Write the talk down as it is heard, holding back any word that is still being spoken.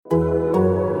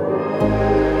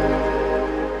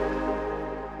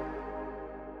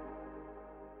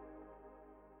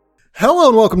Hello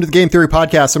and welcome to the Game Theory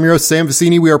Podcast. I'm your host, Sam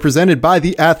Vecini. We are presented by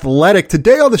The Athletic.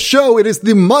 Today on the show, it is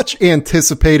the much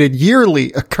anticipated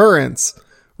yearly occurrence.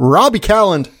 Robbie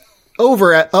Calland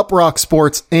over at Uprock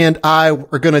Sports and I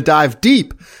are going to dive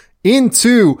deep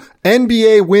into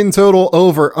NBA win total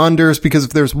over unders, because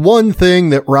if there's one thing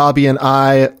that Robbie and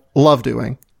I love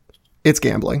doing, it's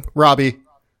gambling. Robbie,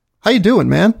 how you doing,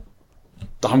 man?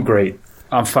 I'm great.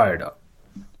 I'm fired up.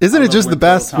 Isn't it just the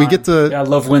best? We get to... Yeah, I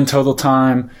love win total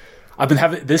time. I've been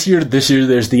having this year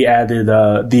there's the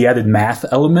added math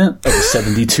element of a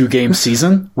 72 game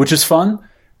season, which is fun.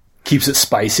 Keeps it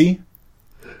spicy.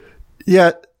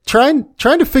 Yeah, trying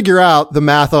to figure out the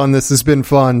math on this has been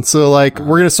fun. So like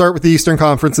we're going to start with the Eastern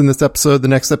Conference in this episode. The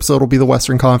next episode will be the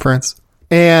Western Conference.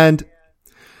 And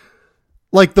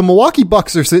like the Milwaukee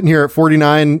Bucks are sitting here at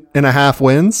 49.5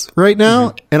 wins right now.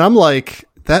 Mm-hmm. And I'm like,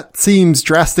 that seems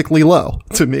drastically low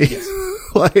to me. Yes.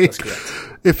 Like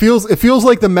it feels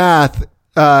like the math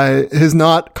has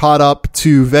not caught up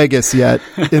to Vegas yet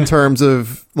in terms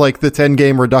of like the 10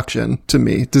 game reduction to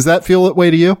me. Does that feel that way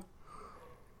to you?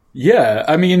 Yeah,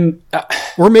 I mean,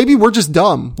 or maybe we're just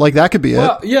dumb. Like that could be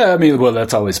it. Yeah, I mean, well,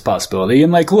 that's always a possibility.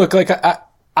 And like, look, like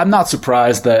I'm not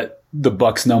surprised that the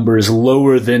Bucks number is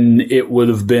lower than it would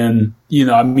have been. You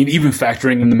know, I mean, even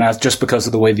factoring in the math just because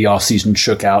of the way the offseason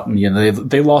shook out, and you know,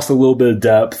 they lost a little bit of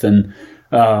depth and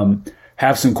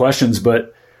have some questions,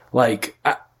 but like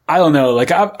I don't know.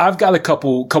 Like I've got a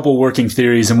couple working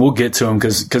theories, and we'll get to them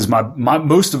because my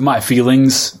most of my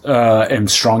feelings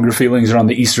and stronger feelings are on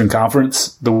the Eastern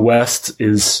Conference. The West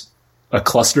is a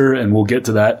cluster, and we'll get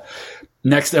to that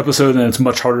next episode. And it's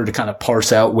much harder to kind of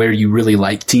parse out where you really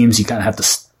like teams. You kind of have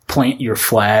to plant your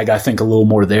flag, I think, a little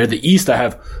more there. The East, I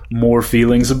have more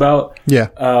feelings about. Yeah.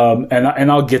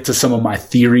 And I'll get to some of my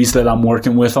theories that I'm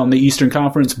working with on the Eastern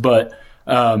Conference, but.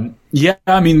 Yeah,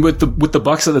 I mean, with the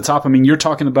Bucks at the top, I mean, you're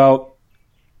talking about,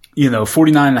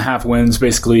 49.5 wins.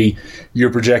 Basically,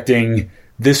 you're projecting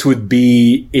this would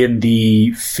be in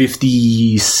the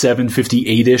 57,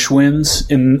 58-ish wins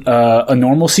in a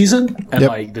normal season. And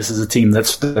like, this is a team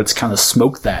that's kind of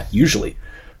smoked that usually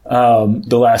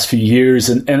the last few years.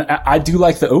 And I do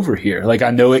like the over here. Like,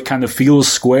 I know it kind of feels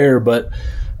square, but,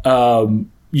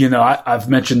 I've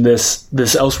mentioned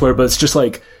this elsewhere, but it's just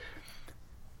like,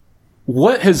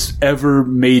 what has ever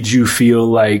made you feel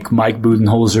like Mike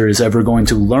Budenholzer is ever going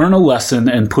to learn a lesson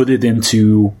and put it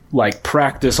into like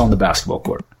practice on the basketball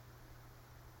court?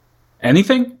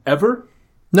 Anything? Ever?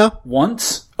 No.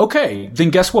 Once? Okay. Then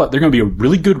guess what? They're going to be a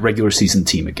really good regular season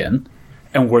team again.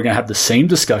 And we're going to have the same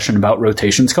discussion about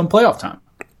rotations come playoff time.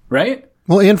 Right?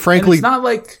 Well, and frankly, it's not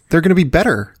like they're going to be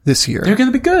better this year. They're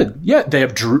going to be good. Yeah. They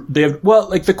have,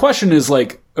 like the question is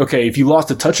like, okay, if you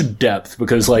lost a touch of depth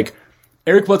because like,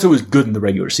 Eric Bledsoe was good in the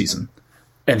regular season,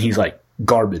 and he's like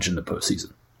garbage in the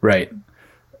postseason, right?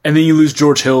 And then you lose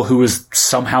George Hill, who was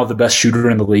somehow the best shooter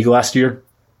in the league last year,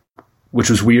 which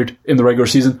was weird in the regular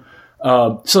season.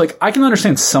 So like I can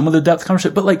understand some of the depth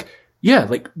conversation, but like, yeah,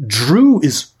 like Drew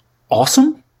is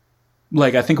awesome.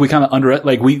 Like I think we kind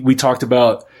of we talked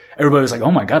about, everybody was like,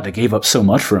 oh my God, they gave up so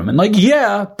much for him. And like,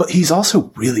 yeah, but he's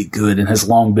also really good and has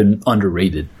long been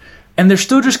underrated. And they're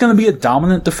still just going to be a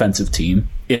dominant defensive team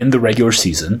in the regular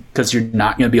season because you're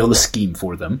not going to be able to scheme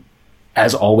for them,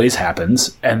 as always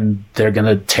happens. And they're going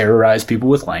to terrorize people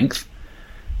with length.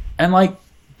 And, like,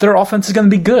 their offense is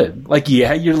going to be good. Like,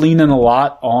 yeah, you're leaning a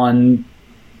lot on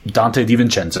Dante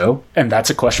DiVincenzo, and that's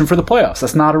a question for the playoffs.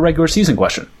 That's not a regular season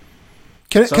question.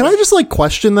 Can I just, like,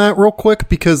 question that real quick?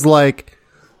 Because, like,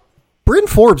 Bryn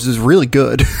Forbes is really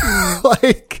good.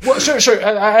 Well, sure.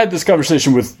 I had this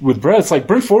conversation with Brett. It's like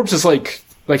Bryn Forbes is like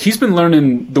he's been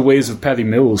learning the ways of Patty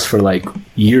Mills for like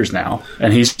years now,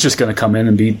 and he's just going to come in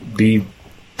and be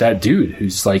that dude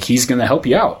who's like he's going to help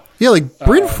you out. Yeah, like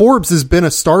Bryn Forbes has been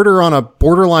a starter on a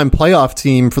borderline playoff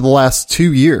team for the last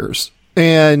 2 years,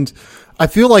 and I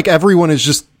feel like everyone is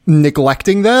just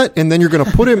neglecting that, and then you're going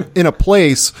to put him in a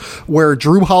place where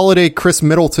Drew Holiday, Chris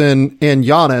Middleton, and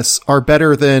Giannis are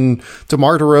better than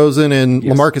DeMar DeRozan and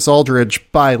LaMarcus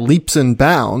Aldridge by leaps and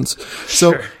bounds.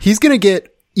 So he's going to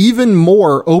get even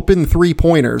more open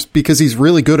 3-pointers because he's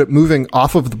really good at moving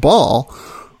off of the ball.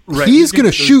 Right. He's going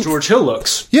to shoot George Hill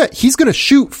looks. Yeah, he's going to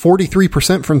shoot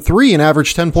 43% from 3 and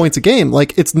average 10 points a game.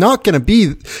 Like, it's not going to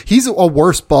be, he's a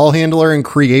worse ball handler and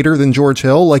creator than George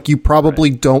Hill. Like, you probably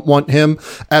don't want him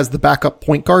as the backup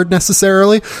point guard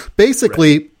necessarily.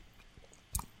 Basically,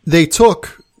 they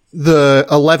took the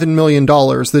 $11 million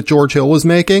that George Hill was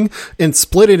making and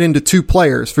split it into 2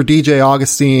 players for DJ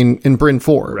Augustine and Bryn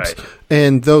Forbes. Right.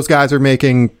 And those guys are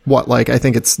making what, like, I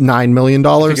think it's $9 million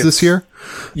this year.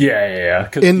 Yeah.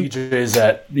 Because DJ is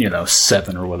at,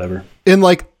 7 or whatever. And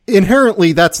like,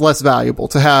 inherently that's less valuable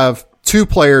to have two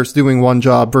players doing one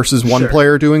job versus one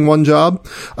player doing one job.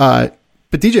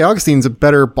 But DJ Augustine's a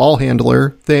better ball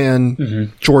handler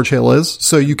than George Hill is.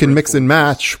 So you can mix and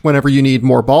match whenever you need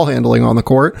more ball handling on the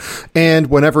court. And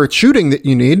whenever it's shooting that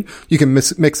you need, you can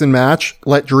mix and match,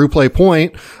 let Drew play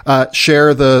point,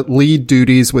 share the lead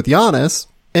duties with Giannis,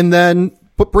 and then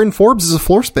put Bryn Forbes as a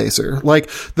floor spacer. Like,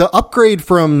 the upgrade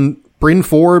from Bryn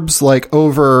Forbes, like,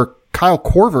 over Kyle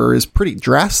Korver is pretty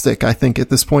drastic, I think, at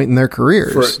this point in their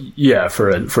careers. For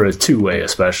a two-way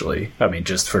especially. I mean,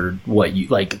 just for what you,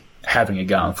 like, having a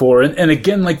guy on floor. And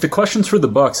again, like, the questions for the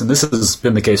Bucks, and this has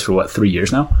been the case for 3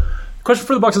 years now. The question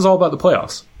for the Bucks is all about the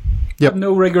playoffs. Yep. I have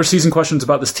no regular season questions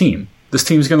about this team. This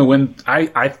team's going to win.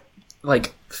 I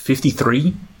like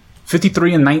 53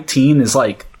 and 19 is,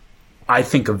 like, I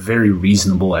think a very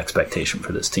reasonable expectation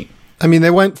for this team. I mean,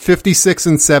 they went 56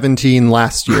 and 17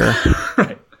 last year.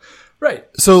 Right.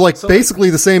 So basically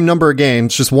the same number of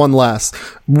games, just one less.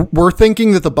 We're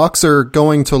thinking that the Bucks are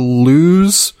going to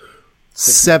lose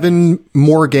 7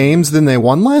 more games than they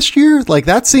won last year? Like,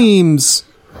 that seems...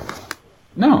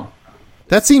 No.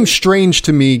 That seems strange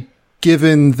to me,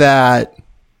 given what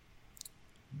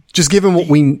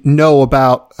we know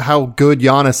about how good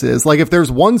Giannis is. Like, if there's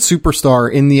one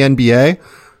superstar in the NBA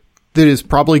that is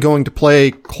probably going to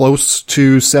play close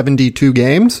to 72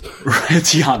 games,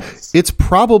 it's Giannis. It's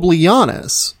probably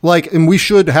Giannis. Like, and we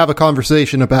should have a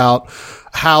conversation about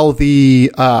how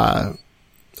the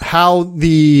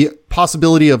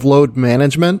possibility of load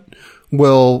management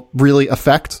will really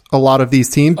affect a lot of these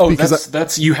teams. Oh, because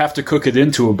that's you have to cook it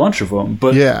into a bunch of them,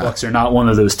 but the Bucks are not one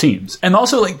of those teams. And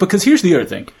also, like, because here's the other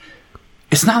thing.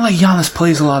 It's not like Giannis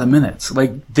plays a lot of minutes.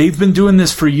 Like, they've been doing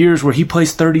this for years where he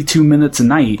plays 32 minutes a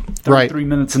night, 33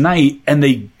 minutes a night, and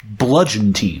they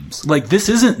bludgeon teams. Like, this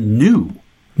isn't new.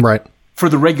 Right. For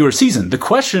the regular season. The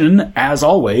question, as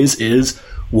always, is,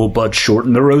 will Bud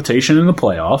shorten the rotation in the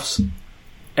playoffs?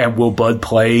 And will Bud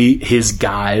play his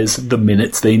guys the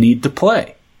minutes they need to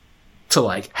play to,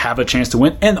 like, have a chance to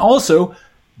win? And also,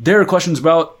 there are questions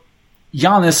about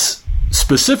Giannis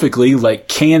specifically, like,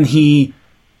 can he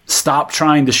stop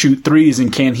trying to shoot threes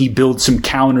and can he build some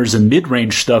counters and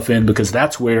mid-range stuff in, because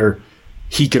that's where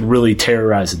he can really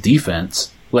terrorize a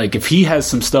defense. Like, if he has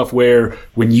some stuff where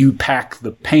when you pack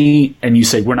the paint and you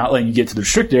say, we're not letting you get to the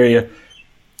restrict area,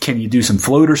 can you do some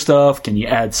floater stuff? Can you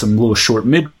add some little short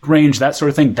mid-range, that sort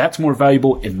of thing? That's more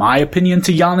valuable, in my opinion,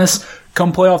 to Giannis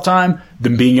come playoff time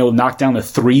than being able to knock down a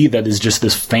three that is just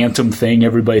this phantom thing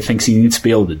everybody thinks he needs to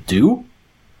be able to do.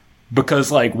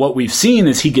 Because, like, what we've seen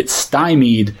is he gets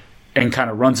stymied and kind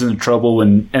of runs into trouble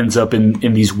and ends up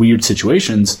in these weird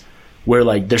situations where,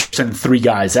 like, they're sending 3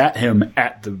 guys at him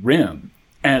at the rim.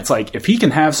 And it's like, if he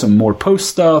can have some more post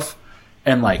stuff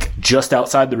and, like, just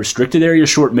outside the restricted area,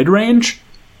 short mid-range,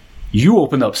 you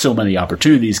open up so many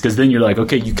opportunities, because then you're like,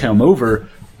 okay, you come over,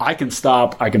 I can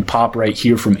stop, I can pop right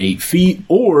here from 8 feet,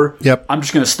 or I'm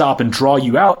just going to stop and draw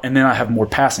you out, and then I have more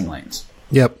passing lanes.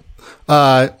 Yep.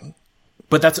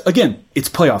 But that's, again, it's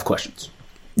playoff questions.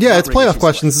 Yeah, it's playoff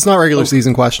questions. It's not regular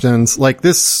season questions. Like,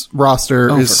 this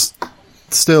roster is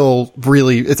still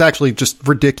really, it's actually just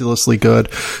ridiculously good.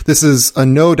 This is a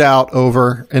no doubt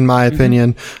over, in my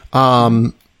opinion.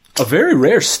 A very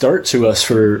rare start to us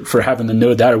for having the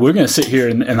no doubt. We're going to sit here,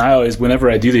 and I always, whenever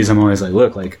I do these, I'm always like,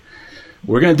 look, like,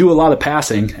 we're going to do a lot of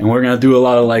passing, and we're going to do a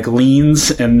lot of, like,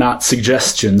 leans and not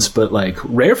suggestions, but, like,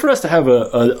 rare for us to have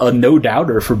a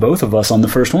no-doubter for both of us on the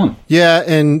first one. Yeah,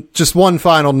 and just one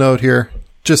final note here.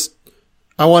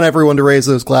 I want everyone to raise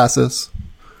those glasses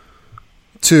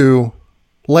to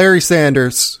Larry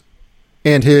Sanders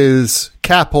and his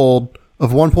cap hold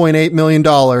of $1.8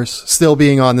 million still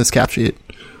being on this cap sheet.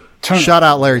 Shout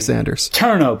out Larry Sanders.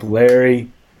 Turn up,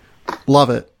 Larry.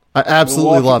 Love it. I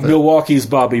absolutely love it. Milwaukee's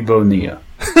Bobby Bonilla.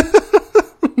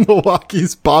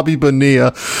 Milwaukee's Bobby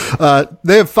Bonilla.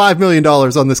 They have $5 million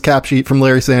on this cap sheet from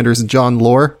Larry Sanders and John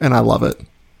Lore, and I love it.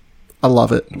 I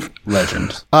love it.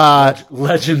 Legend.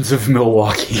 Legends of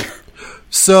Milwaukee.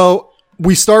 So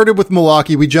we started with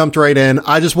Milwaukee. We jumped right in.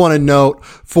 I just want to note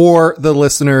for the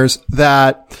listeners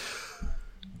that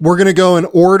we're going to go in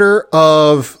order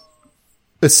of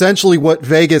essentially what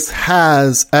Vegas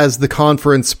has as the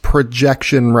conference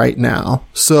projection right now.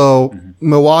 So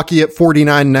Milwaukee at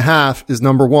 49.5 is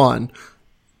number 1.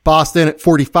 Boston at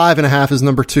 45.5 is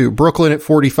number 2. Brooklyn at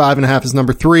 45.5 is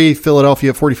number 3.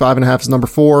 Philadelphia at 45.5 is number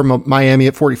 4. Miami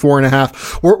at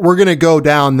 44.5. We're going to go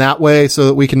down that way so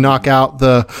that we can knock out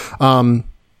the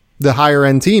higher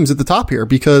end teams at the top here,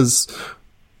 because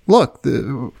look,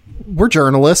 we're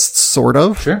journalists, sort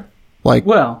of. Sure. Like,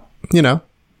 well, you know,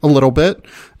 a little bit,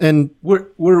 and we're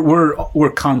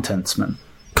contentsmen.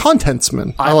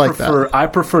 contentsman. I like that. I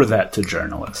prefer that to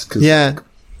journalist. Yeah,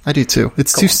 I do too.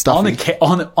 It's too stuffy.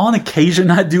 On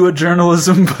occasion, I do a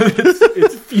journalism, but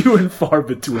it's few and far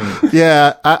between.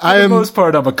 Yeah, for the most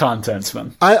part, I'm a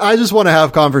contentsman. I just want to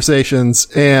have conversations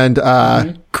and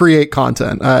create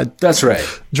content. That's right.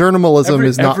 Journalism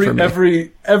is not for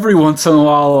me. Every once in a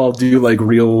while, I'll do like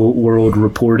real world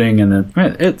reporting, and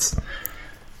it's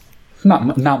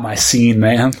not my scene,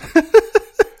 man.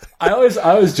 I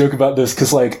always joke about this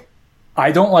because like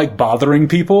I don't like bothering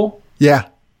people. Yeah.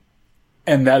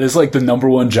 And that is like the number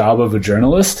one job of a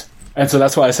journalist. And so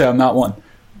that's why I say I'm not one.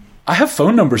 I have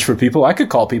phone numbers for people. I could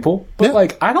call people. But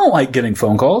like, I don't like getting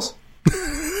phone calls.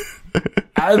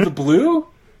 Out of the blue.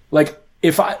 Like,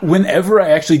 whenever I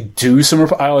actually do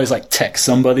I always like text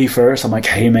somebody first. I'm like,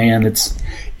 hey man,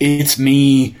 it's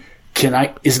me.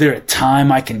 Is there a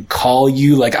time I can call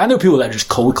you? Like, I know people that just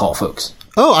cold call folks.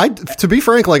 Oh, to be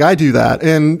frank, like I do that.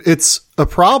 And it's a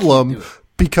problem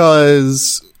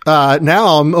because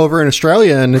now I'm over in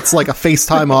Australia and it's like a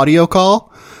FaceTime audio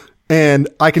call, and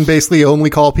I can basically only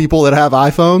call people that have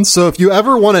iPhones. So if you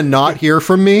ever want to not hear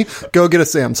from me, go get a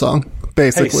Samsung,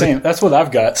 basically. Hey, same. That's what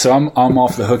I've got. So I'm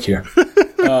off the hook here.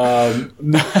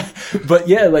 But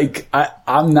yeah, like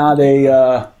I'm not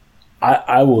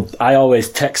I always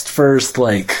text first.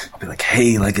 Like I'll be like,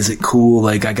 hey, like, is it cool?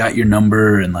 Like I got your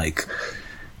number and like,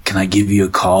 can I give you a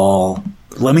call?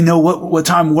 Let me know what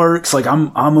time works. Like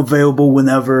I'm available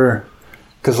whenever.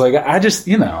 Cause like I just,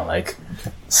 like,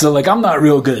 so like I'm not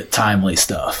real good at timely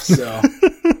stuff. So,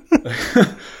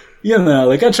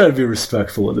 like I try to be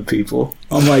respectful of the people.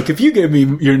 I'm like, if you gave me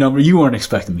your number, you weren't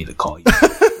expecting me to call you.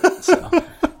 So,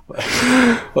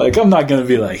 like I'm not going to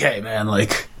be like, hey man,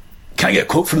 like, can I get a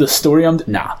quote for this story?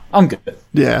 Nah, I'm good.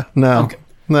 Yeah, no. I'm good.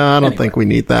 No, I don't think we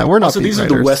need that. We're not. Also, these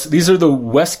are the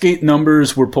Westgate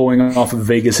numbers we're pulling off of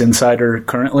Vegas Insider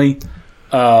currently.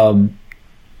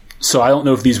 So I don't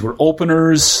know if these were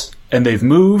openers and they've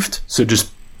moved. So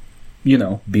just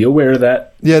be aware of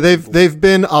that. Yeah, they've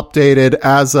been updated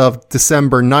as of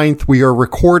December 9th. We are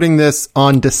recording this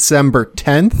on December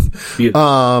 10th.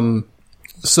 Yeah.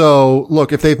 So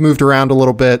look, if they've moved around a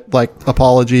little bit, like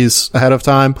apologies ahead of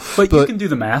time. But you can do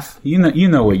the math. You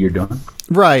know what you're doing.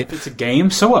 Right. If it's a game,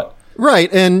 so what?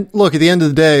 Right. And look, at the end of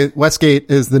the day,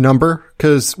 Westgate is the number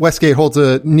because Westgate holds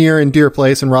a near and dear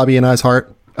place in Robbie and I's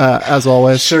heart, as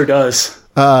always. Sure does.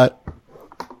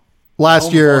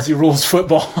 Last year, Aussie rules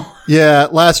football. Yeah,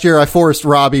 last year I forced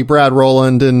Robbie, Brad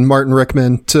Rowland, and Martin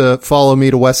Rickman to follow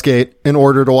me to Westgate in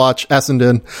order to watch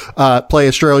Essendon play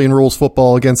Australian rules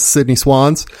football against the Sydney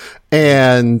Swans.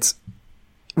 And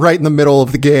right in the middle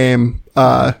of the game,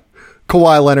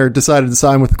 Kawhi Leonard decided to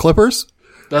sign with the Clippers.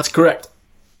 That's correct.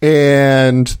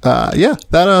 And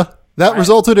that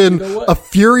resulted in a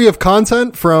fury of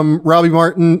content from Robbie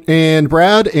Martin and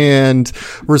Brad, and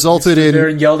resulted in there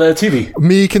and yelled at the TV.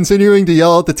 Me continuing to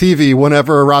yell at the TV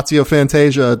whenever Orazio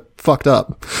Fantasia fucked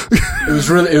up. It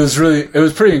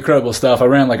was pretty incredible stuff. I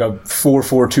ran like a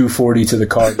 4.42 to the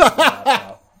card.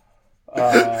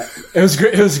 It was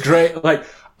great. It was great. Like,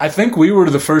 I think we were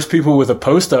the first people with a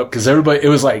post up because everybody, it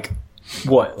was like,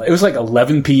 what? It was like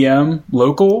 11 p.m.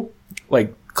 local,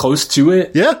 like close to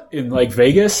it. Yeah. In like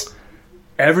Vegas.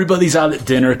 Everybody's out at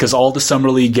dinner because all the Summer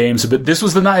League games, but this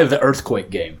was the night of the earthquake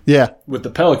game. Yeah. With the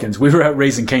Pelicans. We were at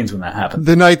Raising Cane's when that happened.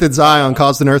 The night that Zion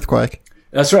caused an earthquake.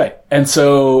 That's right. And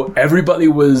so everybody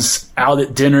was out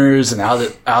at dinners and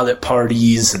out at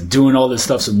parties and doing all this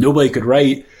stuff so nobody could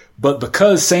write. But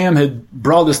because Sam had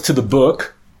brought us to the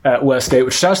book at Westgate,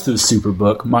 which shouts to the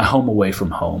Superbook, My Home Away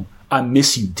from Home. I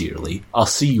miss you dearly. I'll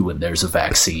see you when there's a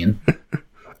vaccine.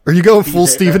 Are you going full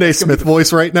Stephen A. Smith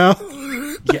voice right now?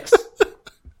 Yes.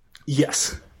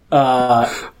 Yes.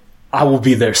 I will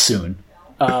be there soon.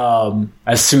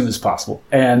 As soon as possible.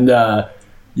 And,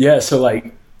 so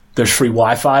like, there's free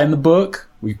Wi-Fi in the book.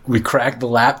 We cracked the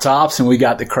laptops and we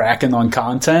got the cracking on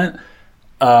content.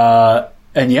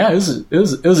 And yeah, it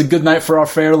was a good night for our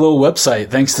fair little website.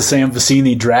 Thanks to Sam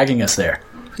Vicini dragging us there.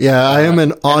 Yeah, I am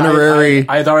an honorary.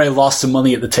 I had already lost some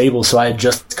money at the table, so I had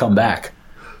just come back.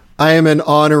 I am an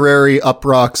honorary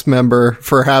Uprocks member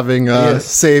for having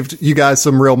saved you guys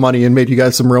some real money and made you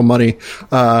guys some real money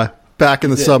back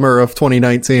in the summer of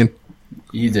 2019.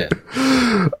 You did.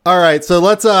 All right, so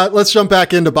let's jump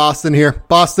back into Boston here.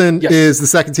 Boston is the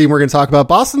second team we're going to talk about.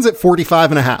 Boston's at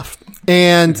 45.5,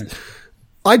 and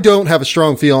I don't have a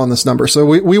strong feel on this number. So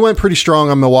we went pretty strong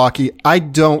on Milwaukee. I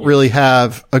don't really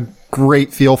have a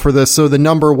great feel for this. So the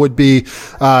number would be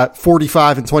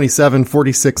 45 and 27,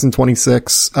 46 and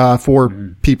 26 for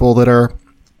people that are.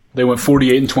 They went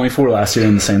 48 and 24 last year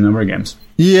in the same number of games.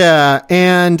 Yeah,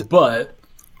 and but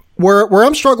Where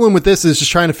I'm struggling with this is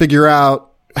just trying to figure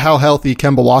out how healthy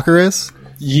Kemba Walker is.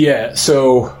 Yeah,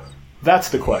 so that's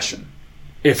the question.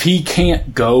 If he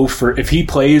can't go if he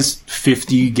plays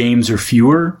 50 games or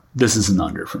fewer, this is an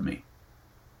under for me.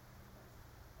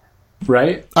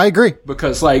 Right? I agree.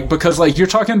 Because you're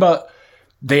talking about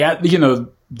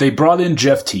they brought in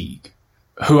Jeff Teague,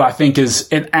 who I think is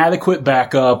an adequate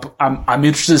backup. I'm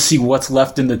interested to see what's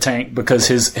left in the tank because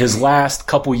his last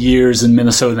couple years in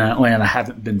Minnesota and Atlanta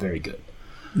haven't been very good.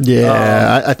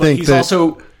 Yeah, I think he's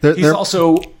also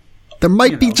there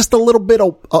might be just a little bit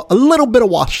of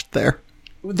washed there.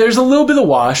 There's a little bit of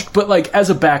washed, but like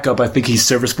as a backup, I think he's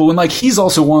serviceable. And like he's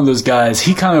also one of those guys.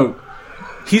 He's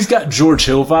got George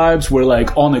Hill vibes, where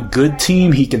like on a good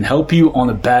team he can help you,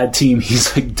 on a bad team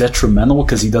he's like detrimental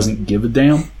because he doesn't give a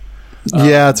damn.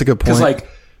 Yeah, that's a good point. Because like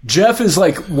Jeff is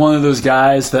like one of those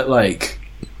guys that like.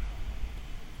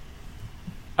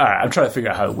 All right, I'm trying to figure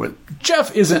out how to word.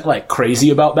 Jeff isn't like crazy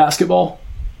about basketball.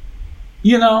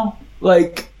 You know,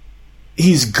 like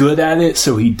he's good at it,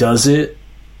 so he does it.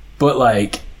 But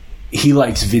like he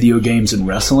likes video games and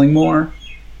wrestling more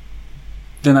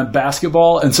than at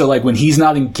basketball, and so like when he's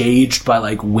not engaged by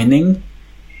like winning,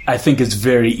 I think it's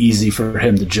very easy for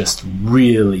him to just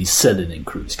really set it in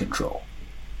cruise control.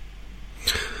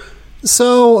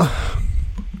 So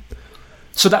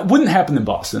that wouldn't happen in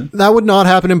Boston. That would not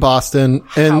happen in Boston.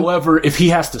 And however, if he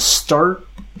has to start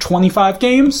 25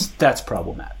 games, that's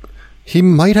problematic. He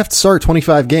might have to start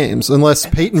 25 games unless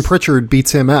Peyton Pritchard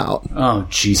beats him out. Oh,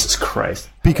 Jesus Christ.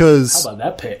 Because how about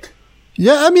that pick?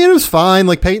 Yeah, I mean, it was fine.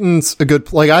 Like, Peyton's a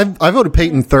good... Like, I voted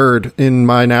Peyton third in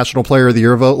my National Player of the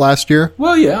Year vote last year.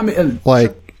 Well, yeah, I mean...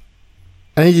 Like,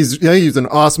 I think he's an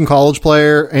awesome college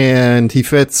player, and he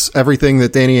fits everything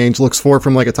that Danny Ainge looks for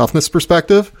from, like, a toughness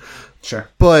perspective. Sure.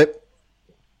 But,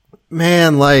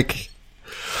 man, like...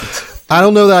 I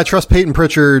don't know that I trust Peyton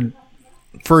Pritchard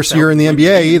first year in the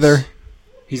NBA either.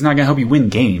 He's not going to help you win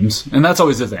games. And that's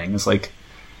always the thing. It's like...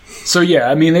 So yeah,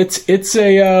 I mean it's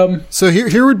a So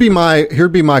here would be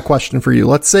my question for you.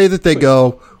 Let's say that they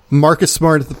go Marcus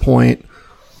Smart at the point,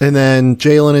 and then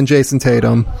Jalen and Jason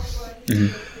Tatum,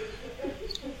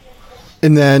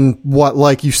 and then what?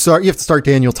 Like you have to start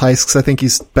Daniel Tice because I think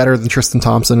he's better than Tristan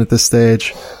Thompson at this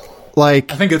stage.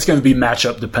 Like I think it's going to be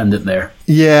matchup dependent there.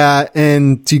 Yeah,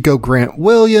 and do you go Grant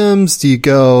Williams? Do you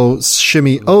go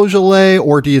Shimmy Ojale,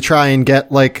 or do you try and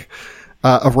get like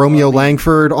a Romeo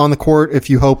Langford on the court if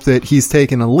you hope that he's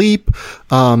taken a leap?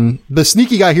 The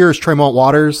sneaky guy here is Tremont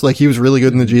Waters. Like, he was really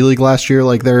good in the G League last year.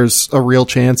 Like, there's a real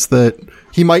chance that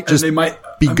he might just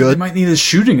be good. They might need his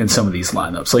shooting in some of these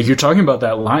lineups. Like, you're talking about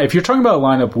that line. If you're talking about a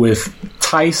lineup with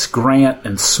Tice, Grant,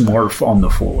 and Smurf on the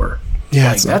floor,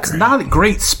 yeah, like, that's not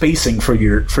great spacing for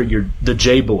the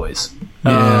J boys.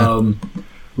 Yeah.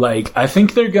 Like, I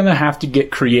think they're gonna have to get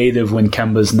creative when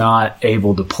Kemba's not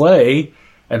able to play.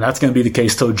 And that's going to be the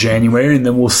case till January, and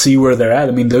then we'll see where they're at.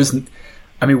 I mean,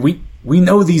 we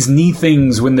know these knee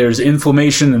things when there's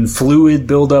inflammation and fluid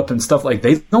buildup and stuff like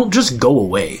they don't just go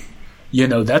away. You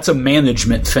know, that's a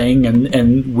management thing.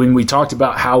 And when we talked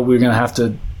about how we're going to have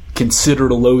to consider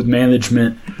the load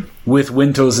management with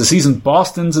Wintows this season,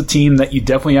 Boston's a team that you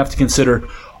definitely have to consider.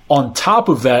 On top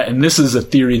of that, and this is a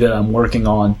theory that I'm working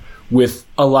on with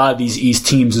a lot of these East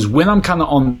teams, is when I'm kind of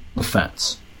on the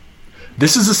fence.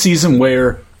 This is a season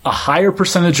where a higher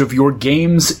percentage of your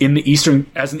games in the Eastern,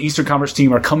 as an Eastern Conference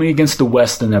team, are coming against the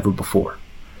West than ever before.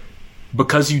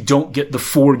 Because you don't get the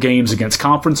 4 games against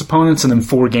conference opponents and then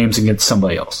 4 games against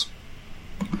somebody else.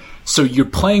 So you're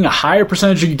playing a higher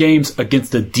percentage of your games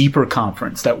against a deeper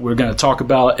conference that we're going to talk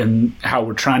about and how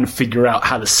we're trying to figure out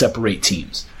how to separate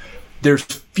teams. There's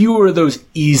fewer of those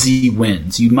easy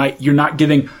wins. You're not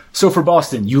getting, so for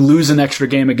Boston, you lose an extra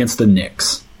game against the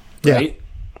Knicks, right? Yeah.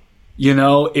 You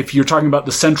know, if you're talking about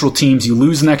the Central teams, you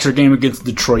lose an extra game against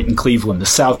Detroit and Cleveland. The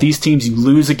Southeast teams, you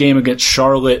lose a game against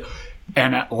Charlotte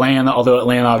and Atlanta, although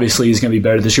Atlanta obviously is going to be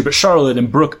better this year, but Charlotte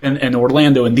and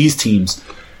Orlando and these teams.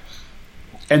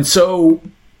 And so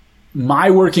my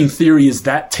working theory is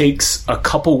that takes a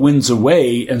couple wins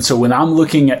away. And so when I'm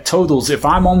looking at totals, if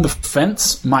I'm on the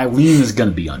fence, my lean is going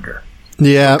to be under.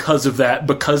 Yeah. Because of that,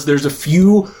 because there's a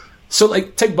few. So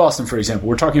like take Boston, for example.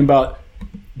 We're talking about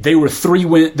they were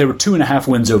 2.5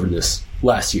 wins over this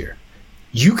last year.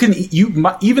 Even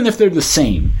if they're the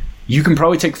same, you can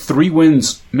probably take 3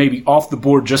 wins maybe off the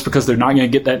board just because they're not going to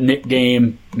get that Knick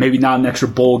game, maybe not an extra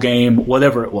bowl game,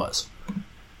 whatever it was.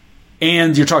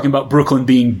 And you're talking about Brooklyn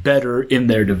being better in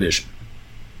their division.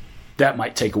 That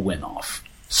might take a win off.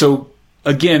 So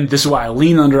again, this is why I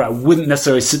lean under. I wouldn't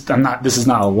necessarily this is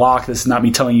not a lock. This is not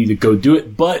me telling you to go do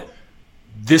it, but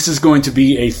this is going to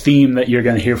be a theme that you're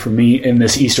going to hear from me in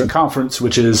this Eastern Conference,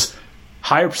 which is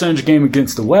higher percentage game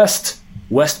against the West,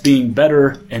 West being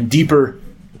better and deeper,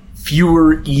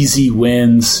 fewer easy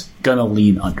wins, gonna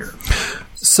lean under.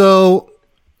 So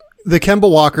the Kemba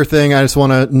Walker thing, I just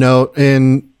want to note,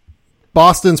 in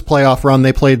Boston's playoff run,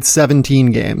 they played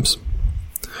 17 games.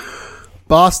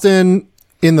 Boston,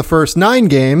 in the first 9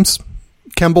 games,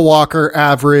 Kemba Walker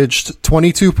averaged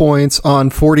 22 points on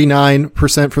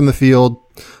 49% from the field,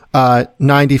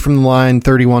 90 from the line,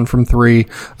 31 from 3,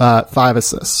 5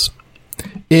 assists.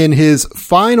 In his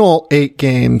final 8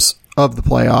 games of the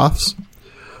playoffs,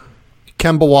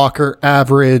 Kemba Walker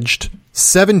averaged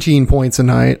 17 points a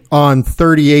night on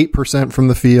 38% from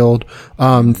the field,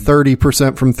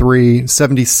 30% from 3,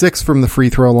 76 from the free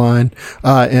throw line,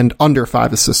 and under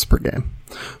 5 assists per game.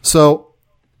 So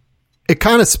it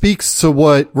kind of speaks to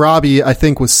what Robbie, I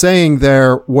think, was saying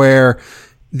there, where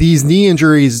these knee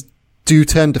injuries do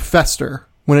tend to fester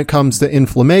when it comes to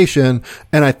inflammation.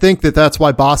 And I think that that's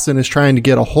why Boston is trying to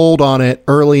get a hold on it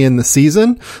early in the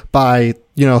season by,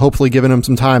 hopefully giving him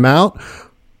some time out.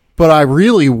 But I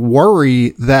really worry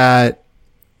that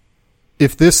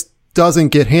if this doesn't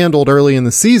get handled early in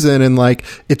the season and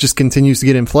it just continues to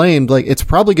get inflamed, it's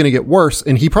probably going to get worse,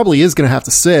 and he probably is going to have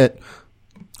to sit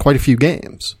quite a few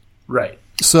games. Right.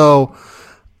 So,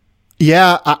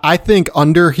 yeah, I think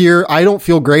under here. I don't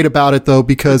feel great about it, though,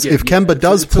 because if Kemba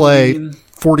does play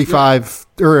 45,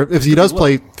 or if he does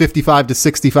play 55 to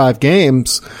 65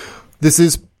 games, this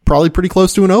is probably pretty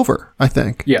close to an over, I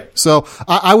think. Yeah. So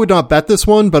I would not bet this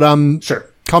one, but I'm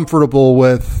comfortable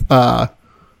with an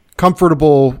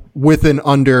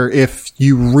under if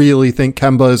you really think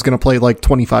Kemba is going to play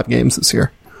 25 games this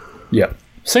year. Yeah.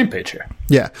 Same page here.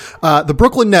 Yeah. The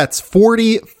Brooklyn Nets,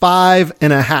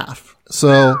 45.5.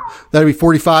 So that'd be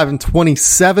 45 and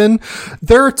 27.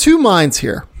 There are 2 minds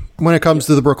here when it comes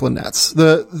to the Brooklyn Nets.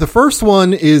 The first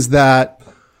one is that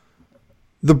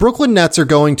the Brooklyn Nets are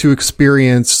going to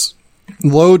experience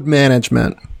load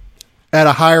management at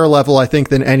a higher level, I think,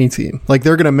 than any team.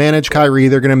 They're going to manage Kyrie.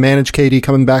 They're going to manage KD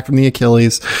coming back from the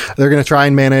Achilles. They're going to try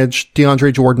and manage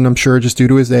DeAndre Jordan, I'm sure, just due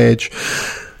to his age.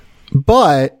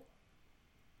 But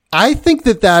I think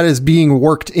that is being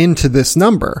worked into this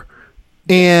number.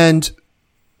 And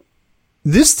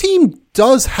this team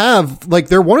does have,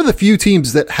 they're one of the few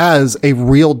teams that has a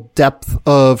real depth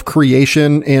of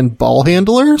creation and ball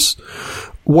handlers,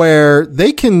 where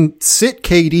they can sit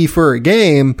KD for a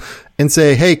game and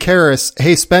say, hey, Karras,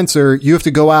 hey, Spencer, you have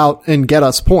to go out and get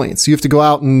us points. You have to go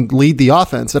out and lead the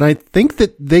offense. And I think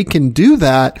that they can do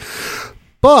that.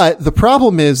 But the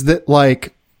problem is that,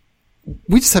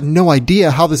 we just have no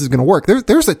idea how this is going to work.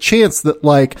 There's a chance that,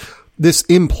 this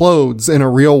implodes in a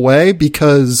real way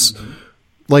because,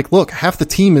 look, half the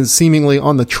team is seemingly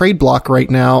on the trade block right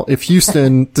now if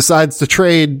Houston decides to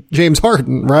trade James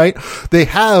Harden, right? They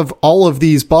have all of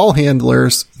these ball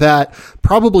handlers that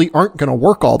probably aren't going to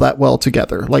work all that well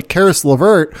together. Caris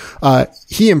LeVert,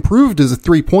 he improved as a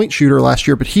 3-point shooter last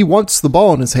year, but he wants the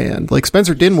ball in his hand.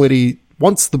 Spencer Dinwiddie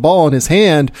wants the ball in his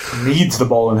hand. Needs the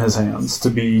ball in his hands to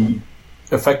be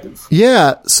effective.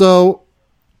 Yeah, so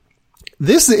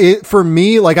this is, for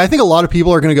me, I think a lot of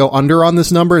people are going to go under on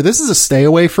this number. This is a stay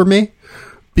away for me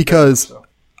because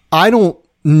I don't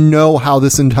know how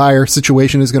this entire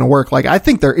situation is going to work. I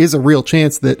think there is a real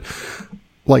chance that,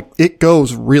 it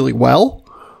goes really well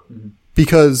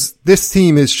because this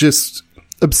team is just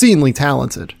obscenely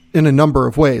talented in a number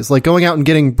of ways. Going out and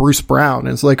getting Bruce Brown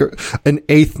as an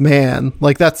 8th man.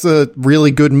 That's a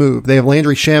really good move. They have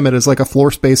Landry Shamet as a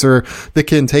floor spacer that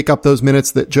can take up those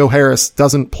minutes that Joe Harris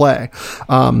doesn't play.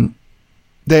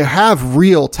 They have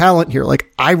real talent here.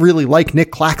 I really like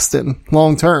Nick Claxton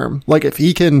long term. If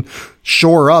he can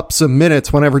shore up some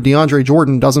minutes whenever DeAndre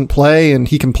Jordan doesn't play and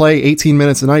he can play 18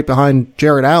 minutes a night behind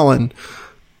Jarrett Allen,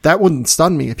 that wouldn't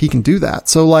stun me if he can do that.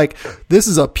 So this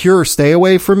is a pure stay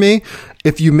away for me.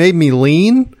 If you made me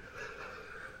lean,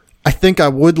 I think I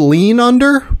would lean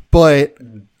under, but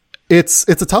it's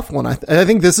a tough one. I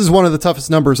think this is one of the toughest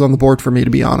numbers on the board for me,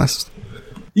 to be honest.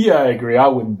 Yeah, I agree. I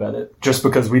wouldn't bet it just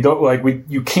because we don't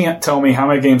you can't tell me how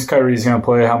many games Kyrie's going to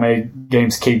play, how many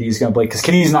games KD's going to play, because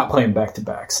KD's not playing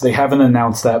back-to-backs. They haven't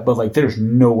announced that, but there's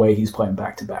no way he's playing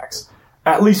back-to-backs,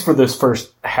 at least for this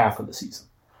first half of the season.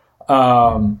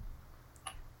 On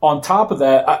top of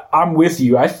that, I'm with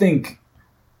you. I think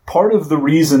part of the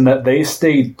reason that they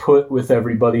stayed put with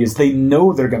everybody is they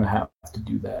know they're going to have to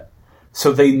do that.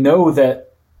 So they know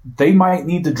that they might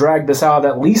need to drag this out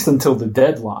at least until the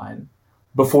deadline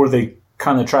before they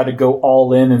kind of try to go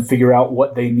all in and figure out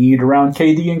what they need around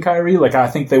KD and Kyrie. I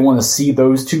think they want to see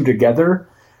those two together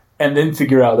and then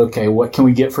figure out, okay, what can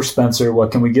we get for Spencer?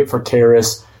 What can we get for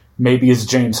Karras? Maybe it's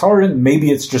James Harden.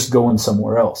 Maybe it's just going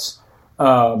somewhere else.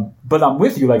 But I'm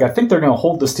with you. Like, I think they're going to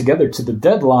hold this together to the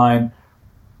deadline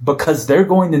because they're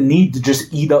going to need to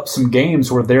just eat up some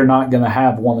games where they're not going to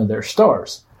have one of their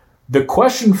stars. The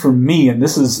question for me, and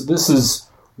this is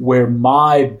where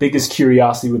my biggest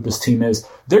curiosity with this team is,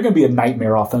 they're going to be a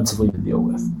nightmare offensively to deal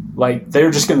with. Like,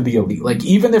 they're just going to be elite. Like,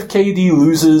 even if KD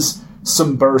loses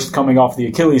some burst coming off the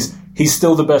Achilles, he's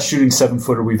still the best shooting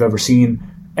 7-footer we've ever seen,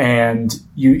 and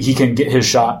he can get his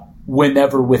shot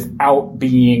whenever without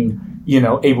being,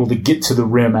 able to get to the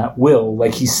rim at will.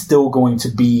 Like, he's still going to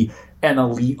be an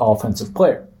elite offensive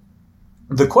player.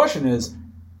 The question is,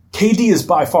 KD is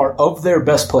by far, of their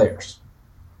best players,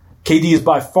 KD is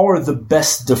by far the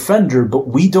best defender, but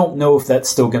we don't know if that's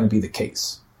still going to be the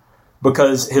case.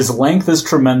 Because his length is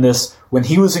tremendous. When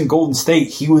he was in Golden State,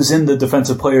 he was in the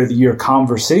Defensive Player of the Year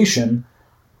conversation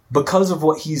because of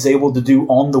what he's able to do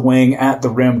on the wing, at the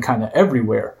rim, kind of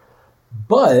everywhere.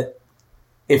 But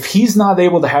if he's not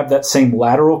able to have that same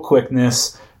lateral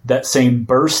quickness, that same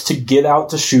burst to get out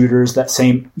to shooters, that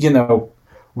same,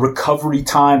 recovery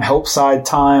time, help side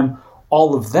time,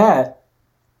 all of that,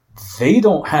 they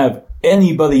don't have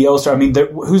anybody else. I mean,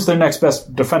 who's their next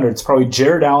best defender? It's probably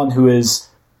Jared Allen, who is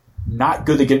not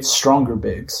good against stronger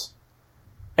bigs,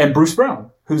 and Bruce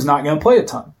Brown, who's not going to play a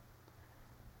ton.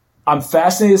 I'm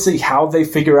fascinated to see how they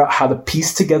figure out how to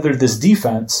piece together this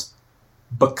defense,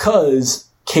 because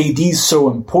KD's so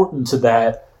important to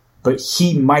that, but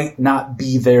he might not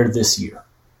be there this year.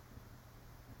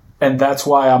 And that's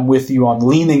why I'm with you on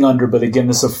leaning under, but again,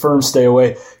 this is a firm stay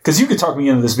away, because you could talk me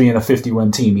into this being a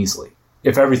 50-win team easily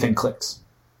if everything clicks.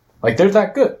 Like, they're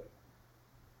that good.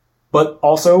 But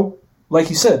also,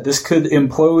 like you said, this could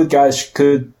implode. Guys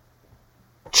could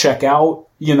check out,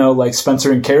 like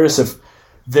Spencer and Karras, if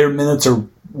their minutes are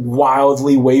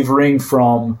wildly wavering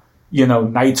from,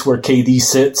 nights where KD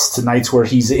sits to nights where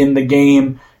he's in the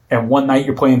game. And one night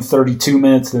you're playing 32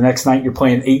 minutes, the next night you're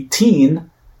playing 18.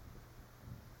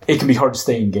 It can be hard to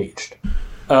stay engaged.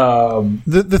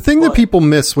 The thing that people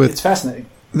miss with, it's fascinating.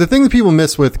 The thing that people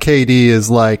miss with KD is,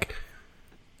 like,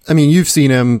 I mean, you've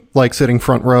seen him, like, sitting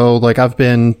front row. Like, I've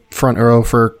been front row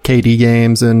for KD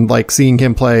games and, like, seeing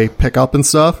him play pickup and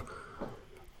stuff.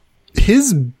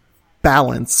 His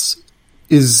balance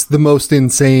is the most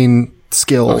insane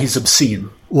skill. Oh, he's obscene.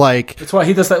 Like, that's why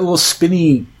he does that little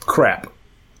spinny crap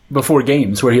before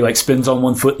games where he, like, spins on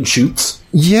one foot and shoots.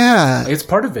 Yeah. Like, it's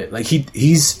part of it. Like,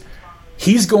 he's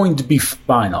going to be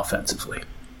fine offensively.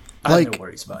 I have no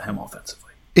worries about him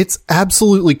offensively. It's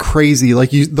absolutely crazy.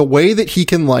 Like, the way that he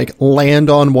can, like, land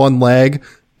on one leg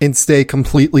and stay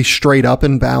completely straight up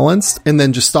and balanced and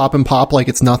then just stop and pop like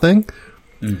it's nothing.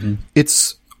 Mm-hmm.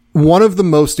 It's one of the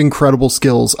most incredible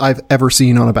skills I've ever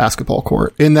seen on a basketball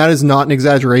court. And that is not an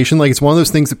exaggeration. Like, it's one of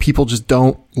those things that people just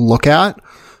don't look at,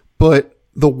 but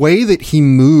the way that he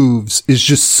moves is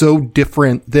just so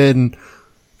different than,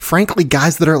 frankly,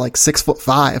 guys that are like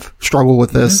 6'5" struggle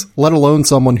with this, let alone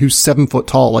someone who's 7 foot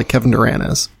tall like Kevin Durant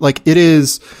is. Like, it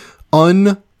is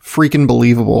unfreaking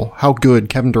believable how good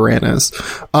Kevin Durant is.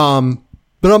 But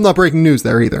I'm not breaking news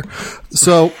there either.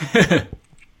 So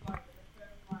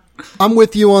I'm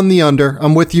with you on the under.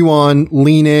 I'm with you on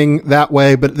leaning that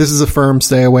way, but this is a firm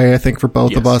stay away, I think, for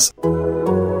both of us.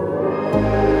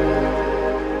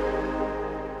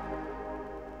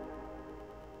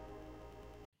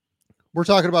 We're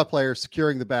talking about players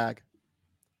securing the bag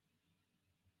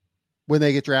when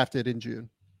they get drafted in June.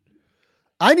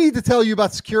 I need to tell you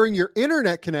about securing your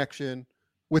internet connection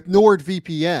with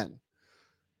NordVPN.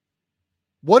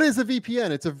 What is a VPN?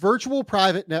 It's a virtual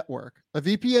private network. A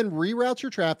VPN reroutes your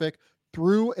traffic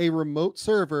through a remote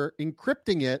server,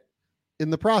 encrypting it in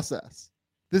the process.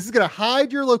 This is going to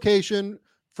hide your location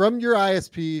from your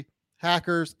ISP,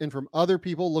 hackers, and from other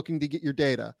people looking to get your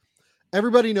data.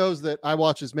 Everybody knows that I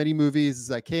watch as many movies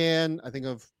as I can. I think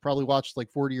I've probably watched like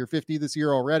 40 or 50 this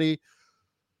year already.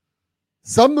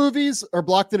 Some movies are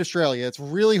blocked in Australia. It's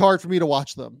really hard for me to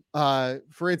watch them.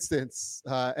 For instance,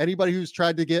 anybody who's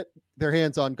tried to get their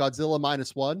hands on Godzilla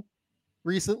 -1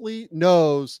 recently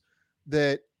knows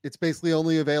that it's basically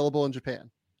only available in Japan.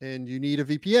 And you need a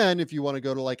VPN if you want to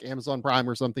go to like Amazon Prime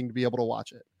or something to be able to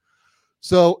watch it.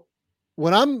 So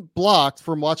when I'm blocked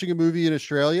from watching a movie in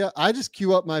Australia, I just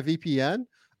queue up my VPN.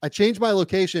 I change my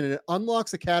location and it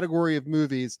unlocks a category of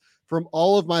movies from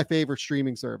all of my favorite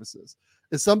streaming services.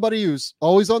 As somebody who's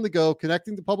always on the go,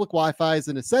 connecting to public Wi-Fi is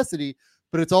a necessity,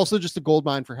 but it's also just a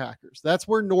goldmine for hackers. That's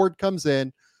where Nord comes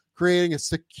in, creating a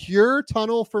secure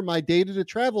tunnel for my data to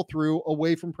travel through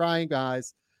away from prying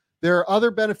guys. There are other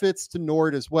benefits to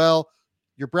Nord as well.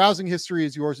 Your browsing history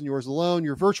is yours and yours alone.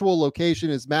 Your virtual location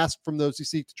is masked from those who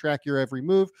seek to track your every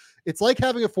move. It's like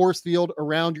having a force field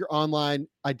around your online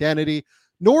identity.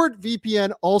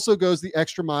 NordVPN also goes the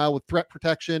extra mile with threat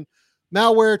protection.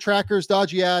 Malware, trackers,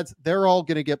 dodgy ads, they're all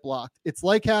going to get blocked. It's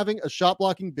like having a shot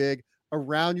blocking big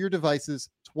around your devices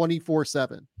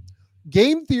 24/7.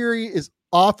 Game Theory is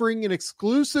offering an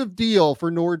exclusive deal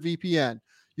for NordVPN.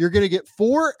 You're going to get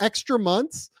 4 extra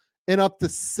months and up to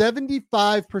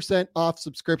 75% off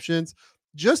subscriptions.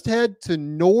 Just head to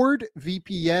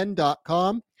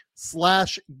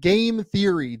nordvpn.com/Game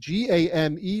Theory,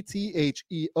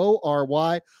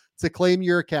 GAMETHEORY, to claim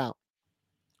your account.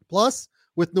 Plus,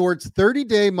 with Nord's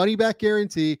 30-day money-back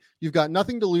guarantee, you've got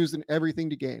nothing to lose and everything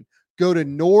to gain. Go to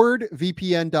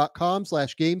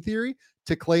nordvpn.com/Game Theory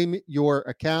to claim your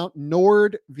account.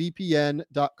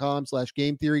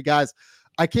 nordvpn.com/Game Theory. Guys,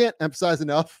 I can't emphasize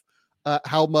enough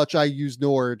how much I use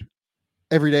Nord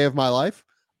every day of my life.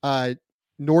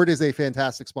 Nord is a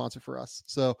fantastic sponsor for us.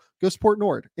 So go support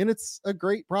Nord, and it's a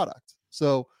great product.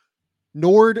 So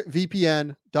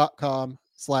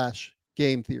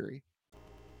nordvpn.com/Game Theory.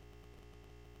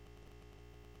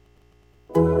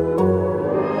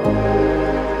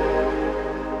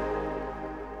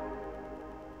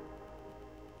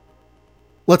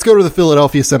 Let's go to the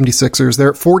Philadelphia 76ers.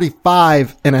 They're at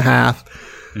 45.5.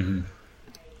 Mm-hmm.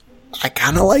 I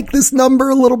kind of like this number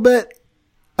a little bit.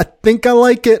 I think I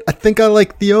like it. I think I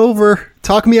like the over.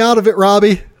 Talk me out of it,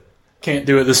 Robbie. Can't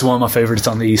do it. This is one of my favorites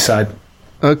on the East side.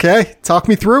 Okay. Talk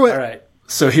me through it. All right.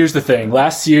 So here's the thing.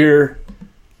 Last year,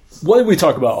 what did we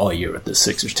talk about all year with this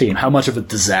Sixers team? How much of a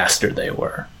disaster they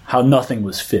were. How nothing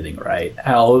was fitting right.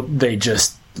 How they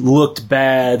just looked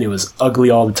bad. It was ugly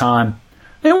all the time.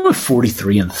 They went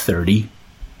 43-30.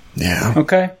 Yeah.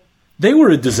 Okay. They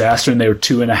were a disaster, and they were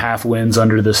 2.5 wins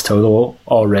under this total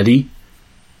already.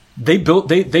 They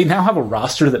now have a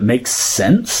roster that makes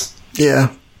sense.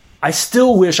 Yeah. I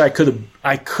still wish I could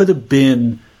have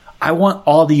been. I want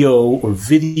audio or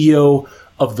video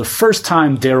of the first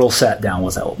time Daryl sat down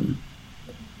with Elton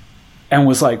and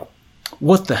was like,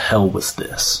 "What the hell was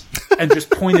this?" and just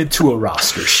pointed to a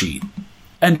roster sheet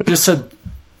and just said,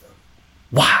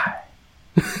 "Why?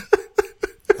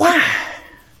 Why?"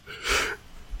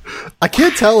 I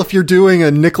can't tell if you're doing a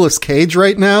Nicolas Cage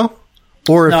right now,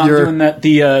 or if you're doing that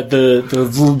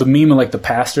the meme of like the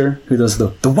pastor who does the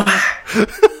why,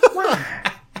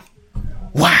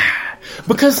 why?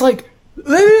 Because like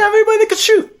they didn't have anybody that could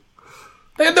shoot.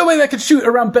 They had nobody that could shoot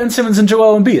around Ben Simmons and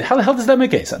Joel Embiid. How the hell does that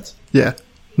make any sense? Yeah,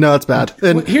 no, it's bad.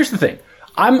 And here's the thing: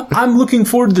 I'm looking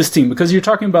forward to this team because you're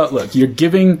talking about you're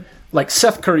giving like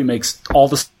Seth Curry makes all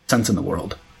the sense in the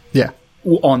world. Yeah,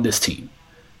 on this team.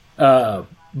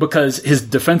 Because his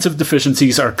defensive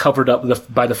deficiencies are covered up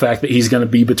by the fact that he's going to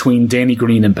be between Danny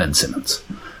Green and Ben Simmons.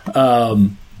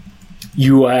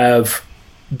 You have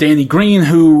Danny Green,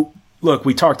 who, look,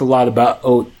 we talked a lot about,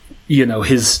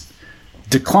 his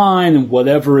decline and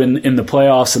whatever in the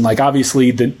playoffs, and like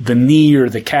obviously the knee or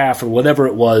the calf or whatever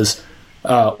it was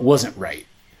wasn't right.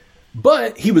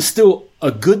 But he was still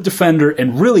a good defender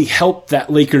and really helped that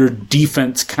Laker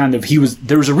defense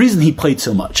there was a reason he played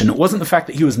so much. And it wasn't the fact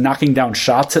that he was knocking down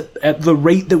shots at the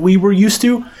rate that we were used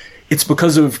to. It's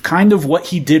because of kind of what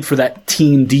he did for that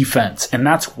team defense. And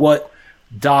that's what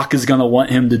Doc is going to want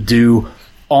him to do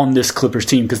on this Clippers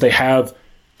team, because they have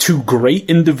 2 great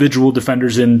individual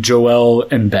defenders in Joel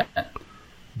and Ben.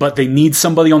 But they need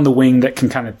somebody on the wing that can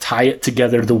kind of tie it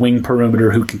together, the wing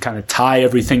perimeter, who can kind of tie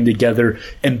everything together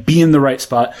and be in the right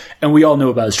spot. And we all know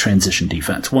about his transition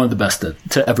defense, one of the best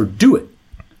to ever do it.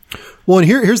 Well, and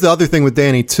here's the other thing with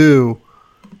Danny, too.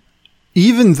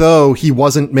 Even though he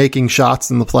wasn't making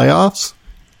shots in the playoffs,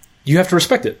 you have to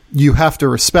respect it. You have to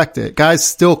respect it. Guys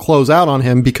still close out on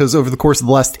him because over the course of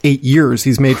the last 8 years,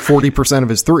 he's made 40% of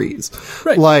his threes.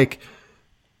 Right. Like,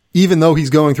 even though he's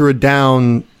going through a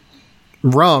down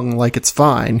rung, like, it's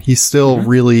fine. He's still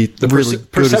really good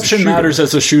perception as a matters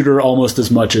as a shooter almost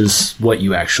as much as what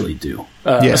you actually do.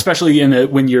 Especially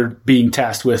when you're being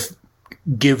tasked with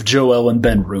give Joel and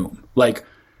Ben room. Like,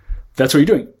 that's what you're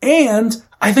doing. And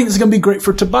I think it's going to be great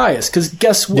for Tobias, because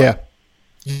guess what? Yeah.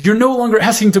 You're no longer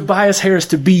asking Tobias Harris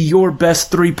to be your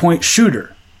best 3-point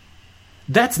shooter.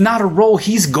 That's not a role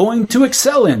he's going to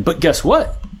excel in. But guess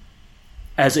what?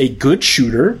 As a good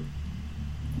shooter,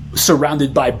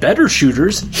 surrounded by better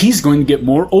shooters, he's going to get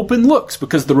more open looks,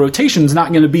 because the rotation's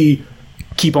not going to be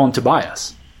keep on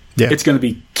Tobias. Yeah. It's going to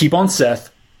be keep on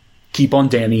Seth, keep on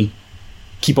Danny,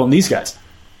 keep on these guys.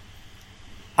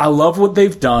 I love what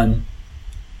they've done.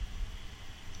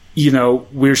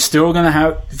 We're still going to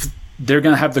have... They're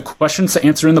going to have the questions to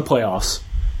answer in the playoffs,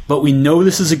 but we know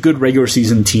this is a good regular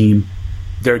season team.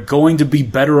 They're going to be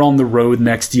better on the road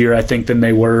next year, I think, than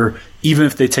they were, even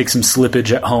if they take some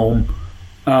slippage at home.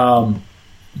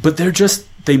 But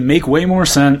they make way more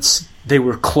sense. They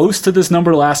were close to this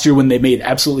number last year when they made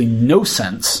absolutely no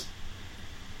sense.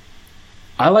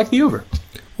 I like the over.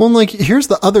 Well, like, here's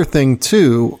the other thing,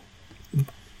 too.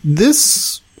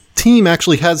 This team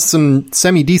actually has some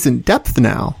semi-decent depth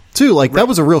now, too. Like, that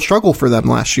was a real struggle for them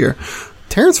last year.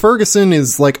 Terrence Ferguson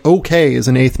is, like, okay as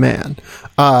an eighth man.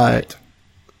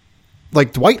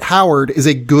 Like, Dwight Howard is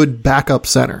a good backup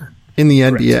center in the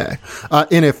NBA.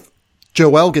 And if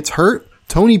Joel gets hurt,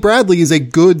 Tony Bradley is a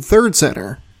good third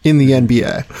center in the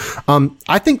NBA.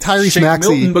 I think Tyrese Maxey...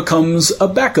 Shake Milton becomes a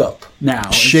backup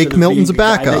now. Shake Milton's a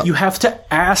backup. That you have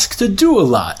to ask to do a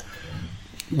lot.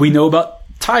 We know about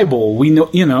Tybal. We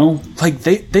know, like,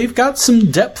 they've got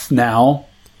some depth now.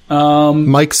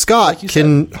 Mike Scott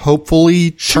can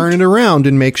hopefully turn it around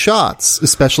and make shots,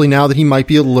 especially now that he might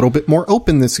be a little bit more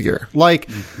open this year. Like,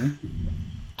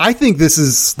 I think this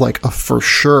is like a for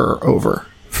sure over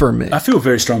for me. I feel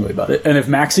very strongly about it. And if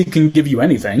Maxey can give you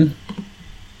anything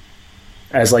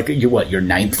as like your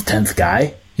 9th, 10th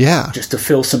guy, just to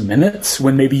fill some minutes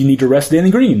when maybe you need to rest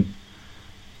Danny Green,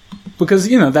 because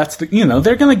they're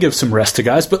going to give some rest to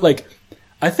guys, but like.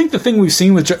 I think the thing we've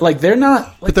seen with like they're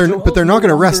not, like, but they're not going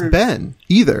to rest Ben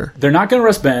either. They're not going to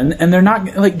rest Ben, and they're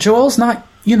not like Joel's not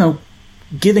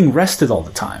getting rested all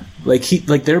the time. Like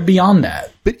they're beyond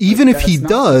that. But even if he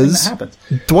does,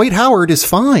 Dwight Howard is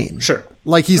fine. Sure,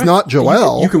 like he's not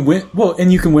Joel. You can win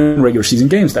and you can win regular season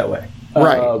games that way,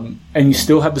 right? And you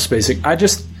still have the spacing.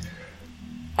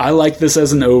 I like this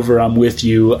as an over. I'm with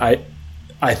you. I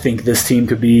think this team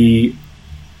could be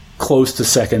close to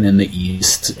second in the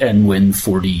East and win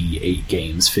 48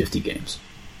 games, 50 games.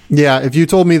 Yeah, if you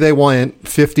told me they went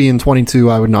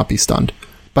 50-22, I would not be stunned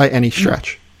by any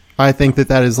stretch. I think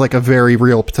that is like a very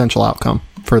real potential outcome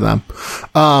for them.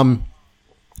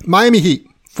 Miami Heat,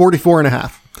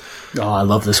 44.5. Oh, I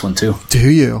love this one too. Do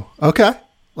you? Okay.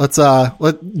 Let's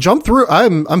jump through.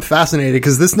 I'm fascinated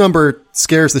because this number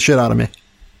scares the shit out of me.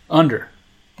 Under.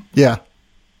 Yeah.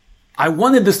 I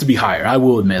wanted this to be higher, I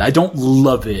will admit. I don't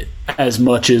love it as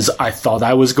much as I thought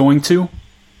I was going to,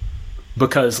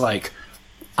 because like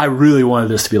I really wanted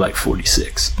this to be like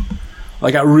 46.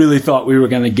 Like I really thought we were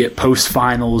going to get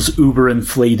post-finals uber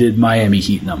inflated Miami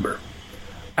Heat number.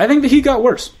 I think the Heat got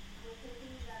worse.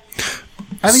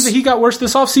 I think the Heat got worse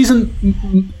this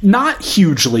offseason, not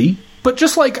hugely, but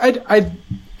just like I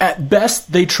at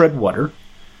best they tread water.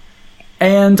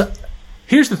 And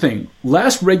here's the thing,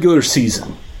 last regular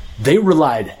season they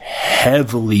relied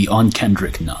heavily on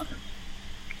Kendrick Nunn.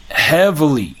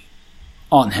 Heavily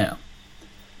on him.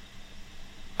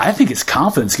 I think his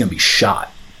confidence is going to be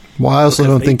shot. Well, I also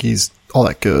don't think he's all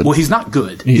that good. Well, he's not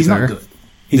good. He's not good.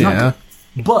 He's not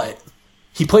good. But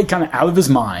he played kind of out of his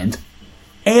mind,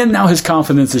 and now his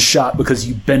confidence is shot because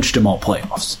you benched him all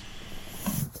playoffs.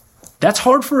 That's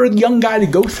hard for a young guy to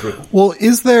go through. Well,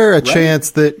 is there a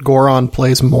chance that Goran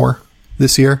plays more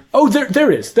this year? Oh,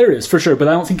 there is for sure, but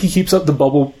I don't think he keeps up the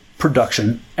bubble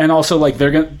production. And also, like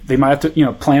they might have to,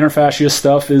 plantar fascia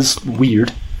stuff is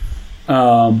weird.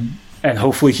 And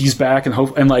hopefully he's back,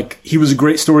 and like he was a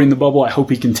great story in the bubble. I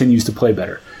hope he continues to play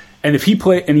better. And if he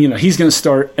he's going to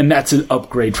start, and that's an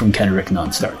upgrade from Kendrick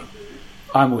Nunn starting.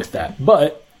 I'm with that,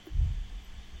 but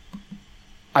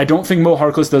I don't think Mo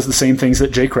Harkless does the same things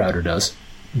that Jay Crowder does,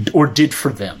 or did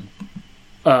for them.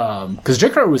 Because Jay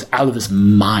Crowder was out of his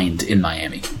mind in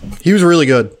Miami. He was really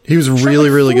good. He was really,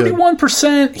 really good.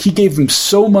 41%. He gave them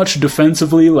so much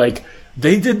defensively. Like,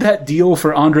 they did that deal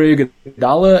for Andre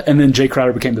Iguodala, and then Jay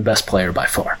Crowder became the best player by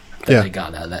far that they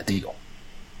got out of that deal.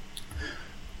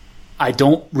 I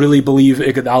don't really believe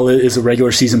Iguodala is a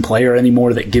regular season player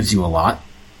anymore that gives you a lot.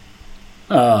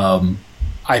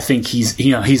 I think he's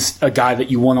a guy that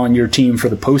you want on your team for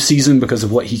the postseason because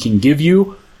of what he can give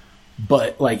you.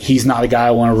 But like he's not a guy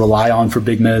I want to rely on for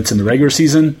big minutes in the regular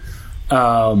season.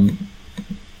 Derek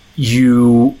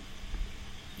Jones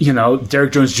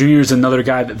Jr. is another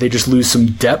guy that they just lose some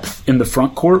depth in the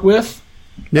front court with.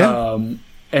 Yeah.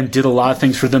 And did a lot of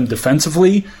things for them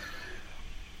defensively.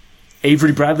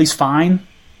 Avery Bradley's fine.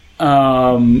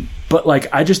 But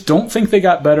like I just don't think they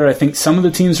got better. I think some of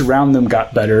the teams around them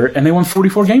got better, and they won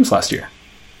 44 games last year.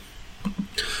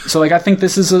 So like I think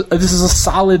this is a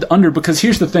solid under, because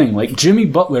here's the thing, like Jimmy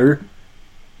Butler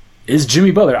is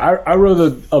Jimmy Butler. I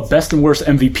wrote a best and worst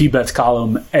MVP bets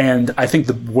column, and I think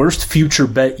the worst future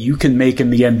bet you can make in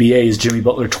the NBA is Jimmy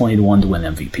Butler 20-1 to win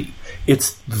MVP.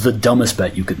 It's the dumbest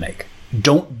bet you could make.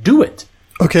 Don't do it.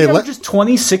 Okay, just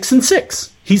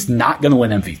 26-6. He's not going to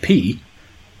win MVP.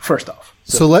 First off.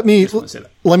 So let me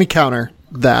counter.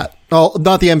 that. Oh,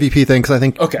 not the MVP thing, because I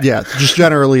think, just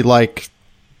generally, like,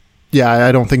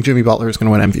 I don't think Jimmy Butler is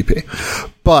going to win MVP.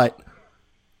 But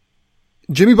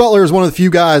Jimmy Butler is one of the few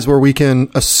guys where we can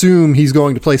assume he's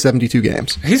going to play 72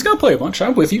 games. He's going to play a bunch.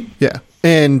 I'm with you. Yeah.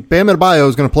 And Bam Adebayo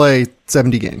is going to play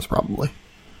 70 games, probably.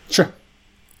 Sure.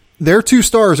 Their two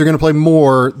stars are going to play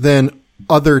more than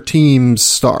other teams'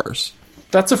 stars.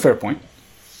 That's a fair point.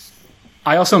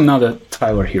 I also am not a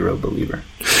Tyler Hero believer.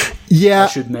 Yeah.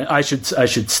 I should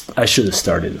have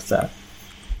started with that.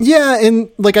 Yeah,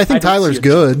 and like I think Tyler's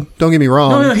good. Don't get me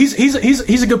wrong. No,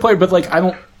 he's a good player, but like I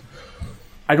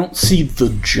don't see the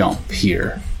jump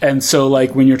here. And so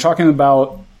like when you're talking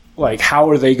about like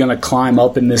how are they going to climb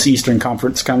up in this Eastern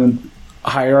Conference kind of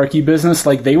hierarchy business,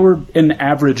 like they were an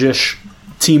average-ish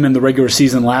team in the regular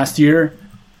season last year,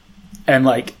 and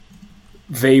like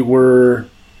they were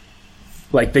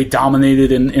like they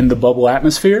dominated in the bubble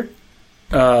atmosphere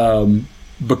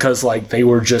because like they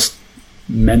were just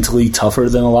mentally tougher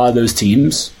than a lot of those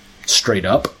teams, straight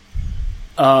up.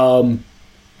 And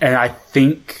I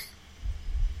think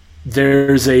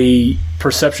there's a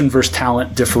perception versus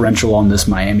talent differential on this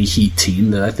Miami Heat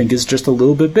team that I think is just a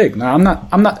little bit big. Now, I'm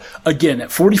not, again, at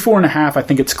 44.5, I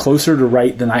think it's closer to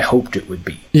right than I hoped it would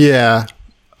be. Yeah.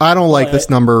 I don't like this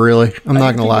number, really. I'm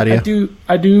not going to lie to you.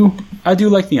 I do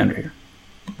like the under here.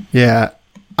 Yeah.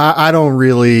 I don't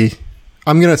really,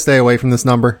 I'm going to stay away from this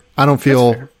number. I don't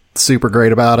feel super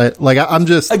great about it. Like I'm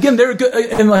just, again, they're good.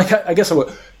 And like, I guess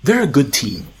they're a good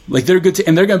team. Like they're good,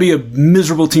 and they're going to be a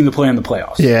miserable team to play in the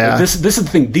playoffs. Yeah. Like, this is the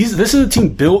thing. This is a team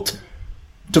built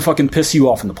to fucking piss you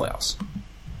off in the playoffs.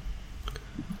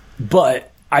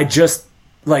 But I just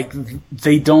like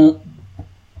they don't.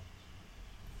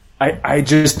 I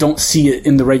just don't see it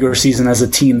in the regular season as a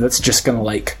team that's just going to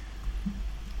like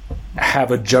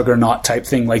have a juggernaut type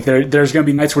thing. Like there's going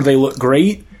to be nights where they look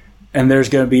great, and there's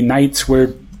going to be nights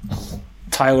where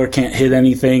Tyler can't hit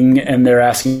anything, and they're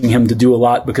asking him to do a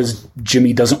lot because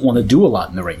Jimmy doesn't want to do a lot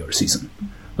in the regular season.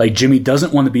 Like, Jimmy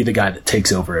doesn't want to be the guy that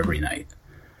takes over every night.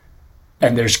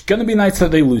 And there's going to be nights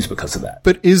that they lose because of that.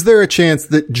 But is there a chance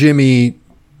that Jimmy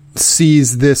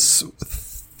sees this,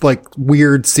 like,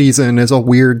 weird season as a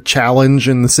weird challenge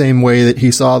in the same way that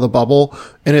he saw the bubble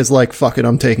and is like, fuck it,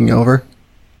 I'm taking over?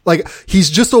 Like, he's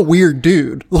just a weird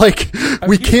dude. Like,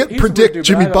 we can't predict dude,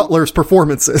 Jimmy Butler's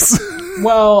performances.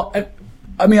 Well,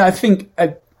 I mean, I think,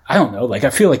 I don't know, like, I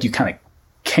feel like you kind of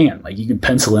can. Like, you can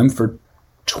pencil him for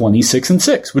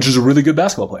 26-6, which is a really good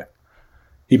basketball player.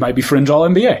 He might be fringe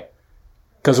All-NBA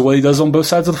because of what he does on both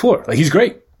sides of the floor. Like, he's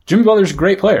great. Jimmy Butler's a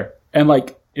great player. And,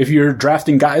 like, if you're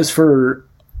drafting guys for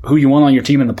who you want on your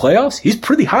team in the playoffs, he's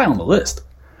pretty high on the list.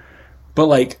 But,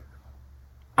 like,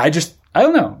 I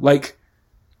don't know. Like,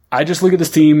 I just look at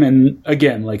this team, and,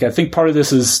 again, like, I think part of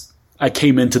this is I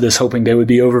came into this hoping they would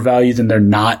be overvalued, and they're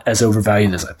not as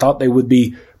overvalued as I thought they would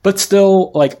be. But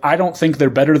still, like, I don't think they're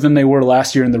better than they were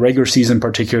last year in the regular season,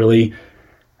 particularly.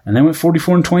 And they went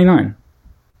 44-29.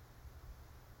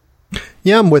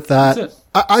 Yeah, I'm with that.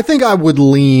 I think I would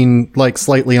lean like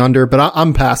slightly under, but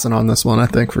I'm passing on this one. I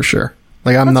think for sure.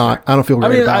 Like I don't feel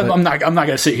great about it. I'm not going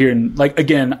to sit here and like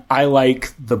again. I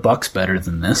like the Bucks better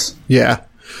than this. Yeah,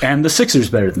 and the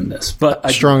Sixers better than this. But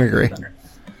I strong agree.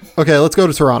 Okay, let's go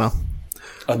to Toronto.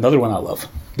 Another one I love.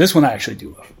 This one I actually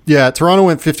do love. Yeah, Toronto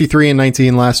went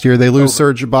 53-19 last year. They lose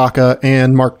Serge Ibaka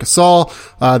and Marc Gasol.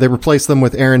 They replaced them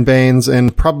with Aaron Baines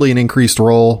and probably an increased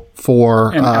role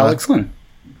for Alex Len.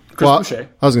 Boucher.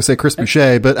 I was going to say Chris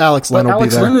Boucher, but Alex Len will be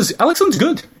there. Alex Len's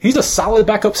good. He's a solid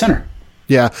backup center.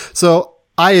 Yeah, so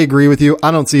I agree with you.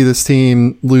 I don't see this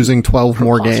team losing 12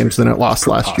 more games than it lost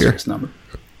last year. Number.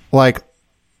 Like,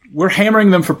 we're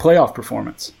hammering them for playoff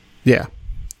performance. Yeah.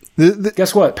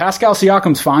 Guess what? Pascal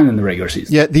Siakam's fine in the regular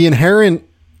season. Yeah, the inherent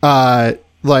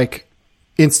like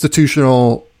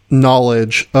institutional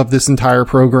knowledge of this entire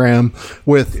program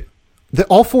with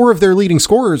all four of their leading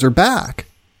scorers are back.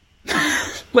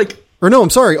 I'm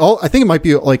sorry. I think it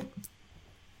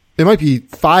might be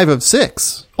 5 of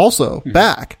 6 also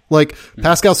back. Like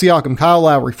Pascal Siakam, Kyle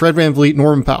Lowry, Fred VanVleet,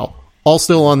 Norman Powell, all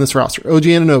still on this roster. OG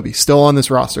Anunoby still on this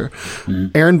roster.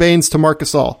 Aaron Baines to Marc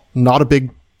Gasol, not a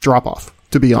big drop off,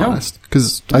 to be honest,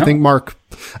 because I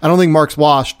don't think Mark's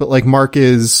washed, but like Mark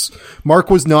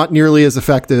was not nearly as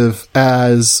effective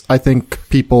as I think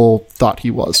people thought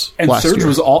he was. And last Serge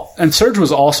year. Serge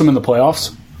was awesome in the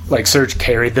playoffs. Like Serge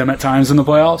carried them at times in the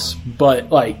playoffs, but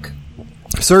like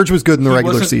Serge was good in the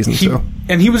regular season too,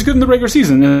 and he was good in the regular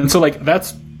season, and so like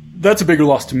that's a bigger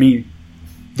loss to me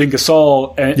than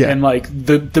Gasol. And like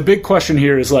the big question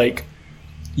here is like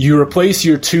you replace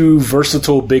your two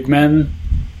versatile big men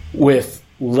with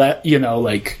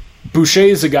like Boucher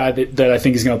is a guy that I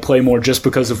think is going to play more just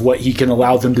because of what he can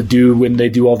allow them to do when they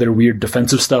do all their weird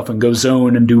defensive stuff and go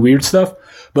zone and do weird stuff.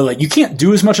 But like you can't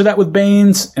do as much of that with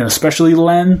Baines and especially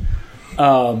Len.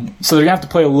 So they're going to have to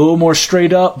play a little more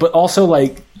straight up, but also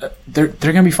like they're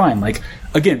going to be fine. Like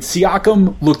again,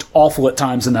 Siakam looked awful at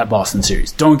times in that Boston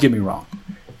series. Don't get me wrong.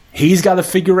 He's got to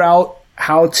figure out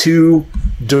how to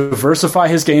diversify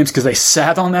his games because they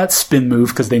sat on that spin move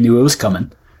because they knew it was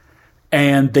coming.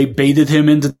 And they baited him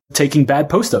into taking bad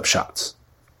post-up shots.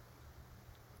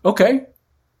 Okay.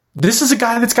 This is a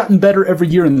guy that's gotten better every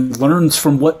year and learns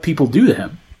from what people do to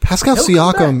him. Pascal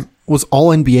Siakam was all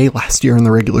NBA last year in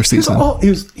the regular season.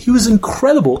 He was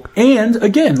incredible. And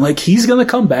again, like he's going to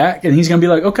come back and he's going to be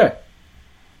like, okay,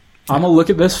 I'm going to look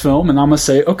at this film and I'm going to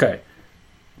say, okay,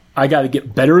 I got to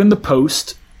get better in the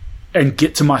post and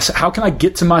how can I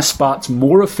get to my spots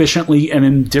more efficiently and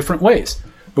in different ways?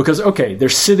 Because, okay, they're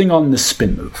sitting on this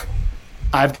spin move.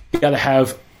 I've got to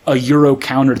have a Euro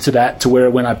counter to that to where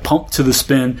when I pump to the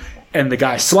spin and the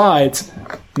guy slides,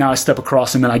 now I step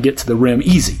across him and I get to the rim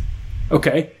easy.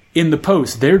 Okay, in the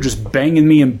post, they're just banging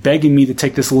me and begging me to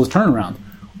take this little turnaround.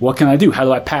 What can I do? How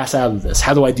do I pass out of this?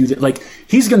 How do I do that? Like,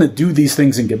 he's going to do these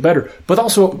things and get better. But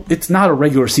also, it's not a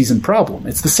regular season problem.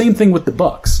 It's the same thing with the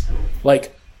Bucks.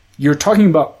 Like, you're talking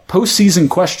about postseason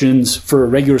questions for a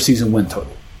regular season win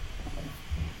total.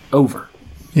 Over.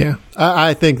 Yeah.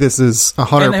 I think this is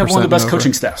 100% And they have one of the best over.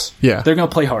 coaching staffs. Yeah. They're going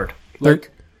to play hard. And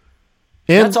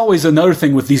That's always another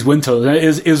thing with these win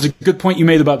totals. Is a good point you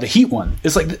made about the Heat one.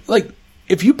 It's like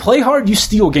if you play hard, you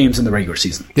steal games in the regular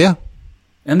season. yeah.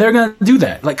 And they're going to do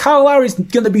that. Like, Kyle Lowry's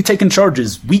going to be taking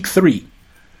charges week 3.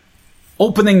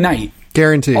 Opening night.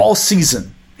 Guaranteed. All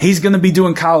season. He's going to be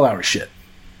doing Kyle Lowry shit.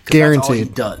 Guaranteed. That's all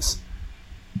he does.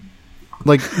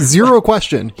 Like, zero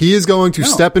question. He is going to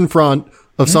step in front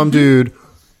of some dude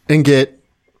and get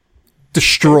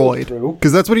destroyed.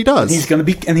 Because that's what he does. He's going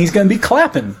to be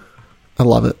clapping. I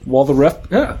love it. While the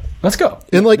ref, let's go.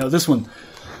 And like, no, this one,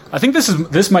 I think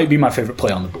this might be my favorite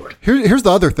play on the board. Here's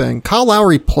the other thing. Kyle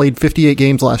Lowry played 58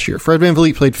 games last year. Fred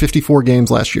VanVleet played 54 games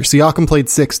last year. Siakam played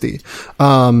 60.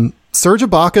 Serge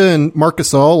Ibaka and Marc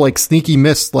Gasol like sneaky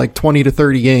missed like 20 to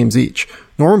 30 games each.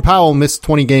 Norman Powell missed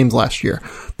 20 games last year.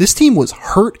 This team was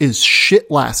hurt as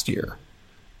shit last year,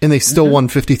 and they still won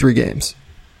 53 games.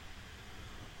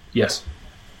 Yes.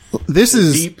 This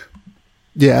is deep.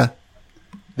 Yeah.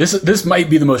 This might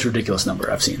be the most ridiculous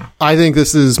number I've seen. I think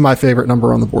this is my favorite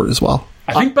number on the board as well.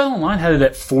 I think BetOnline had it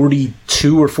at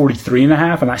 42 or 43 and a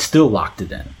half, and I still locked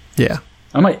it in. Yeah.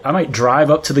 I might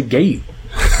drive up to the gate.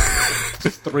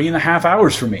 3.5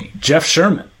 hours for me. Jeff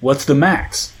Sherman. What's the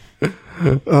max?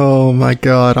 Oh my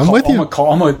God. I'm with you.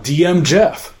 I'm a DM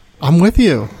Jeff. I'm with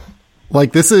you.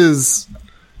 Like, it's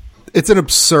an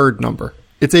absurd number.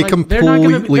 It's a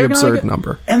completely absurd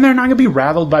number. And they're not going to be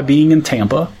rattled by being in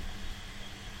Tampa.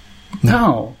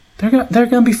 No. They're going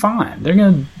to be fine. They're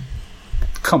going to...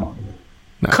 Come on.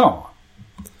 No. Come on.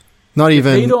 Not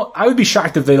even... I would be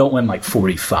shocked if they don't win like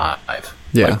 45.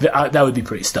 Yeah. Like, that would be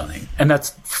pretty stunning. And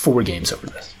that's 4 games over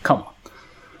this. Come on.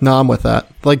 No, I'm with that.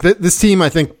 Like, this team, I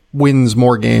think, wins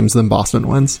more games than Boston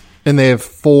wins. And they have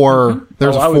 4...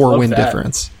 There's a 4-win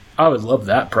difference. I would love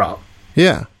that prop.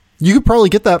 Yeah. You could probably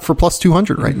get that for plus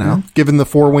 200 right now, given the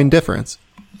 4-win difference.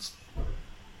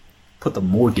 Put the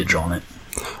mortgage on it.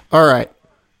 All right.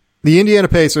 The Indiana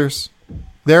Pacers,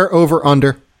 they're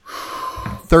over-under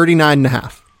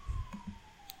 39.5.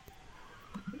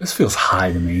 This feels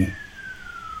high to me.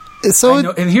 So I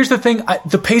know, and here's the thing.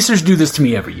 The Pacers do this to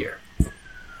me every year.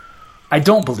 I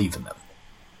don't believe in them.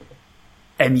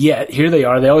 And yet, here they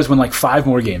are. They always win like 5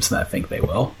 more games than I think they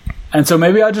will. And so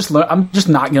maybe I'm just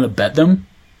not going to bet them.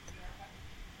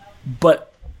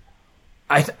 But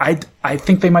I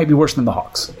think they might be worse than the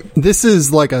Hawks. This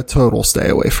is like a total stay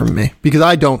away from me because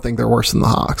I don't think they're worse than the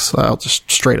Hawks. I'll just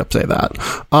straight up say that.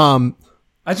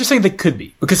 I just think they could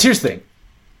be. Because here's the thing.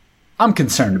 I'm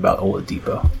concerned about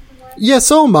Oladipo. Yeah,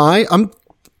 so am I. I'm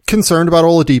concerned about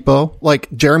Oladipo.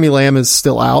 Like, Jeremy Lamb is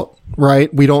still out,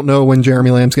 right? We don't know when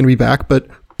Jeremy Lamb's going to be back. But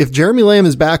if Jeremy Lamb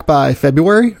is back by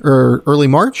February or early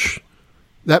March,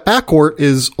 that backcourt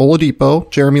is Oladipo,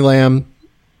 Jeremy Lamb,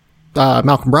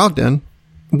 Malcolm Brogdon,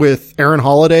 with Aaron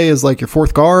Holiday as like your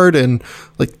 4th guard, and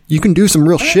like you can do some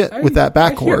real shit with that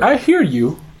backcourt. I hear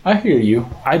you.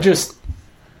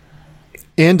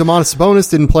 And Domantas Sabonis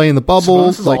didn't play in the bubble.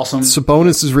 Sabonis is like, awesome.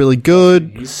 Sabonis is really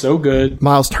good. He's so good.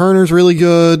 Miles Turner's really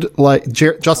good. Like,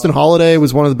 Justin Holiday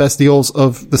was one of the best deals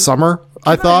of the summer,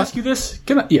 I thought. Can I ask you this?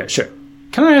 Yeah, sure.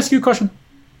 Can I ask you a question?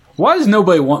 Why does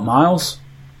nobody want Miles?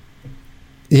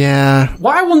 Yeah.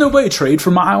 Why will nobody trade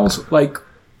for Miles? Like,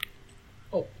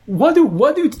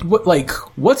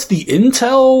 what's the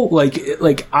intel?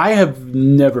 Like I have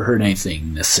never heard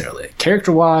anything necessarily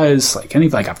character wise, like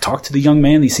anything. Like I've talked to the young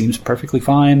man, he seems perfectly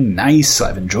fine, nice.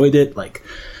 I've enjoyed it.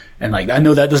 And I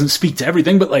know that doesn't speak to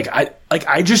everything, but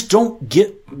I just don't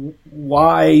get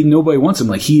why nobody wants him.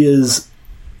 Like he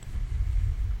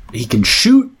can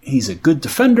shoot. He's a good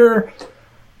defender.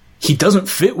 He doesn't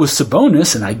fit with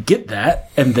Sabonis, and I get that.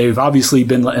 And they've obviously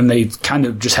been, and they've kind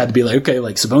of just had to be like, okay,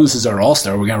 like Sabonis is our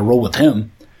all-star. We're going to roll with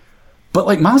him. But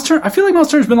like Miles Turner, I feel like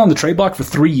Miles Turner's been on the trade block for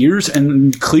 3 years,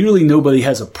 and clearly nobody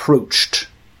has approached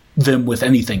them with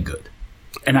anything good.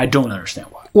 And I don't understand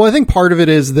why. Well, I think part of it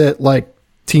is that like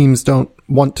teams don't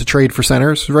want to trade for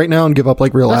centers right now and give up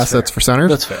like real assets for centers.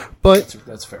 That's fair. But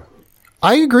that's fair.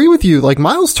 I agree with you. Like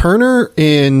Miles Turner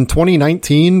in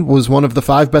 2019 was one of the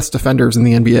 5 best defenders in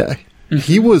the NBA.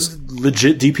 He was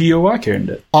legit DPOY carrying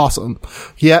it. Awesome.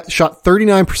 He shot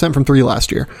 39% from 3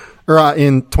 last year, or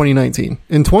in 2019.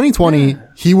 In 2020,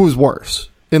 he was worse.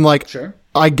 And like, sure.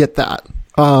 I get that.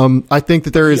 I think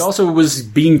that there is. He also was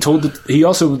being told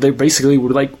that they basically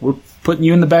were like, we're putting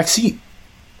you in the back seat.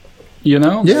 You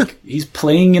know? Yeah. Like, he's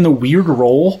playing in a weird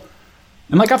role.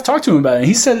 And like I've talked to him about it, and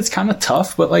he said it's kind of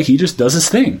tough, but like he just does his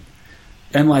thing,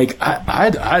 and like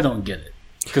I don't get it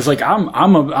because like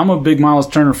I'm a big Miles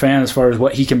Turner fan as far as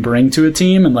what he can bring to a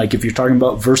team, and like if you're talking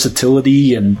about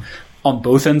versatility and on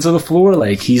both ends of the floor,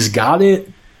 like he's got it.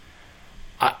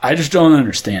 I just don't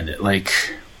understand it. Like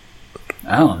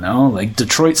I don't know, like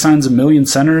Detroit signs 1 million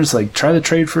centers, like try to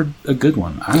trade for a good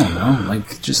one. I don't know,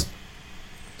 like just.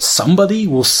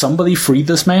 Will somebody free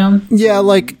this man? Yeah,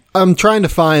 like I'm trying to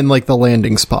find like the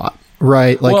landing spot,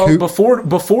 right? Like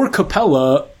before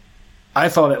Capella, I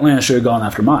thought Atlanta should have gone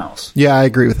after Miles. Yeah, I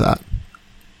agree with that.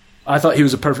 I thought he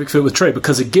was a perfect fit with Trey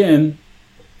because again,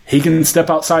 he can step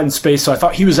outside in space. So I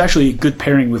thought he was actually a good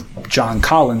pairing with John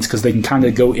Collins because they can kind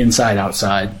of go inside,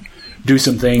 outside, do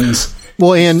some things.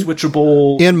 Well, and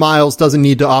switchable. And Miles doesn't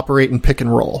need to operate in pick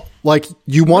and roll. Like,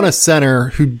 you want a center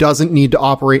who doesn't need to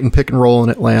operate in pick and roll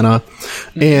in Atlanta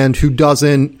and who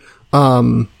doesn't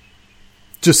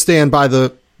just stand by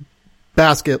the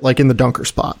basket like in the dunker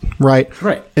spot, right?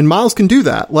 Right. And Miles can do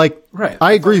that. Like, right.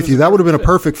 I agree with you. That would have been a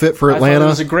perfect fit for Atlanta. I thought it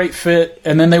was a great fit,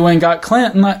 and then they went and got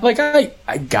Clinton. Like,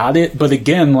 I got it, but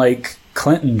again, like,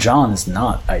 Clinton John is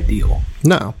not ideal.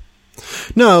 No,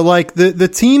 like, the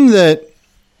team that,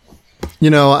 you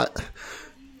know,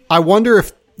 I wonder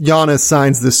if Giannis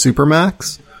signs this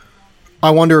Supermax.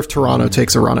 I wonder if Toronto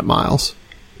takes a run at Miles.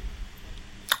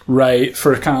 Right,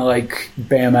 for kind of like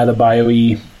Bam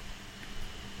Adebayo-y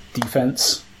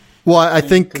defense. Well, I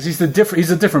think because he's a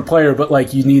different player, but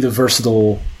like you need a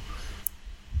versatile.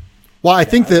 Well, I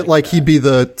think that like he'd be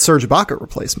the Serge Ibaka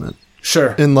replacement.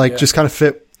 Sure, and like just kind of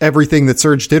fit everything that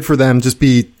Serge did for them. Just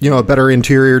be a better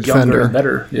interior defender, and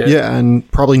better, yeah, and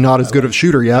probably not as good of a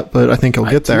shooter yet, but I think he'll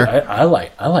get there. I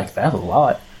like that a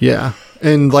lot. Yeah.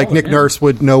 And like Nick Nurse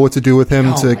would know what to do with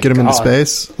him to get him into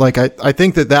space. Like I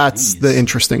think that's the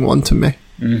interesting one to me.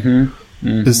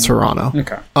 Is Toronto.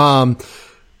 Okay.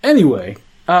 Anyway,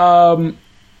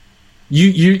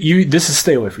 you this is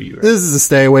stay away for you. Right? This is a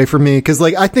stay away for me because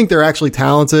like I think they're actually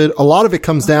talented. A lot of it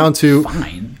comes down to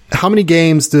how many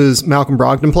games does Malcolm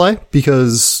Brogdon play?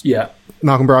 Because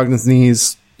Malcolm Brogdon's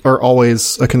knees are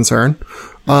always a concern.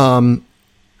 How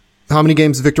many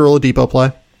games does Victor Oladipo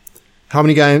play? How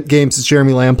many games does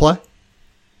Jeremy Lamb play?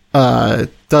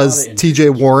 Does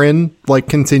TJ Warren like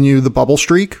continue the bubble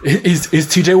streak? Is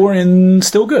TJ Warren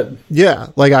still good? Yeah,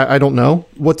 like I don't know.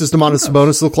 What does Domantas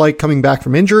Sabonis look like coming back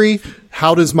from injury?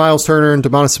 How does Miles Turner and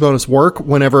Domantas Sabonis work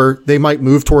whenever they might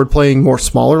move toward playing more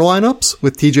smaller lineups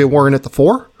with TJ Warren at the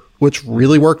 4, which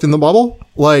really worked in the bubble?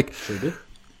 Like, sure did.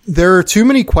 There are too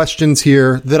many questions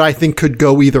here that I think could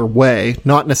go either way,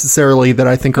 not necessarily that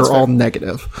I think are all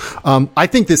negative. I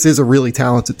think this is a really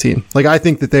talented team. Like, I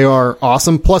think that they are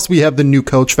awesome. Plus, we have the new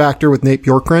coach factor with Nate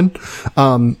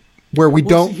Bjorkgren, where we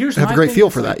don't have a great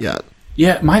feel for that yet.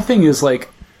 Yeah, my thing is, like,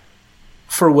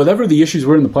 for whatever the issues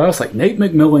were in the playoffs, like, Nate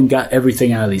McMillan got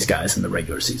everything out of these guys in the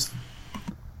regular season.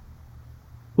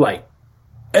 Like,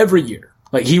 every year.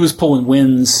 Like, he was pulling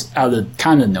wins out of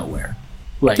kind of nowhere.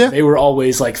 Like, they were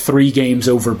always, like, 3 games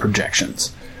over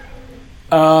projections.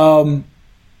 I don't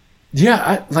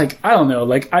know.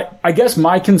 Like, I guess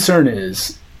my concern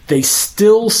is they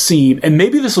still seem, and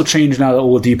maybe this will change now that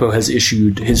Oladipo has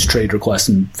issued his trade request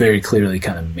and very clearly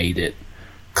kind of made it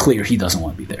clear he doesn't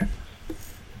want to be there.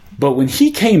 But when he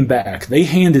came back, they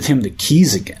handed him the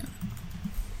keys again.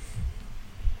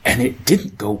 And it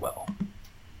didn't go well.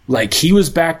 Like, he was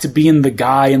back to being the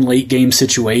guy in late game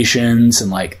situations,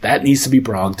 and, like, that needs to be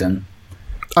Brogdon.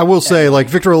 I will say, like,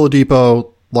 Victor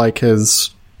Oladipo, like,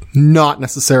 has not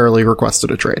necessarily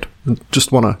requested a trade.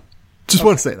 Just want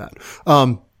to say that.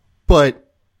 But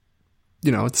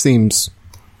it seems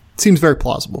very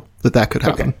plausible that could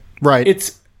happen. Okay. Right.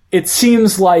 It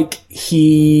seems like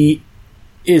he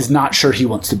is not sure he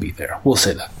wants to be there. We'll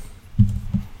say that.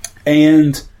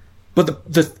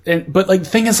 But the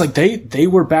thing is, like, they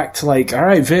were back to, like, all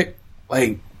right, Vic,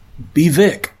 like, be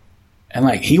Vic. And,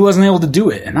 like, he wasn't able to do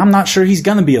it, and I'm not sure he's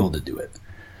going to be able to do it.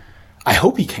 I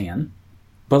hope he can,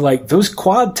 but, like, those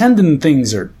quad tendon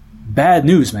things are bad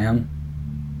news, man.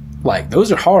 Like,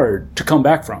 those are hard to come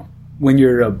back from when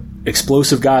you're a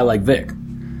explosive guy like Vic.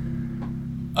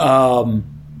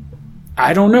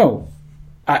 I don't know.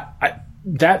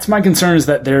 That's my concern, is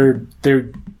that they're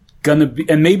gonna be,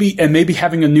 and maybe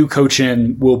having a new coach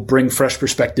in will bring fresh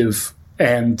perspective,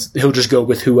 and he'll just go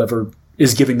with whoever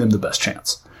is giving them the best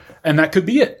chance. And that could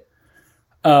be it.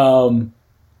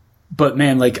 But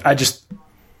man, like, I just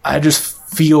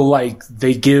feel like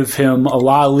they give him a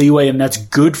lot of leeway, and that's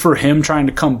good for him trying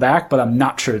to come back, but I'm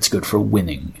not sure it's good for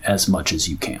winning as much as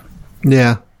you can.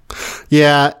 Yeah.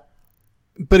 Yeah.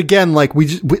 But again, like,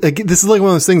 this is like one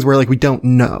of those things where, like, we don't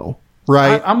know,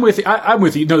 right? I'm with you. I'm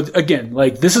with you. No, again,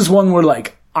 like, this is one where,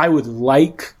 like, I would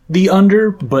like the under,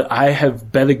 but I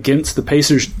have bet against the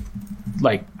Pacers.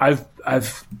 Like, I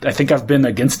think I've been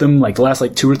against them, like, the last,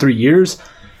 like, 2 or 3 years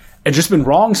and just been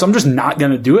wrong. So I'm just not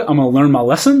going to do it. I'm going to learn my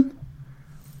lesson.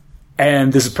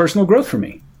 And this is personal growth for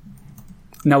me.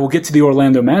 Now we'll get to the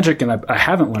Orlando Magic, and I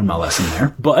haven't learned my lesson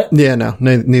there, but yeah, no,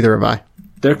 neither have I.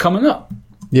 They're coming up.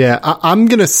 Yeah, I'm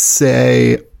going to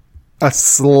say a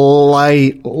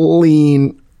slight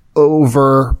lean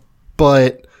over,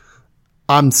 but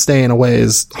I'm staying away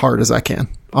as hard as I can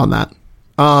on that.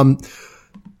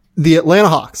 The Atlanta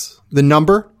Hawks, the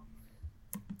number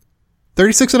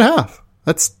 36.5.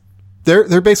 That's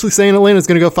they're basically saying Atlanta's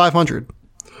going to go 500.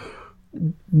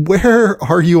 Where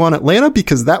are you on Atlanta?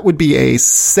 Because that would be a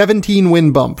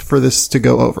 17-win bump for this to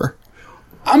go over.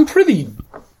 I'm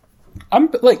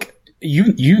like,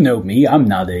 you know me. I'm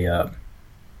not a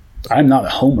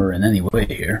homer in any way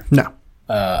here. No.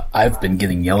 I've been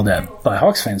getting yelled at by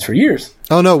Hawks fans for years.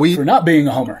 Oh no, for not being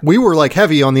a homer. We were like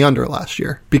heavy on the under last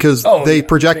year because they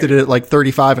projected it at like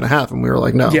 35.5, and we were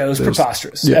like, no. Yeah, it was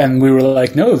preposterous. Yeah. And we were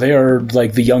like, no, they are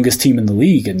like the youngest team in the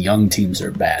league, and young teams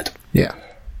are bad. Yeah.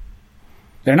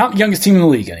 They're not the youngest team in the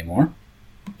league anymore.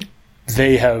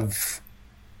 They have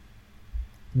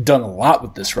done a lot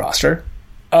with this roster.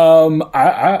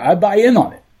 I buy in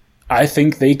on it. I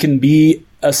think they can be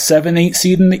a 7-8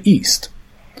 seed in the East.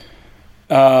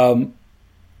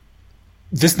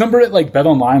 This number at, like,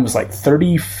 BetOnline was like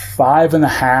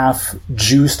 35.5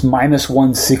 juiced minus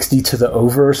 160 to the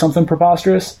over or something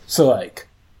preposterous. So, like,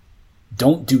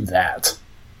 don't do that.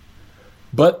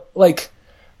 But, like,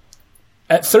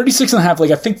 at 36.5,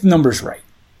 like, I think the number's right.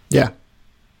 Yeah.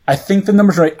 I think the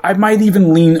number's right. I might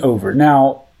even lean over.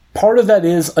 Now, part of that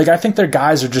is, like, I think their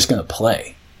guys are just going to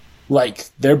play. Like,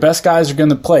 their best guys are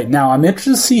going to play. Now, I'm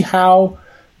interested to see how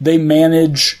they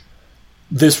manage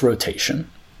this rotation.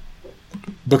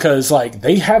 Because, like,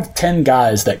 they have 10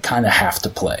 guys that kind of have to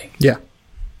play. Yeah.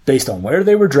 Based on where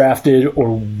they were drafted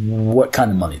or what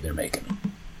kind of money they're making.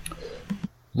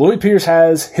 Lloyd Pierce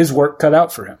has his work cut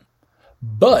out for him.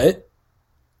 But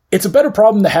it's a better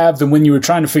problem to have than when you were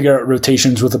trying to figure out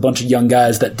rotations with a bunch of young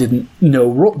guys that didn't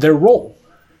know their role.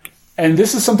 And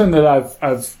this is something that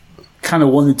I've kind of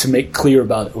wanted to make clear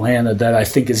about Atlanta, that I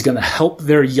think is going to help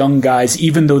their young guys,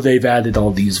 even though they've added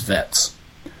all these vets.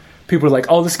 People are like,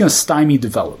 oh, this is going to stymie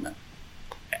development.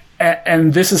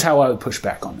 And this is how I would push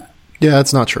back on that. Yeah,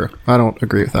 that's not true. I don't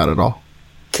agree with that at all.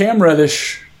 Cam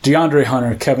Reddish, DeAndre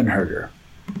Hunter, Kevin Huerter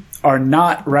are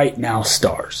not right now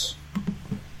stars.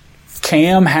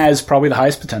 Cam has probably the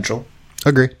highest potential.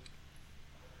 Agree.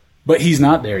 But he's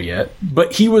not there yet.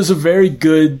 But he was a very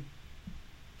good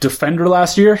defender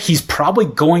last year. He's probably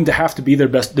going to have to be their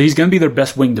best. He's going to be their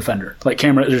best wing defender. Like,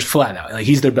 Cam Reddish, flat out. Like,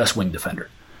 he's their best wing defender.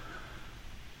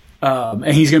 And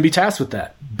he's going to be tasked with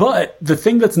that. But the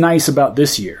thing that's nice about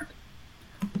this year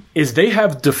is they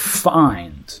have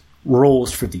defined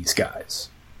roles for these guys.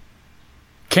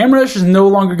 Cam Reddish is no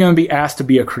longer going to be asked to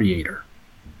be a creator.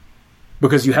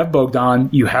 Because you have Bogdan,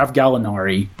 you have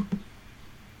Gallinari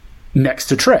next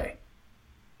to Trey.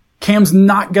 Cam's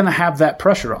not going to have that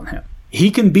pressure on him. He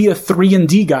can be a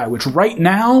 3-and-D guy, which right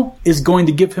now is going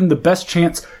to give him the best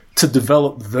chance to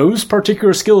develop those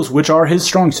particular skills, which are his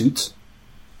strong suits,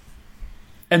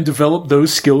 and develop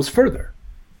those skills further.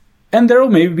 And there will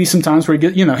maybe be some times where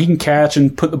he can catch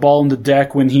and put the ball on the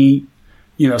deck when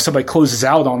somebody closes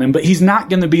out on him, but he's not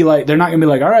going to be like, they're not going to be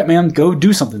like, all right, man, go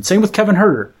do something. Same with Kevin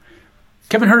Huerter.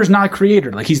 Kevin Huerter's not a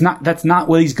creator. Like, that's not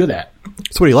what he's good at.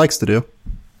 It's what he likes to do.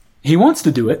 He wants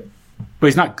to do it, but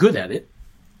he's not good at it.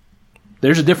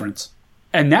 There's a difference.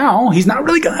 And now he's not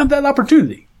really going to have that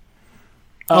opportunity.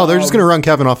 They're just going to run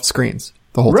Kevin off the screens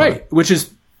the whole time. Right, which is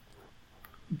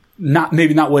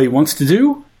maybe not what he wants to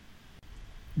do,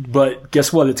 but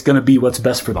guess what? It's going to be what's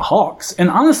best for the Hawks. And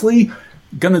honestly,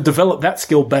 going to develop that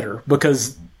skill better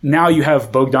because now you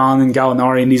have Bogdan and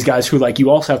Gallinari and these guys who like you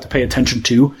also have to pay attention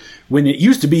to. When it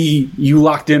used to be you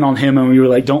locked in on him and you were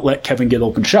like, don't let Kevin get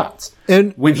open shots.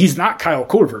 And when he's not Kyle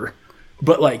Korver,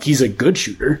 but like he's a good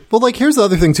shooter. Well, like here's the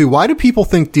other thing too. Why do people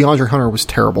think DeAndre Hunter was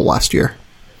terrible last year?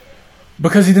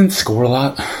 Because he didn't score a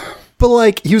lot. But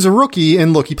like he was a rookie,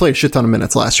 and look, he played a shit ton of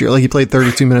minutes last year. Like he played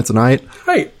 32 minutes a night.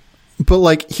 Right. But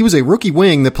like he was a rookie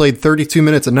wing that played 32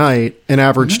 minutes a night and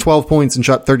averaged 12 points and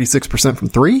shot 36% from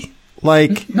three.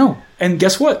 Like no. And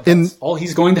guess what? That's all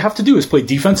he's going to have to do is play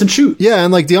defense and shoot. Yeah,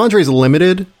 and like DeAndre's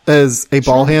limited as a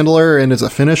ball handler and as a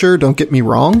finisher, don't get me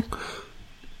wrong.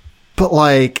 But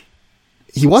like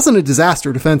he wasn't a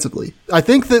disaster defensively. I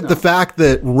think that the fact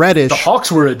that Reddish... The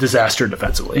Hawks were a disaster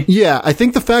defensively. Yeah, I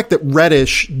think the fact that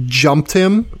Reddish jumped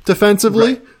him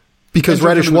defensively, because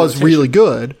Reddish was really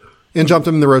good, and jumped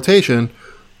him in the rotation...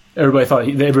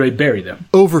 Everybody buried him.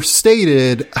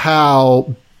 Overstated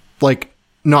how, like,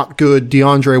 not good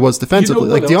DeAndre was defensively.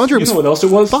 Like, DeAndre was what else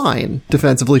it was? Fine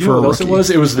defensively for a rookie. What else it was?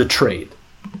 It was the trade.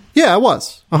 Yeah, it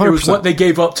was. 100%. It was what they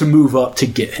gave up to move up to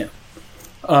get him.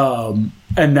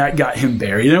 And that got him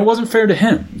buried. And it wasn't fair to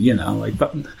him, you know. Like,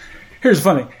 but here's the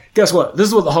funny. Guess what? This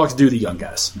is what the Hawks do to young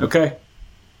guys, okay?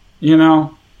 You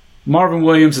know, Marvin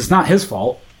Williams, it's not his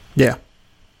fault. Yeah.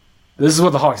 This is what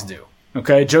the Hawks do,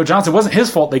 okay? Joe Johnson, it wasn't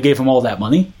his fault they gave him all that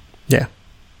money. Yeah.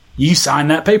 You signed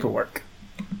that paperwork.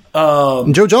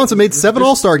 Joe Johnson made 7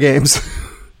 All-Star games.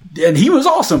 And he was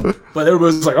awesome. But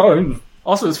everybody's like, oh.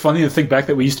 Also, it's funny to think back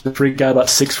that we used to freak out about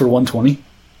 6 for 120.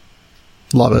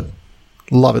 Love it.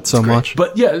 Love it so much.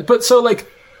 But yeah, so like,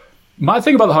 my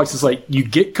thing about the Hawks is like, you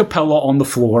get Capella on the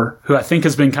floor, who I think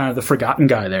has been kind of the forgotten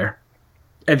guy there,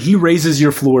 and he raises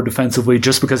your floor defensively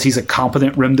just because he's a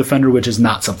competent rim defender, which is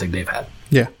not something they've had.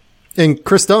 Yeah. And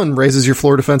Chris Dunn raises your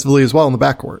floor defensively as well in the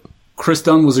backcourt. Chris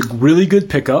Dunn was a really good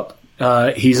pickup.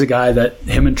 He's a guy that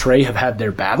him and Trey have had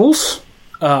their battles,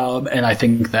 and I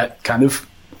think that kind of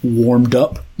warmed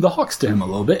up the Hawks to him a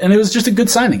little bit, and it was just a good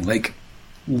signing. Like,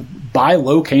 buy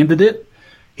low candidate.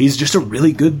 He's just a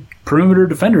really good perimeter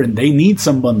defender, and they need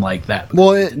someone like that.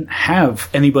 Well, they didn't have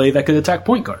anybody that could attack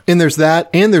point guard. And there's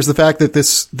that, and there's the fact that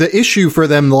the issue for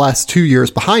them the last 2 years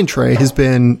behind Trey has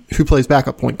been who plays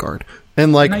backup point guard.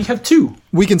 And like, now you have two.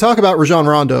 We can talk about Rajon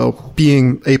Rondo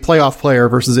being a playoff player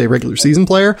versus a regular season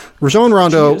player. Rajon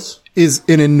Rondo is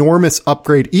an enormous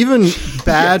upgrade. Even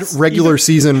bad regular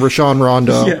season Rajon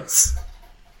Rondo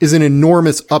is an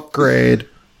enormous upgrade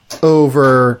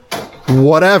over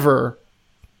whatever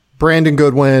Brandon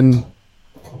Goodwin,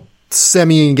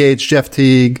 semi-engaged Jeff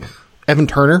Teague, Evan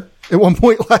Turner at one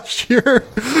point last year.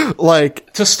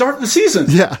 Like, to start the season.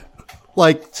 Yeah.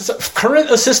 Like, current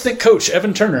assistant coach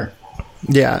Evan Turner.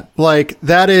 Yeah. Like,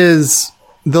 that is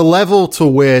the level to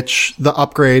which the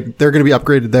upgrade, they're going to be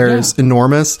upgraded there is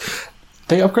enormous.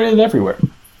 They upgraded everywhere.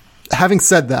 Having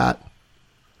said that,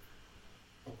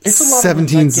 it's a lot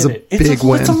 17 is a big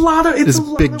win. It's a lot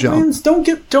of big jump. Wins.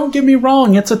 Don't get me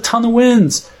wrong. It's a ton of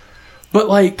wins. But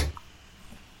like,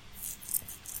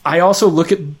 I also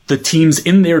look at the teams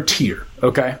in their tier.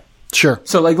 Okay, sure.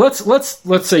 So like,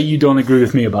 let's say you don't agree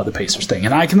with me about the Pacers thing,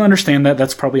 and I can understand that.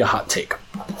 That's probably a hot take.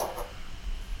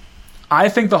 I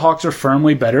think the Hawks are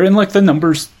firmly better, and like the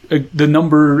number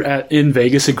in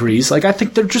Vegas agrees. Like, I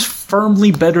think they're just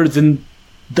firmly better than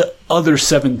the other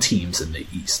 7 teams in the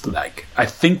East. Like, I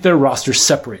think their roster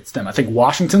separates them. I think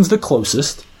Washington's the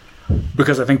closest,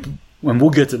 because I think, when we'll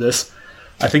get to this,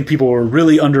 I think people are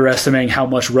really underestimating how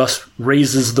much Russ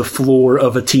raises the floor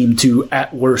of a team to,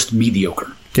 at worst,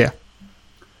 mediocre. Yeah.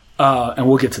 And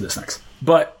we'll get to this next.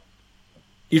 But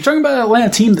you're talking about an Atlanta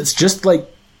team that's just like,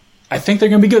 I think they're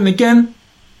going to be good. And again,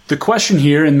 the question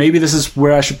here, and maybe this is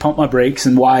where I should pump my brakes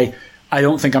and why I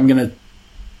don't think I'm going to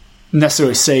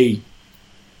necessarily say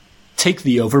take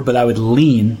the over, but I would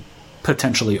lean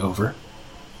potentially over,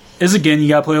 is again, you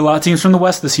got to play a lot of teams from the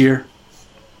West this year.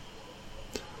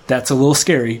 That's a little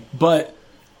scary, but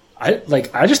I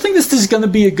just think this is going to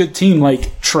be a good team.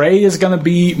 Like, Trey is going to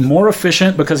be more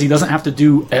efficient because he doesn't have to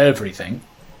do everything.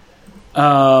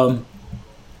 They're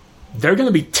going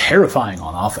to be terrifying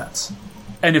on offense.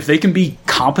 And if they can be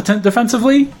competent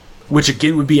defensively, which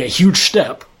again would be a huge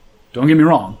step, don't get me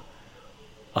wrong,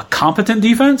 a competent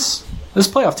defense, this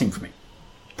is a playoff team for me.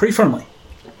 Pretty firmly.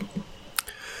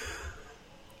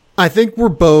 I think we're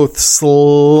both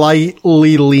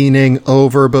slightly leaning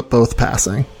over, but both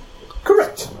passing.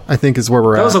 Correct. I think is where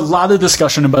we're at. That was a lot of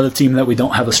discussion about a team that we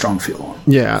don't have a strong feel on.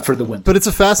 Yeah, for the win. But it's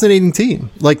a fascinating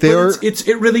team. Like they are. It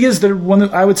really is. They're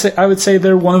one. I would say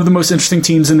they're one of the most interesting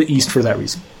teams in the East for that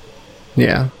reason.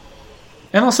 Yeah.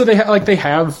 And also I am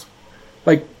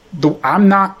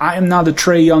not a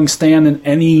Trae Young stan in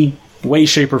any way,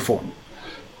 shape, or form.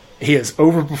 He has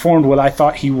overperformed what I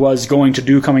thought he was going to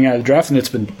do coming out of the draft, and it's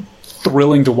been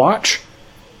thrilling to watch.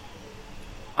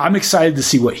 I'm excited to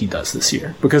see what he does this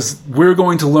year because we're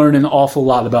going to learn an awful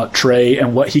lot about Trae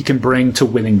and what he can bring to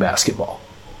winning basketball.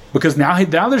 Because now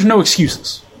there's no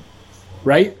excuses,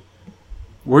 right?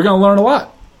 We're going to learn a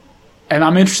lot, and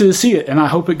I'm interested to see it, and I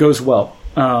hope it goes well.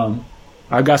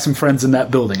 I've got some friends in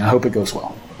that building. I hope it goes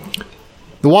well.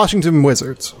 The Washington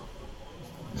Wizards,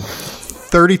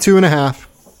 32.5.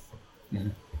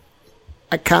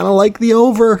 I kind of like the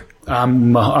over.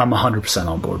 I'm 100%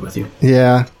 on board with you.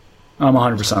 Yeah. I'm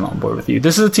 100% on board with you.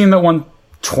 This is a team that won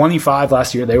 25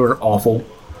 last year. They were awful.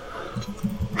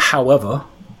 However,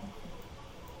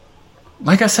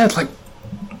 like I said,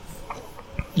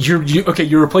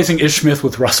 you're replacing Ish Smith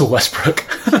with Russell Westbrook.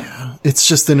 It's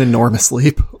just an enormous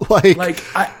leap.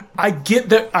 I get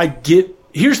that.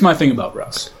 Here's my thing about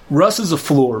Russ. Russ is a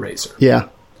floor raiser. Yeah.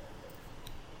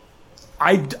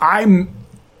 I'm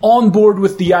on board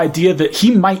with the idea that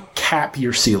he might cap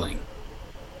your ceiling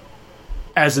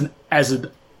as an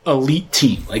elite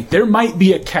team. Like there might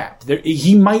be a cap.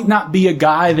 He might not be a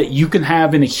guy that you can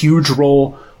have in a huge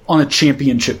role on a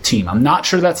championship team. I'm not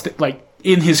sure that's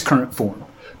in his current form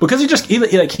because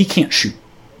he can't shoot.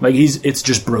 It's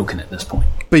just broken at this point.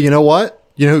 But you know what?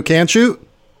 You know who can shoot?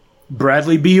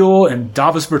 Bradley Beal and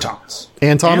Davis Bertans.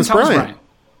 And Thomas Bryant.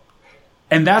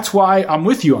 And that's why I'm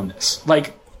with you on this.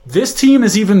 This team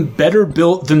is even better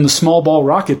built than the small ball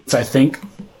Rockets, I think,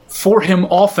 for him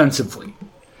offensively.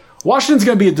 Washington's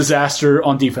going to be a disaster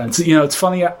on defense. It's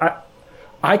funny.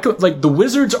 I could the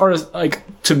Wizards are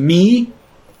to me,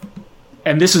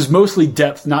 and this is mostly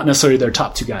depth, not necessarily their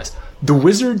top two guys. The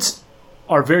Wizards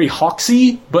are very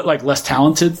Hawksy, but less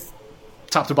talented,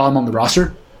 top to bottom on the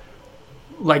roster.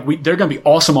 They're going to be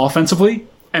awesome offensively,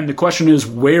 and the question is,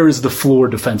 where is the floor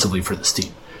defensively for this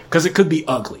team? Because it could be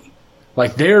ugly.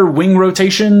 Their wing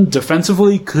rotation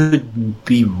defensively could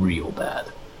be real bad.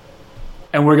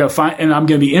 And we're going to find, and I'm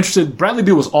going to be interested. Bradley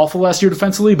Beal was awful last year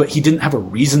defensively, but he didn't have a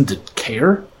reason to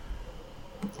care.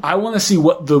 I want to see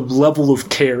what the level of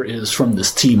care is from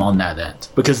this team on that end,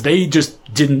 because they just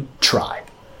didn't try.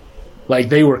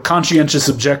 They were conscientious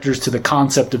objectors to the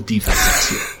concept of defense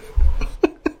last year.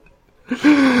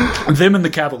 Them and the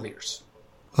Cavaliers.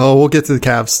 Oh, we'll get to the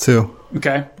Cavs too.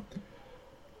 Okay.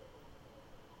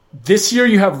 This year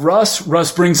you have Russ.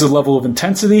 Russ brings a level of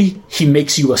intensity. He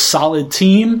makes you a solid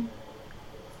team.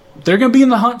 They're going to be in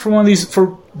the hunt for one of these.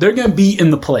 They're going to be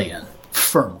in the play-in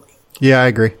firmly. Yeah, I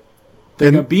agree.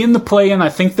 They're going to be in the play-in. I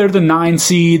think they're the 9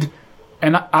 seed,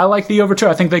 and I like the over too.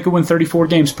 I think they could win 34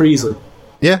 games pretty easily.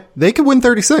 Yeah, they could win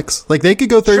 36. They could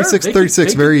go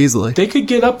 36 very easily. They could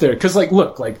get up there because,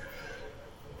 look,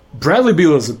 Bradley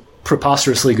Beal is a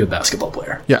preposterously good basketball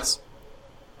player. Yes.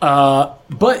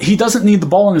 But he doesn't need the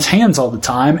ball in his hands all the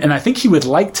time, and I think he would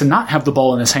like to not have the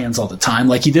ball in his hands all the time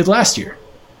like he did last year.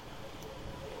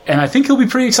 And I think he'll be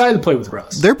pretty excited to play with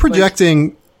Russ. They're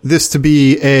projecting this to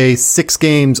be a 6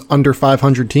 games under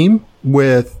 500 team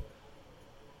with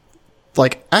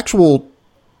actual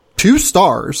 2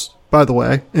 stars, by the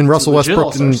way, in Russell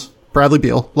Westbrook and Bradley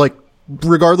Beal.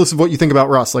 Regardless of what you think about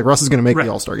Russ, Russ is going to make the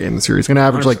All-Star game this year. He's going to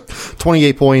average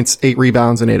 28 points, 8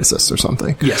 rebounds, and 8 assists or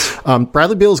something. Yes.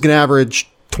 Bradley Beal is going to average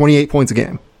 28 points a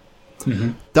game.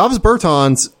 Mm-hmm. Davis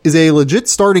Bertans is a legit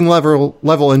starting level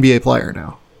NBA player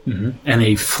now. Mm-hmm. And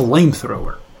a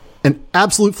flamethrower. An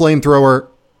absolute flamethrower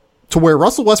to where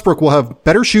Russell Westbrook will have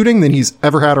better shooting than he's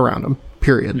ever had around him,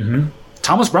 period. Mm-hmm.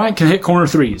 Thomas Bryant can hit corner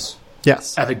threes.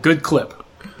 Yes. At a good clip.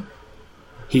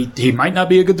 He might not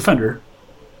be a good defender.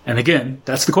 And again,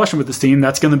 that's the question with this team.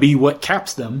 That's going to be what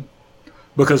caps them,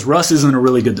 because Russ isn't a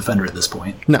really good defender at this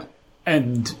point. No.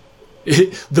 And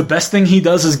the best thing he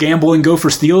does is gamble and go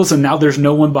for steals, and now there's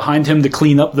no one behind him to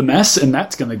clean up the mess, and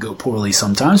that's going to go poorly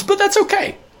sometimes, but that's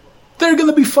okay. They're going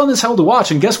to be fun as hell to watch,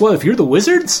 and guess what? If you're the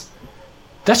Wizards,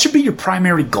 that should be your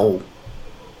primary goal.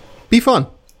 Be fun.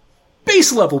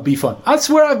 Base level, be fun. That's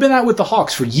where I've been at with the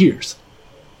Hawks for years.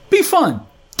 Be fun.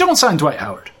 Don't sign Dwight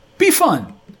Howard. Be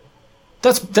fun.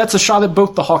 That's a shot at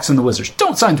both the Hawks and the Wizards.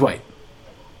 Don't sign Dwight.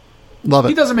 Love it.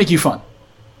 He doesn't make you fun.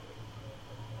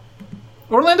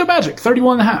 Orlando Magic,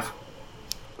 31.5.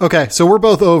 Okay, so we're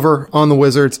both over on the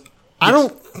Wizards.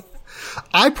 Yes.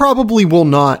 I probably will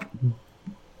not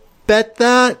bet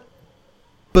that,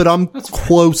 but I'm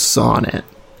close on it.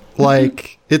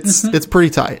 Like, it's pretty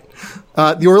tight.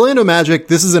 The Orlando Magic,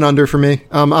 this is an under for me.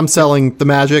 I'm selling the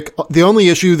Magic. The only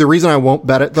issue, the reason I won't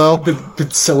bet it though. I've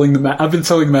been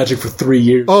selling Magic for 3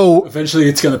 years. Oh. Eventually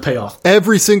it's going to pay off.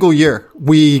 Every single year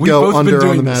we go under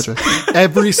on the Magic.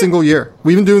 Every single year.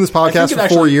 We've been doing this podcast for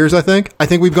 4 years, I think. I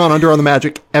think we've gone under on the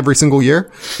Magic every single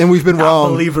year. And we've been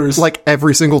wrong believers. like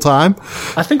every single time.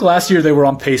 I think last year they were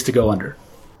on pace to go under.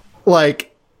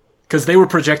 Like, because they were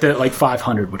projected at like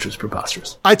 500, which was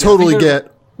preposterous. I totally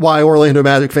get why Orlando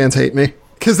Magic fans hate me.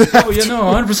 Oh, yeah, no,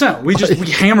 100%. We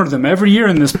hammered them every year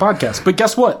in this podcast. But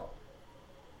guess what?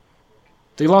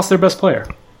 They lost their best player.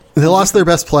 They lost their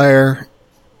best player.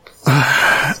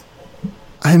 I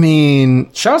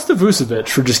mean... Shouts to Vucevic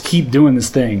for just keep doing this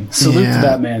thing. Salute to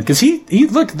that man. Because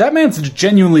look, that man's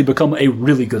genuinely become a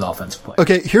really good offensive player.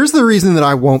 Okay, here's the reason that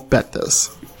I won't bet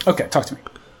this. Okay, talk to me.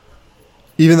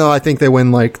 Even though I think they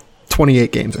win like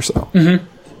 28 games or so. Mm-hmm.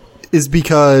 Is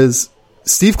because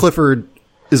Steve Clifford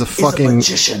is a fucking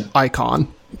magician.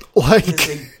 Icon. Like,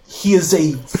 he is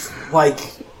a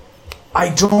I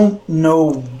don't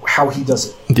know how he does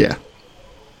it. Yeah.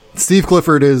 Steve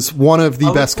Clifford is one of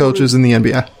the best coaches in the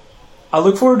NBA. I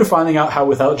look forward to finding out how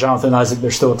without Jonathan Isaac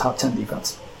they're still a top 10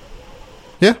 defense.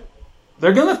 Yeah.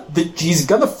 He's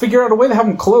gonna figure out a way to have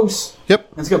him close. Yep.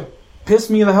 And it's gonna piss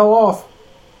me the hell off.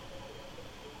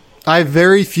 I have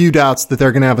very few doubts that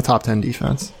they're gonna have a top 10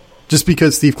 defense. Just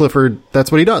because Steve Clifford,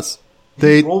 that's what he does.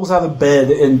 He rolls out of bed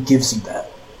and gives you that.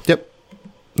 Yep.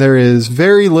 There is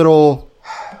very,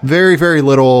 very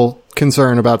little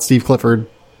concern about Steve Clifford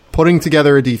putting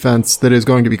together a defense that is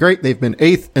going to be great. They've been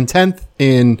 8th and 10th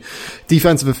in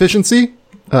defensive efficiency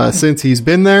since he's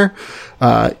been there.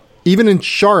 Even in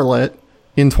Charlotte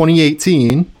in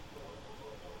 2018,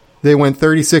 they went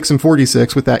 36 and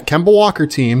 46 with that Kemba Walker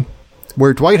team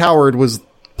where Dwight Howard was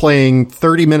playing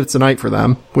 30 minutes a night for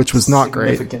them, which was not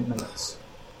great. Significant minutes.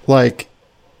 Like,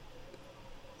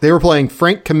 they were playing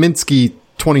Frank Kaminsky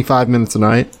 25 minutes a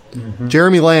night. Mm-hmm.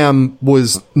 Jeremy Lamb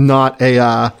was not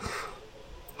a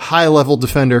high-level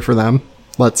defender for them,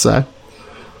 let's say.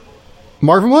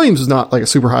 Marvin Williams was not like a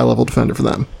super high-level defender for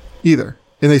them either.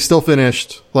 And they still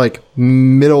finished like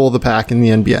middle of the pack in the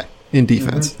NBA in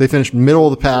defense. Mm-hmm. They finished middle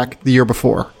of the pack the year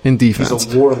before in defense.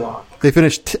 He's a warlock. They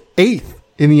finished 8th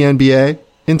in the NBA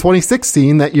in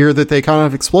 2016, that year that they kind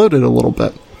of exploded a little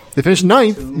bit. They finished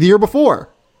 9th the year before.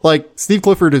 Like, Steve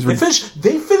Clifford is... They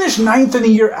finished 9th in the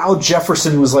year Al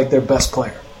Jefferson was like their best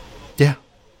player. Yeah.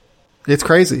 It's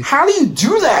crazy. How do you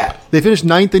do that? They finished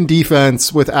 9th in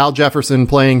defense with Al Jefferson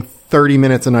playing 30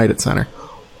 minutes a night at center.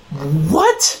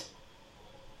 What?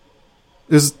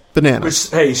 It was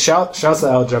bananas. Hey, shouts to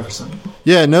Al Jefferson.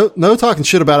 Yeah, no talking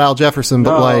shit about Al Jefferson,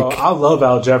 but I love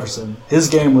Al Jefferson. His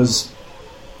game was...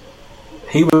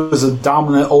 He was a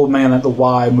dominant old man at the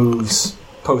Y moves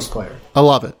post player. I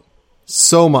love it.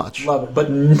 So much. Love it.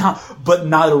 But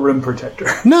not a rim protector.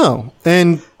 No.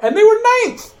 And they were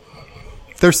 9th.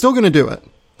 They're still going to do it.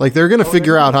 Like, they're going to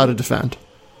figure out how to defend.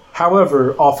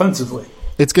 However, offensively,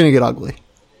 it's going to get ugly.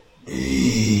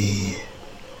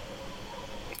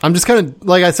 I'm just kind of,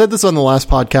 like I said this on the last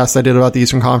podcast I did about the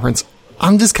Eastern Conference,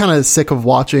 I'm just kind of sick of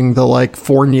watching the, like,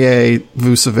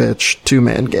 Fournier-Vucevic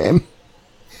two-man game.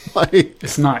 Like,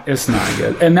 it's not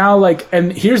good. And now, like,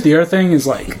 and here's the other thing is,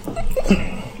 like,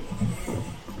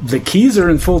 the keys are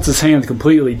in Fultz's hands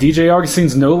completely. DJ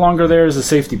Augustine's no longer there as a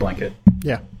safety blanket.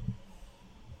 Yeah.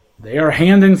 They are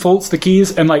handing Fultz the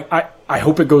keys, and, like, I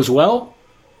hope it goes well,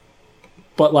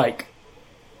 but, like,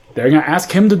 they're going to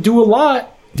ask him to do a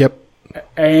lot. Yep.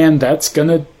 And that's going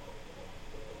to,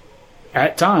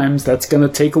 at times, that's going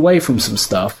to take away from some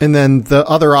stuff. And then the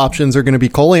other options are going to be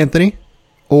Cole Anthony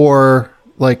or,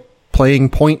 like, playing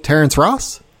point Terrence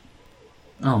Ross.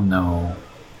 Oh, no.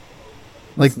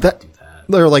 Like that.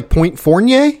 They're like point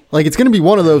Fournier. Like, it's going to be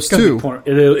one of those two.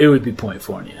 It would be point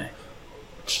Fournier.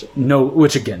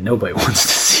 Which again, nobody wants to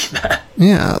see that.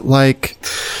 Yeah, like,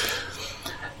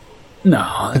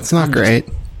 no, it's not great.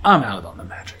 I'm out on the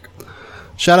Magic.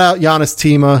 Shout out Giannis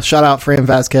Tima. Shout out Fran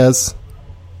Vasquez.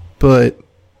 But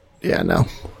yeah, no,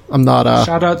 I'm not.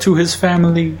 Shout out to his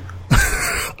family.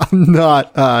 I'm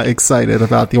not excited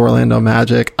about the Orlando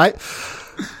Magic.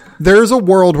 There's a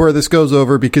world where this goes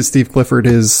over because Steve Clifford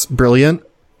is brilliant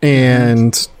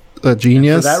and a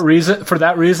genius. For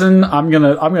that reason, I'm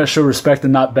gonna show respect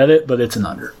and not bet it, but it's an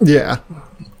under. Yeah,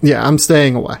 I'm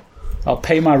staying away. I'll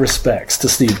pay my respects to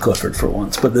Steve Clifford for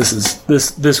once, but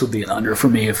this would be an under for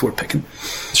me if we're picking.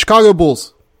 Chicago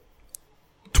Bulls,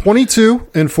 22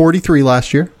 and 43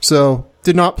 last year, so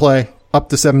did not play up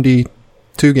to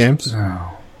 72 games.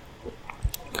 Oh.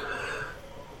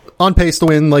 On pace to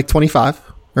win like 25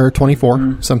 or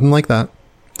 24, something like that.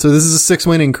 So this is a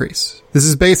 6-win increase. This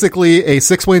is basically a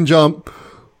 6-win jump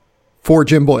for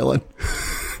Jim Boylan.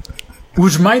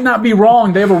 Which might not be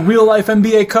wrong. They have a real-life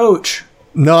NBA coach.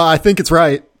 No, I think it's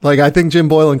right. Like, I think Jim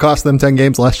Boylan cost them 10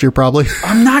 games last year, probably.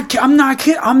 I'm not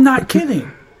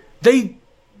kidding.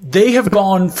 They have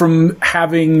gone from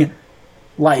having,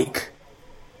 like,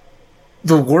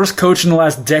 the worst coach in the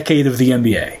last decade of the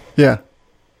NBA Yeah.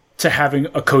 to having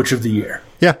a coach of the year.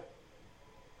 Yeah.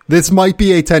 This might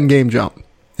be a 10-game jump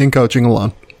in coaching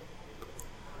alone.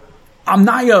 I'm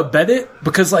not going to bet it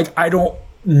because, like, I don't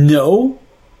know.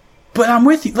 But I'm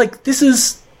with you. Like, this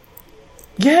is...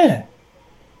 Yeah.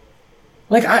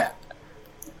 Like,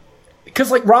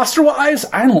 because, like, roster-wise,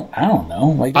 I don't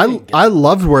know. Like, I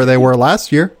loved where they were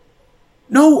last year.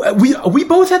 No, we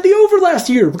both had the over last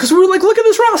year because we were like, look at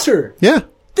this roster. Yeah.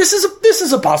 This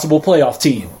is a possible playoff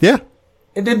team. Yeah.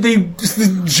 And then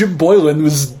Jim Boylan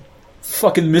was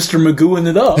fucking Mr. Magooing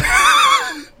it up.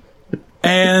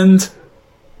 And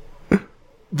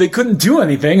they couldn't do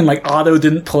anything. And, like, Otto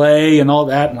didn't play and all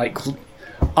that. And, like,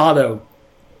 Otto,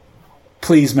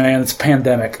 please, man, it's a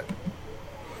pandemic.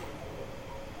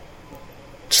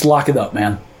 Just lock it up,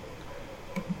 man.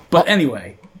 But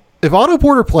anyway. If Otto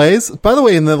Porter plays, by the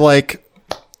way, in the, like,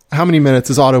 how many minutes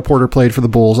has Otto Porter played for the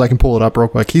Bulls? I can pull it up real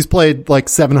quick. He's played, like,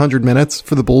 700 minutes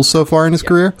for the Bulls so far in his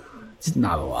career. It's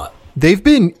not a lot. They've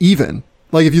been even.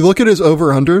 Like, if you look at his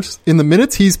over-unders, in the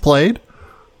minutes he's played,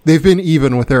 they've been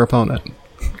even with their opponent.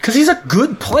 Because he's a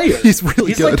good player. He's really good.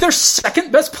 He's like their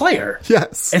second best player.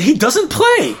 Yes. And he doesn't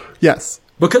play. Yes.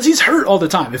 Because he's hurt all the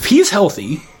time. If he's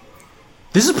healthy,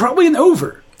 this is probably an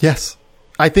over. Yes.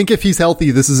 I think if he's healthy,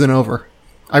 this is an over.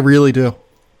 I really do.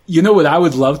 You know what I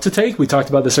would love to take? We talked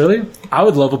about this earlier. I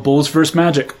would love a Bulls versus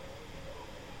Magic.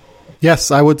 Yes,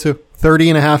 I would too.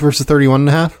 30.5 versus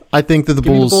 31.5. I think that the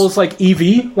Give Bulls... me the Bulls like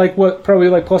EV, like what? Probably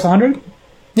like plus 100?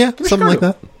 Yeah, something Chicago. like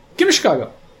that. Give me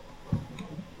Chicago.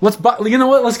 Let's buy, you know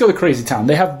what? Let's go to Crazy Town.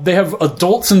 They have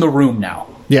adults in the room now.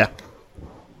 Yeah.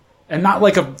 And not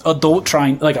like a adult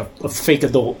trying, like a fake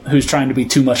adult who's trying to be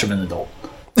too much of an adult.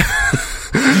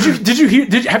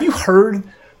 Have you heard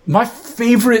my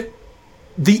favorite,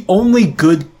 the only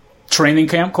good training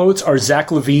camp quotes are Zach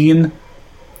LaVine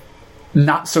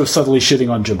not so subtly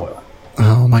shitting on Jim Boylan.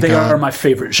 Oh my God. They are my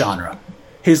favorite genre.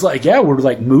 He's like, yeah, we're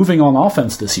like moving on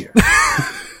offense this year.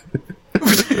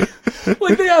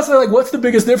 Like they asked, like, what's the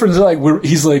biggest difference? They're like,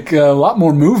 he's like, a lot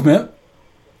more movement.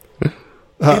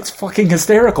 It's fucking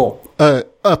hysterical.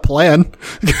 A plan.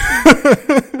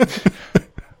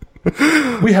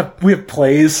 We have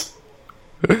plays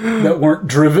that weren't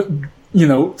driven,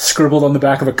 scribbled on the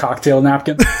back of a cocktail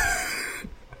napkin.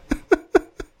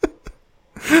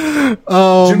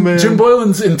 Oh, man. Jim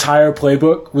Boylan's entire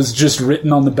playbook was just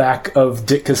written on the back of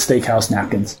Ditka's Steakhouse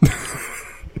napkins.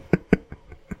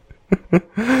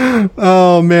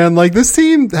 Oh, man. Like, this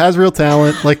team has real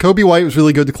talent. Like, Kobe White was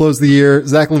really good to close the year.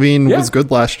 Zach LaVine was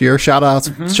good last year.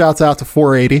 Shouts out to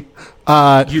 480.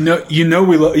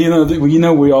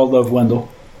 We all love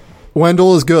Wendell.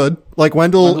 Wendell is good. Like,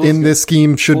 Wendell in this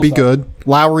scheme should be good.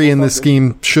 Lowry in this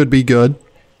scheme should be good.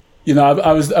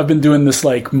 I've been doing this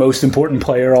like most important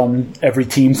player on every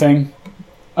team thing.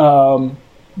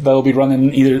 That'll be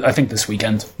running either I think this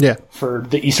weekend. Yeah. For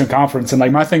the Eastern Conference, and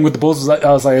like my thing with the Bulls is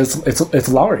I was like it's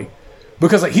Lowry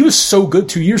because like he was so good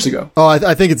 2 years ago. Oh,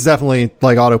 I think it's definitely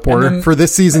like Otto Porter then, for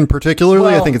this season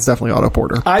particularly. I think it's definitely Otto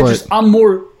Porter.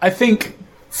 I think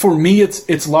for me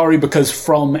it's Lowry because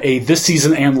from a this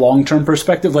season and long term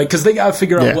perspective, like because they got to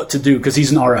figure out what to do because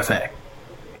he's an RFA.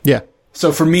 Yeah.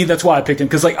 So for me, that's why I picked him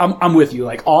because like I'm with you.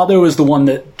 Like Otto is the one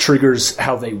that triggers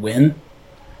how they win.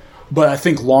 But I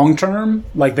think long term,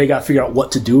 like they got to figure out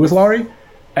what to do with Lowry,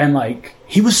 and like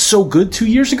he was so good 2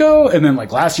 years ago, and then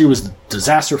like last year was a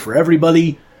disaster for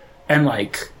everybody, and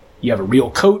like you have a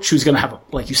real coach who's going to have,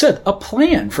 like you said, a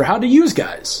plan for how to use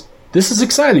guys. This is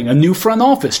exciting. A new front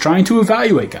office trying to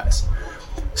evaluate guys.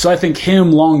 So I think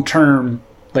him long term,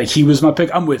 like he was my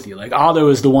pick. I'm with you. Like Otto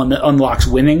is the one that unlocks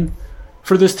winning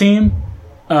for this team,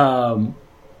 but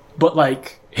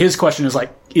like his question is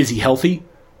like, is he healthy?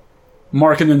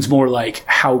 Markkanen's more like,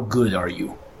 how good are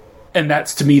you? And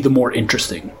that's, to me, the more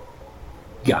interesting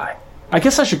guy. I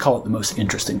guess I should call it the most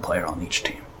interesting player on each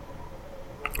team.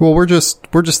 Well, we're just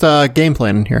game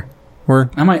planning here.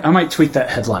 I might tweet that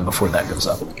headline before that goes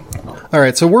up. All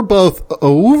right, so we're both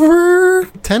over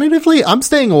tentatively. I'm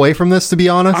staying away from this, to be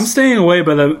honest. I'm staying away,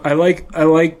 but I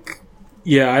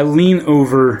lean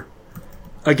over.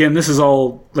 Again, this is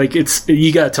all like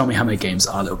you got to tell me how many games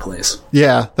Otto plays.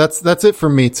 Yeah, that's it for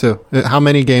me too. How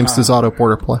many games does Otto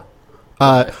Porter play?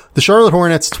 The Charlotte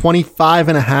Hornets,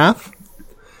 25.5.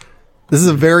 This is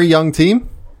a very young team.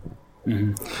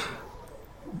 Mm-hmm.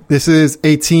 This is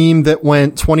a team that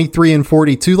went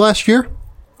 23-42 last year.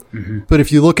 Mm-hmm. But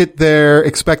if you look at their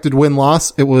expected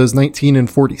win-loss, it was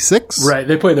 19-46. Right,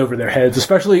 they played over their heads,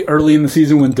 especially early in the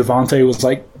season when Devontae was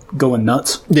like going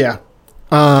nuts. Yeah.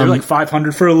 They were like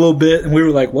 500 for a little bit, and we were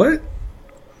like, what?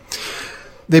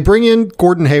 They bring in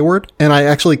Gordon Hayward, and I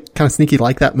actually kind of sneaky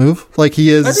like that move. Like, he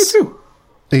is I do too.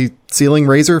 A ceiling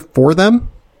raiser for them.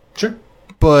 Sure.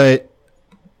 But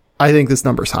I think this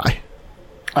number's high.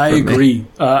 I agree.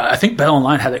 I think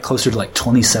BetOnline had it closer to like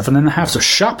 27.5, so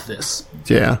shop this.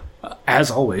 Yeah. As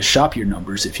always, shop your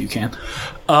numbers if you can.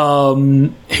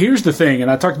 Here's the thing, and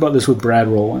I talked about this with Brad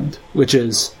Rowland, which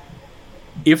is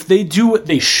if they do what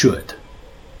they should,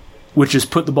 which is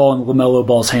put the ball in LaMelo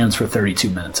Ball's hands for 32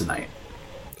 minutes a night.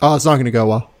 Oh, it's not going to go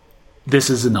well. This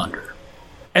is an under.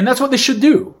 And that's what they should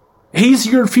do. He's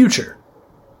your future.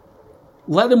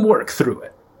 Let him work through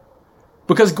it.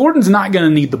 Because Gordon's not going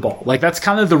to need the ball. Like, that's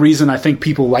kind of the reason I think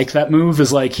people like that move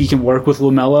is, like, he can work with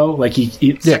LaMelo. Like,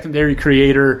 secondary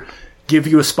creator, give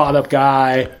you a spot-up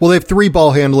guy. Well, they have 3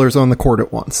 ball handlers on the court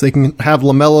at once. They can have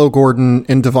LaMelo, Gordon,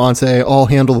 and Devontae all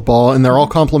handle the ball, and they're all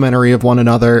complementary of one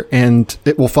another, and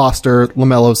it will foster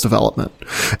LaMelo's development.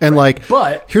 And,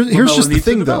 but here's just the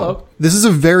thing, though. This is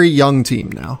a very young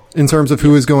team now in terms of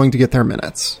who is going to get their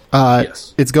minutes.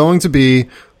 Yes. It's going to be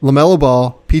LaMelo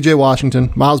Ball, PJ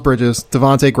Washington, Miles Bridges,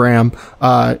 Devontae Graham,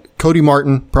 Cody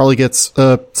Martin probably gets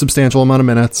a substantial amount of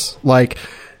minutes. Like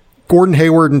Gordon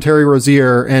Hayward and Terry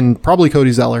Rozier, and probably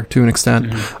Cody Zeller to an extent.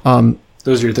 Mm-hmm.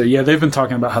 Those are your yeah, they've been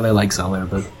talking about how they like Zeller,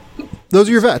 but those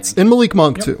are your vets. And Malik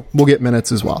Monk too will get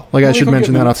minutes as well. Like, I should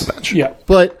mention that off the bench. Yeah,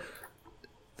 but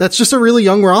that's just a really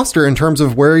young roster in terms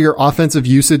of where your offensive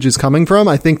usage is coming from.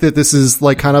 I think that this is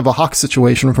like kind of a Hawks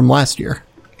situation from last year.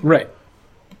 Right.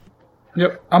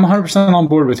 Yep, I'm 100% on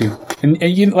board with you. And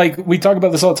you, like, we talk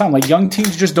about this all the time. Like, young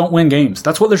teams just don't win games.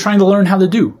 That's what they're trying to learn how to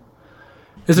do.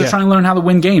 Is they're trying to learn how to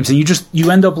win games, and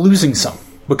you end up losing some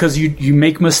because you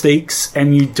make mistakes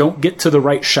and you don't get to the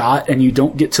right shot and you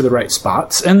don't get to the right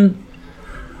spots. And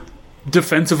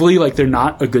defensively, like, they're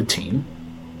not a good team.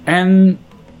 And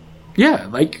yeah,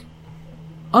 like,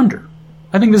 under.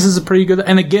 I think this is a pretty good.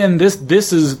 And again,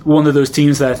 this is one of those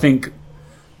teams that I think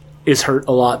is hurt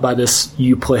a lot by this.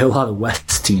 You play a lot of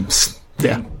West teams.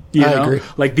 Yeah, I agree.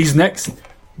 Like these the Knicks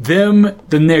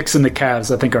and the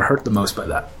Cavs, I think, are hurt the most by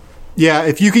that. Yeah,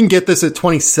 if you can get this at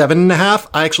 27.5,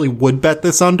 I actually would bet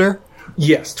this under.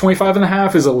 Yes,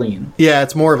 25.5 is a lean. Yeah,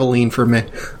 it's more of a lean for me.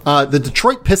 The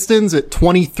Detroit Pistons at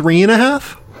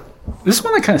 23.5. This is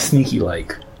one I kind of sneaky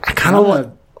like. I kind of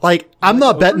want. Like, I'm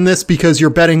not betting this because you're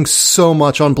betting so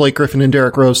much on Blake Griffin and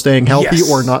Derrick Rose staying healthy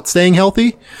or not staying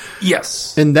healthy.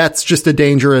 Yes. And that's just a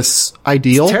dangerous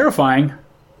ideal. It's terrifying.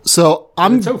 So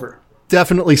I'm over.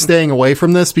 Definitely staying away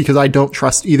from this because I don't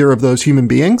trust either of those human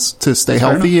beings to stay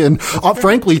healthy and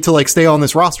frankly to like stay on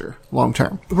this roster long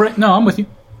term. Right. No, I'm with you.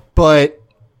 But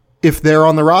if they're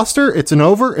on the roster, it's an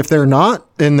over. If they're not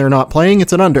and they're not playing,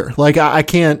 it's an under. Like, I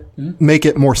can't make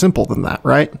it more simple than that,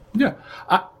 right? Yeah.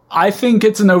 I think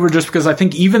it's an over just because I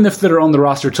think even if they're on the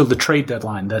roster till the trade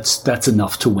deadline, that's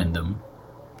enough to win them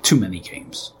too many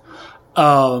games.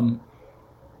 Like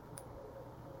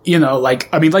you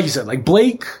said, like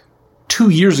Blake 2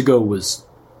 years ago was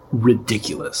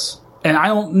ridiculous. And I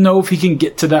don't know if he can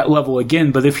get to that level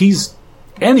again, but if he's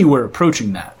anywhere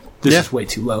approaching that, this is way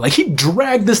too low. Like, he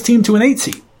dragged this team to an 8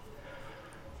 seed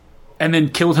and then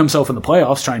killed himself in the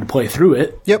playoffs trying to play through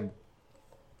it. Yep.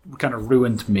 Kind of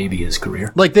ruined maybe his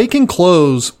career. Like, they can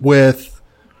close with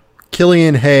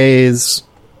Killian Hayes,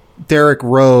 Derrick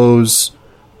Rose,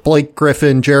 Blake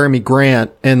Griffin, Jeremy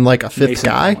Grant, and like a fifth Mason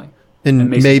guy. Conley. And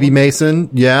maybe Mason.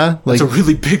 Yeah. Like, it's a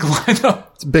really big lineup.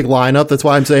 It's a big lineup. That's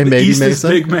why I'm saying maybe East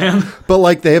Mason. Is big, man. But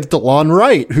like, they have DeLon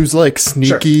Wright, who's like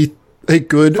sneaky, a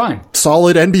good,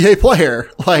 solid NBA player.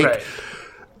 Like,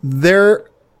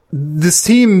 this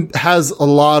team has a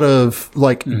lot of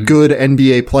like good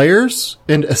NBA players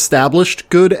and established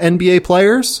good NBA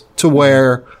players to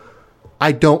where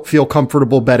I don't feel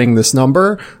comfortable betting this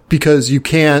number because you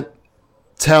can't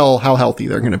tell how healthy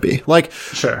they're going to be. Like,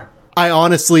 I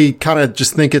honestly kind of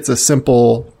just think it's a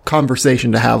simple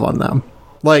conversation to have on them.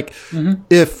 Like,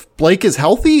 if Blake is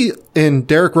healthy and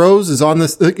Derrick Rose is on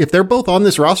this, if they're both on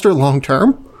this roster long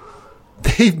term,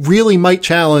 they really might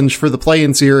challenge for the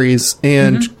play-in series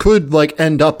and could like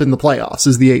end up in the playoffs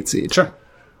as the 8 seed. Sure.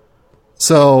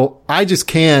 So I just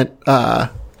can't. I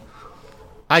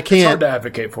can't. It's hard to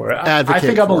advocate for it. I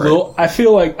think I'm a little. I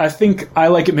think I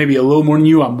like it maybe a little more than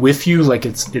you. I'm with you. Like,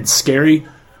 it's scary.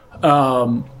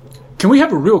 To Can we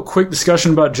have a real quick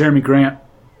discussion about Jeremy Grant?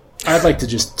 I'd like to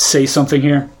just say something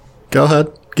here. Go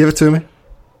ahead. Give it to me.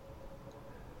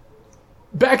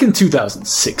 Back in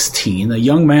 2016, a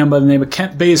young man by the name of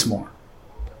Kent Bazemore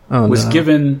was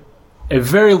given a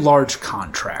very large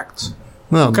contract.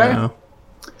 Oh, okay? no.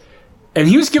 And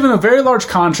he was given a very large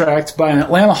contract by an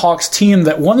Atlanta Hawks team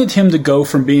that wanted him to go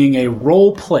from being a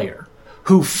role player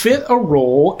who fit a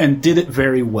role and did it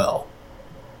very well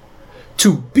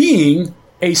to being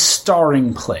a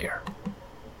starring player.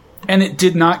 And it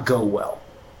did not go well.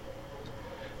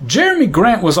 Jeremy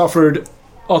Grant was offered,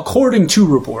 according to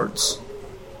reports,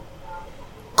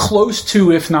 close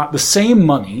to, if not the same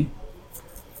money,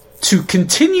 to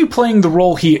continue playing the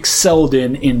role he excelled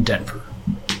in Denver.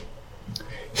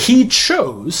 He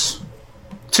chose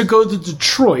to go to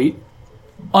Detroit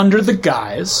under the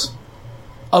guise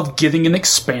of getting an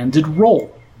expanded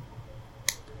role.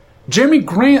 Jeremy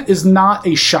Grant is not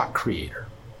a shot creator.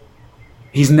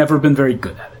 He's never been very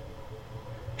good at it.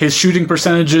 His shooting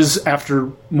percentages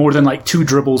after more than 2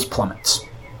 dribbles plummets.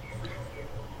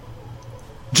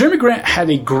 Jeremy Grant had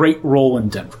a great role in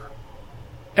Denver.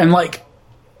 And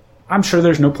I'm sure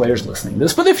there's no players listening to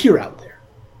this, but if you're out there,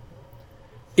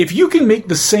 if you can make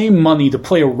the same money to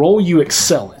play a role you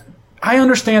excel in, I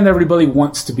understand everybody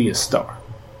wants to be a star.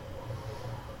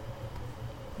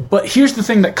 But here's the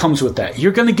thing that comes with that.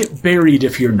 You're going to get buried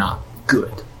if you're not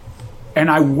good. And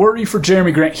I worry for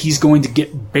Jeremy Grant he's going to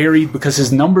get buried because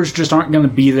his numbers just aren't going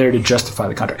to be there to justify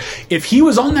the contract. If he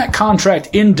was on that contract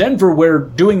in Denver where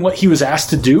doing what he was asked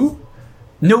to do,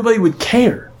 nobody would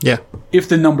care if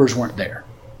the numbers weren't there.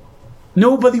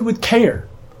 Nobody would care.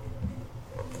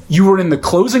 You were in the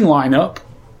closing lineup.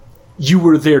 You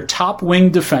were their top wing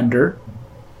defender.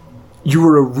 You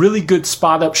were a really good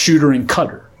spot-up shooter and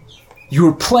cutter. You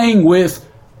were playing with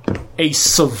a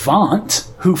savant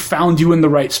who found you in the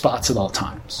right spots at all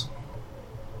times.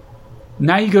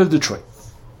 Now you go to Detroit.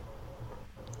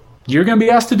 You're going to be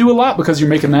asked to do a lot because you're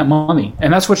making that money.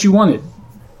 And that's what you wanted.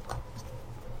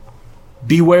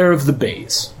 Beware of the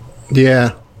Bays.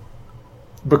 Yeah.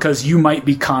 Because you might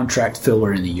be contract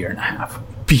filler in a year and a half.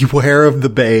 Beware of the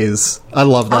Bays. I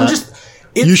love that.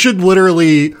 You should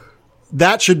literally...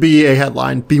 That should be a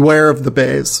headline. Beware of the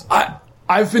Bays.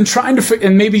 I've been trying to figure...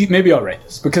 And maybe I'll write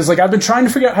this. Because I've been trying to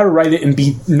figure out how to write it and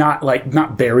be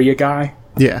not bury a guy.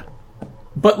 Yeah.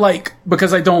 But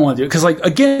because I don't want to do it. Because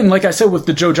again, like I said with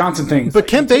the Joe Johnson thing. But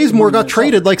Kent Bazemore got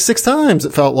traded 6 times,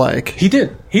 it felt like. He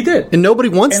did. And nobody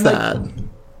wants that.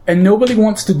 And nobody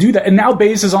wants to do that. And now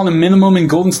Bays is on a minimum in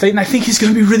Golden State, and I think he's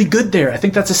going to be really good there. I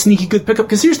think that's a sneaky good pickup.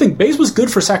 Because here's the thing, Bays was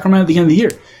good for Sacramento at the end of the year.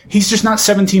 He's just not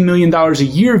 $17 million a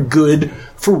year good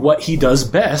for what he does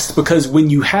best. Because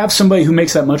when you have somebody who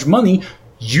makes that much money,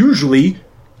 usually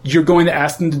you're going to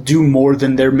ask them to do more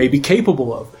than they're maybe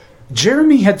capable of.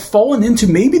 Jeremy had fallen into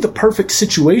maybe the perfect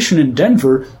situation in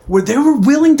Denver where they were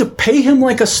willing to pay him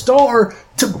like a star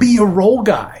to be a role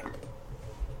guy.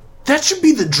 That should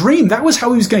be the dream. That was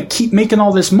how he was going to keep making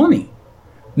all this money.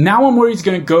 Now I'm worried he's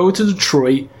going to go to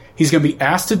Detroit. He's going to be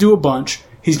asked to do a bunch.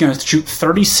 He's going to shoot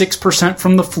 36%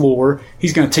 from the floor.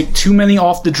 He's going to take too many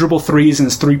off the dribble threes, and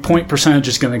his three-point percentage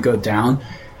is going to go down.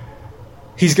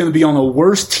 He's going to be on a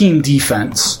worse team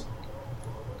defense.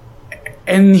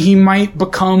 And he might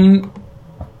become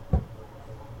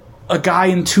a guy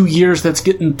in 2 years that's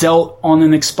getting dealt on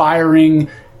an expiring,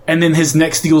 and then his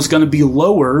next deal is going to be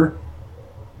lower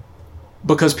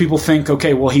because people think,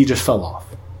 okay, well, he just fell off.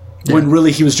 Yeah. When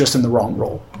really he was just in the wrong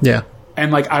role. Yeah.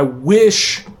 And I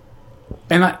wish,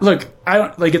 and I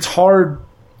don't, it's hard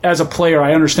as a player.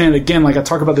 I understand, again, I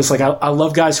talk about this, I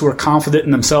love guys who are confident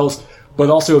in themselves, but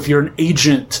also if you're an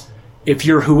agent, if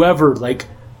you're whoever,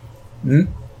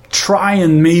 try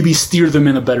and maybe steer them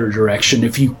in a better direction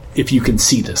if you can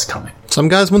see this coming. Some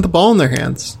guys want the ball in their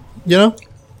hands,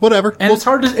 whatever. And it's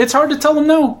hard to tell them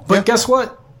no. But guess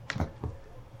what?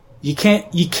 You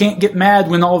can't get mad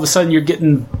when all of a sudden you're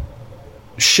getting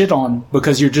shit on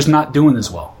because you're just not doing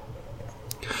as well.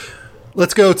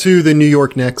 Let's go to the New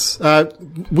York Knicks.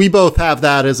 We both have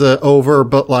that as a over,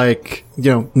 but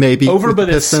maybe over, but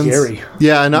it's scary.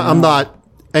 Yeah, and I'm not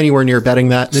anywhere near betting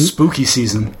that. Spooky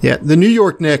season. Yeah, the New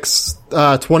York Knicks,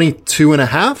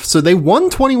 22.5. So they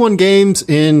won 21 games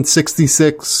in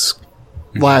 66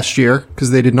 last year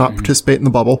because they did not participate in the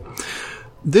bubble.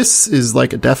 This is a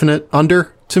definite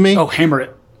under to me. Oh, hammer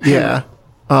it. Yeah.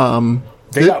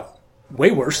 They got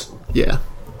way worse. Yeah.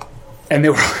 And they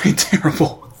were really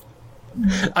terrible.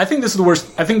 I think this is the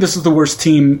worst. I think this is the worst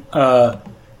team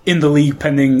in the league,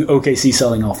 pending OKC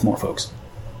selling off more folks.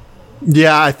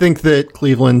 Yeah, I think that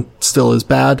Cleveland still is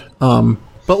bad.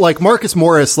 But Marcus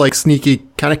Morris, sneaky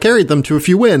kind of carried them to a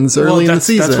few wins early in the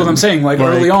season. That's what I'm saying. Like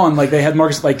early on, like they had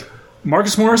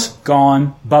Marcus Morris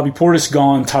gone, Bobby Portis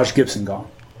gone, Taj Gibson gone.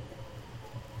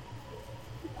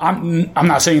 I'm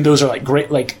not saying those are like great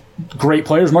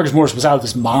players. Marcus Morris was out of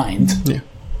his mind. Yeah.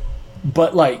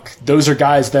 But like those are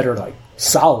guys that are like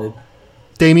solid.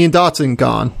 Damian Dotson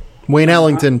gone. Wayne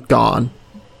Ellington gone.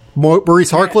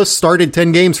 Maurice Harkless started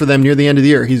 10 games for them near the end of the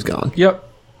year. He's gone. Yep.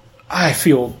 I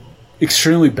feel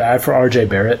extremely bad for RJ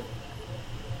Barrett.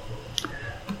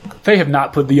 They have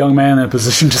not put the young man in a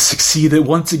position to succeed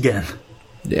once again.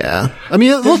 Yeah. I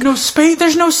mean, there's no space.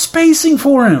 There's no spacing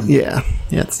for him. Yeah.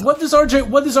 What does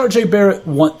RJ Barrett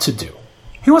want to do?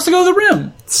 He wants to go to the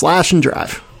rim. Slash and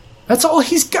drive. That's all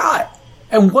he's got.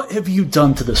 And what have you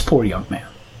done to this poor young man?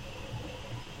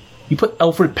 You put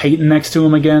Elfrid Payton next to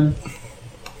him again.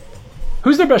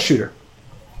 Who's their best shooter?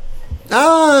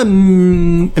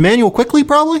 Emmanuel Quickley,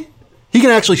 probably. He can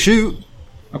actually shoot.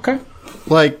 Okay.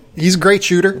 Like, he's a great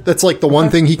shooter. That's like the one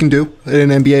thing he can do at an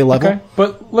NBA level. Okay.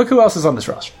 But look who else is on this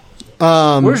roster.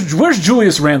 Where's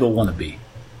Julius Randle want to be?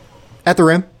 At the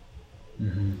rim.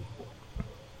 Mm-hmm.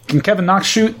 Can Kevin Knox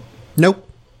shoot? Nope.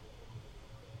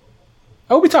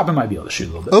 Obi Toppin might be able to shoot a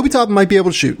little bit. Obi Toppin might be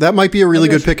able to shoot. That might be a really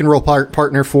good pick and roll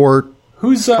partner for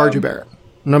RJ Barrett.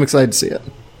 And I'm excited to see it.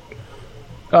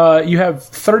 You have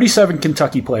 37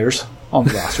 Kentucky players on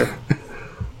the roster.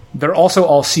 They're also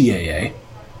all CAA.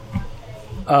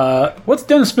 What's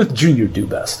Dennis Smith Jr. do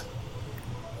best?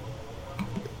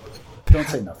 Don't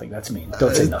say nothing. That's mean.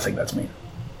 Don't say nothing. That's mean.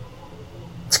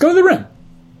 Let's go to the rim.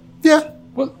 Yeah.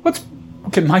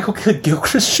 Can Michael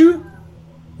Gilchrist shoot?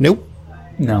 Nope.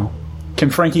 No. Can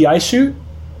Frankie Ice shoot?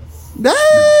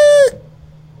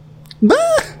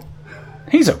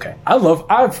 He's okay.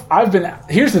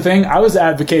 Here's the thing. I was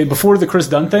advocating before the Chris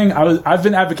Dunn thing. I've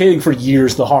been advocating for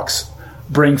years the Hawks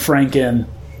bring Frankie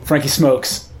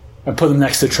Smokes, and put him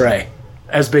next to Trey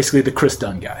as basically the Chris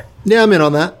Dunn guy. Yeah, I'm in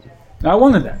on that. I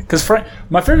wanted that because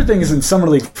my favorite thing is in Summer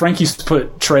League, Frank used to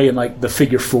put Trey in like the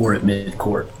figure 4 at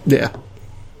midcourt. Yeah.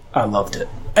 I loved it.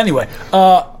 Anyway,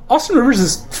 Austin Rivers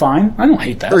is fine. I don't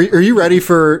hate that. Are you ready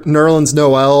for Nerlens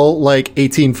Noel, like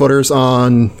 18-footers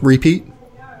on repeat?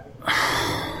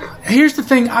 Here's the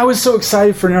thing. I was so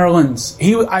excited for Nerlens.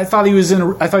 I thought he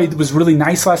was really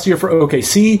nice last year for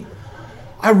OKC.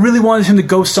 I really wanted him to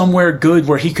go somewhere good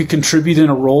where he could contribute in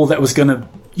a role that was going to,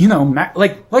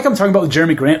 like I'm talking about with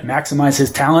Jeremy Grant, maximize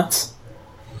his talents.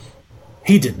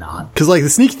 He did not. Because, like, the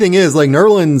sneaky thing is, like,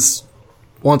 Nerlens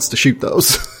wants to shoot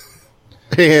those.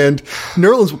 And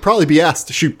Nerlens will probably be asked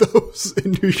to shoot those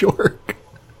in New York.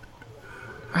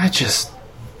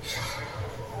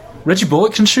 Reggie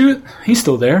Bullock can shoot. He's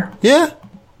still there. Yeah.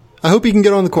 I hope he can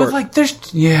get on the court. But,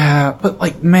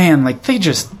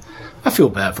 I feel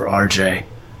bad for RJ.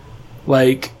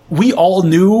 Like, we all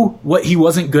knew what he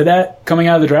wasn't good at coming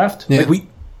out of the draft. Yeah. Like,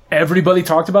 everybody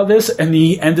talked about this, and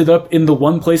he ended up in the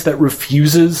one place that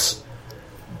refuses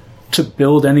to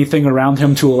build anything around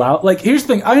him to allow. Like, here's the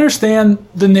thing. I understand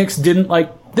the Knicks didn't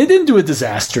do a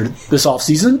disaster this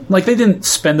offseason. Like, they didn't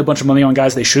spend a bunch of money on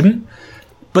guys they shouldn't.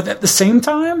 But at the same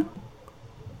time,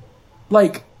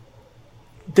 like,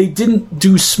 they didn't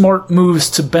do smart moves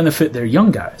to benefit their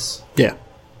young guys. Yeah.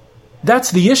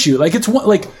 That's the issue. Like, it's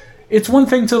one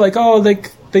thing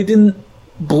to they didn't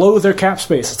blow their cap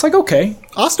space. It's like, okay.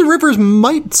 Austin Rivers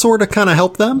might sort of kind of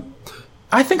help them.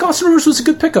 I think Austin Rivers was a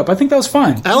good pickup. I think that was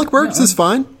fine. Alec Burks is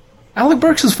fine. Alec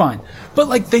Burks is fine. But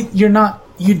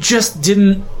you just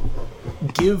didn't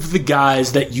give the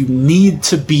guys that you need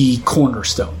to be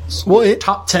cornerstones. Well,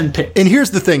 top 10 picks. And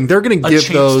here's the thing. They're going to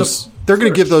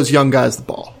give those young guys the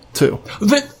ball too.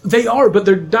 They are, but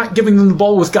they're not giving them the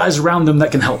ball with guys around them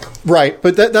that can help. Right,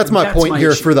 but that's my point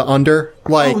here issue. For the under.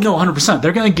 Like, 100%.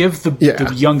 They're going to give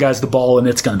the young guys the ball, and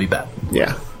it's going to be bad.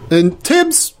 Yeah. And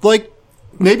Tibbs,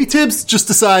 maybe Tibbs just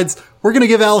decides, we're going to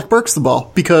give Alec Burks the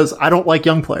ball, because I don't like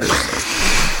young players.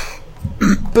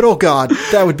 But, oh, God,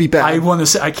 that would be bad.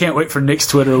 I can't wait for Knicks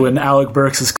Twitter when Alec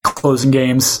Burks is closing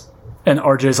games, and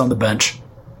RJ's on the bench.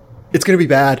 It's going to be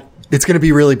bad. It's going to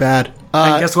be really bad.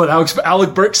 And guess what?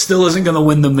 Alec Burks still isn't going to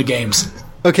win them the games.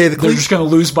 Okay, they're just going to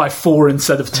lose by 4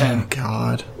 instead of 10. Oh,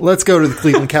 God. Let's go to the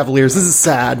Cleveland Cavaliers. This is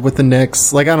sad with the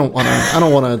Knicks. Like, I don't want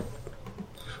to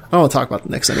talk about the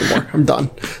Knicks anymore. I'm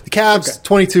done. The Cavs,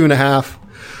 22.5.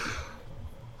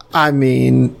 I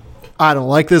mean, I don't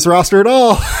like this roster at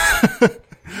all.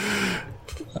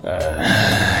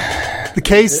 The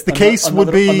case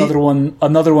would be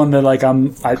another one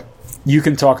that you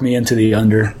can talk me into the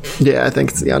under. Yeah, I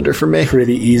think it's the under for me.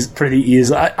 Pretty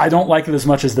easy. I don't like it as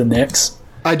much as the Knicks.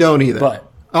 I don't either.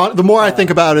 But The more I think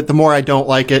about it, the more I don't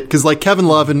like it. Because, like, Kevin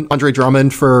Love and Andre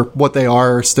Drummond, for what they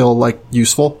are still, like,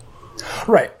 useful.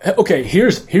 Right. Okay,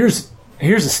 here's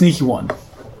a sneaky one.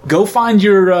 Go find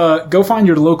your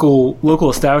local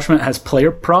establishment that has player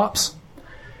props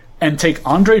and take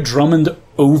Andre Drummond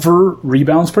over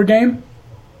rebounds per game.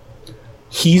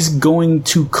 He's going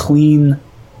to clean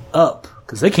up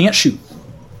because they can't shoot.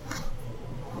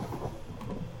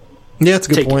 Yeah, that's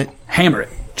a good point. Hammer it.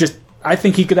 I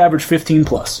think he could average 15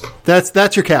 plus.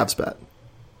 That's your Cavs bet.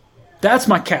 That's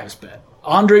my Cavs bet.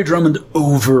 Andre Drummond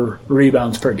over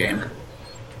rebounds per game.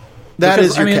 That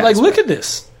is your Cavs bet. Look at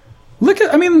this. Look at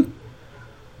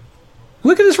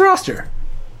this roster.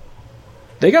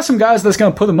 They got some guys that's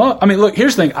going to put them up. I mean, look,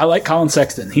 here's the thing. I like Colin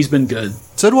Sexton. He's been good.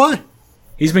 So do I.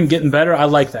 He's been getting better. I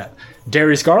like that.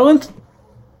 Darius Garland?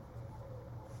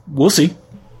 We'll see.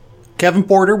 Kevin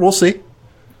Porter? We'll see.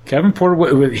 Kevin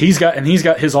Porter, he's got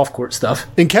his off-court stuff.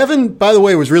 And Kevin, by the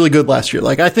way, was really good last year.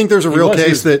 Like, I think there's a real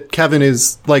case that Kevin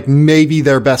is, like, maybe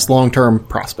their best long-term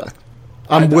prospect.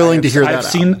 I'm willing to hear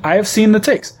that out. I have seen the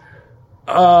takes.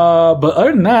 But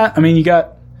other than that, I mean, you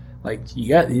got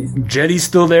Jetty's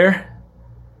still there.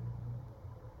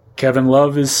 Kevin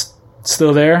Love is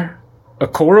still there.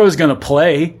 Okoro is going to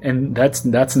play, and that's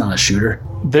not a shooter.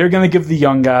 They're going to give the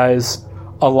young guys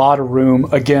a lot of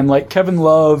room. Again, like Kevin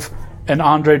Love and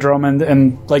Andre Drummond,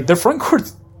 and like their front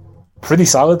court's pretty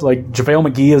solid. Like JaVale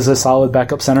McGee is a solid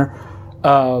backup center,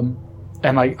 and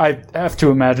like I have to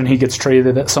imagine he gets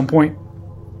traded at some point.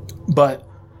 But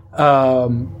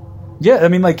yeah, I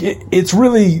mean, like it's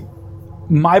really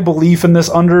my belief in this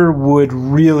under would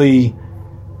really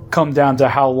come down to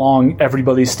how long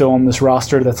everybody's still on this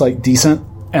roster that's like decent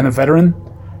and a veteran,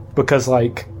 because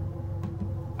like.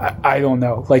 I don't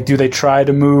know. Like, do they try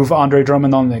to move Andre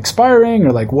Drummond on the expiring,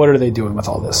 or like, what are they doing with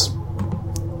all this?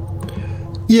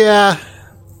 Yeah.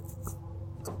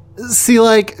 See,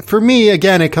 like, for me,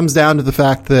 again, it comes down to the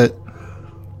fact that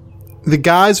the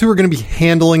guys who are going to be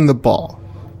handling the ball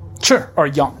are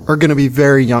young. Are going to be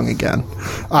very young again.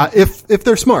 If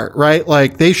they're smart, right?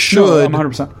 Like, they should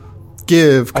 100%.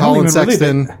 Give Colin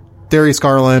Sexton, Darius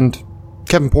Garland,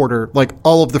 Kevin Porter, like,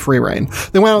 all of the free reign.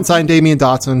 They went out and signed Damian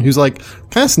Dotson, who's, like,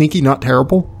 kind of sneaky, not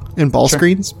terrible in ball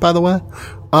screens, by the way.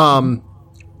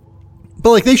 But,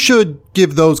 like, they should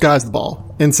give those guys the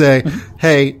ball and say,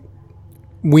 hey,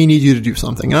 we need you to do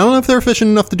something. And I don't know if they're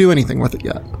efficient enough to do anything with it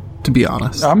yet, to be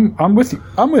honest. I'm with you.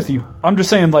 I'm just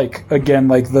saying, like, again,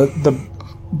 like,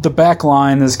 the back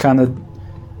line is kind of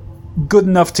good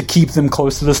enough to keep them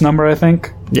close to this number, I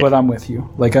think. Yeah. But I'm with you.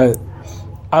 Like,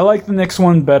 I like the next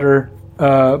one better.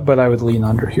 But I would lean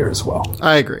under here as well.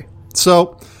 I agree.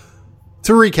 So,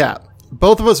 to recap,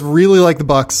 both of us really like the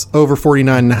Bucks over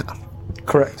 49.5.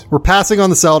 Correct. We're passing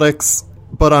on the Celtics,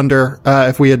 but under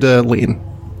if we had to lean.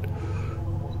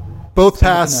 Both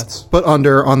pass, but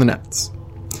under on the Nets.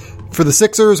 For the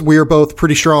Sixers, we are both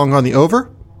pretty strong on the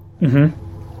over.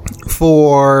 Mm-hmm.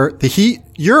 For the Heat,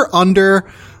 you're under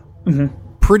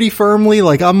pretty firmly.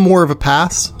 Like, I'm more of a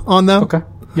pass on them. Okay.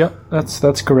 Yep,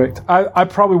 that's correct. I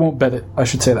probably won't bet it. I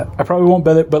should say that. I probably won't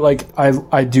bet it, but like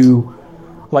I do,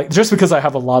 like, just because I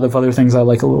have a lot of other things I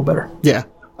like a little better. Yeah.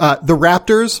 The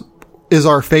Raptors is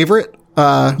our favorite.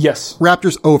 Yes.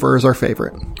 Raptors over is our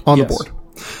favorite on the board.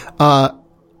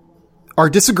 Our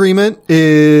disagreement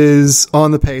is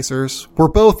on the Pacers. We're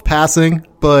both passing,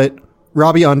 but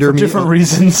Robbie under, for different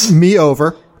reasons. Me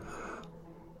over.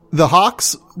 The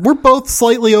Hawks, we're both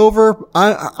slightly over.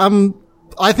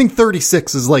 I think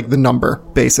 36 is like the number,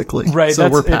 basically. Right. So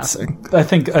we're passing. I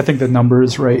think the number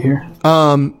is right here.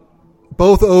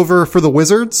 Both over for the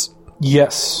Wizards?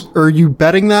 Yes. Are you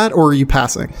betting that, or are you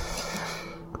passing?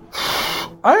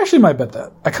 I actually might bet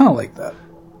that. I kind of like that.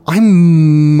 I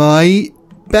might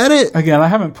bet it. Again, I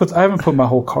haven't put my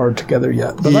whole card together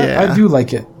yet, but I do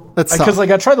like it. That's because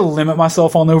like I try to limit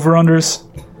myself on over-unders.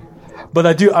 But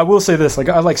I will say this, like,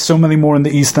 I like so many more in the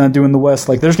East than I do in the West.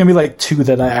 Like, there's going to be like 2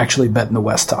 that I actually bet in the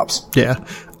West tops. Yeah.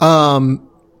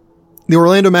 The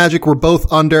Orlando Magic were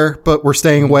both under, but we're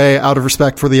staying away out of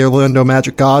respect for the Orlando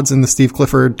Magic gods and the Steve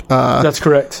Clifford, that's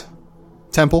correct.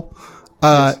 Temple.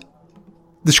 Yes.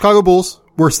 The Chicago Bulls,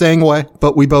 we're staying away,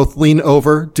 but we both lean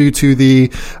over due to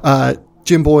the,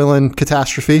 Jim Boylan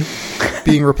catastrophe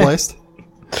being replaced.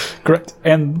 Correct.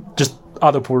 And just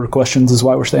other Porter questions is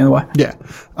why we're staying away. Yeah.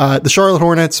 The Charlotte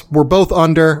Hornets were both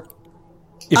under.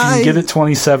 If you can get it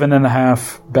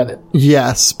 27.5, bet it.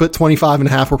 Yes, but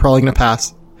 25.5 we're probably going to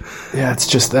pass. Yeah,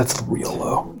 that's real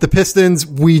low. The Pistons,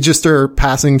 we just are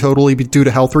passing totally due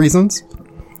to health reasons.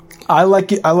 I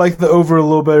like it. I like the over a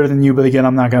little better than you, but again,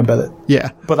 I'm not going to bet it.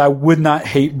 Yeah. But I would not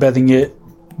hate betting it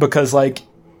because, like,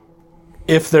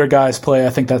 if their guys play, I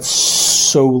think that's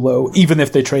so low, even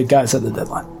if they trade guys at the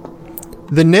deadline.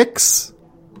 The Knicks,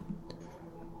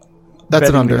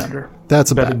 that's Betting an the under.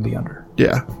 That's a Betting bet. the under.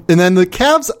 Yeah. And then the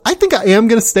Cavs, I think I am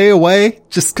going to stay away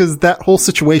just because that whole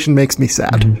situation makes me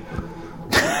sad. Mm-hmm.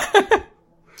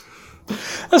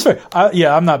 That's fair.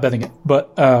 I'm not betting it,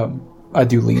 but I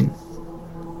do lean.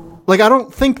 Like, I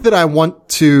don't think that I want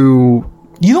to...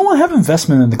 You don't want to have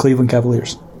investment in the Cleveland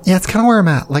Cavaliers. Yeah, it's kind of where I'm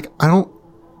at. Like, I don't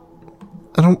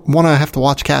want to have to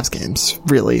watch Cavs games,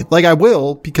 really. Like, I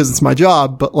will because it's my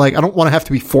job, but like, I don't want to have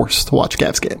to be forced to watch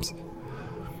Cavs games.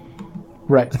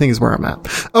 Right. I think is where I'm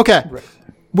at. Okay. Right.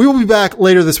 We will be back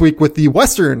later this week with the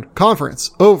Western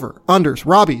Conference over-unders.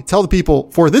 Robbie, tell the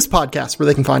people for this podcast where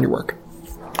they can find your work.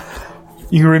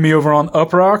 You can read me over on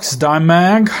Uprocks, Dime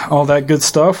Mag, all that good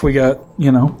stuff. We got,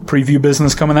 preview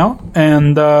business coming out.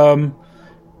 And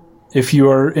if you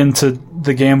are into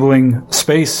the gambling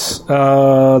space,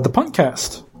 the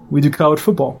Puntcast. We do college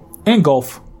football and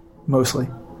golf, mostly.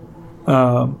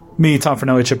 Me, Tom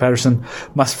Fernelli, Chip Patterson,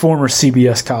 my former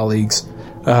CBS colleagues.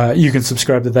 You can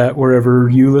subscribe to that wherever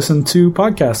you listen to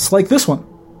podcasts, like this one,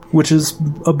 which is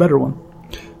a better one.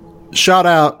 Shout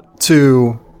out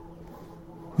to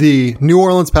the New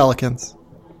Orleans Pelicans.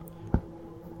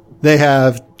 They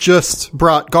have just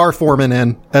brought Gar Forman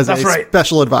in as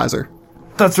special advisor.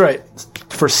 That's right.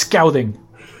 For scouting.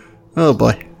 Oh,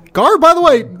 boy. Gar, by the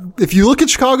way, if you look at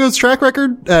Chicago's track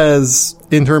record as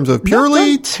in terms of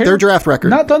purely their draft record.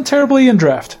 Not done terribly in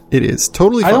draft. It is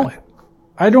totally fine.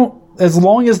 I don't, as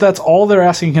long as that's all they're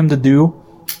asking him to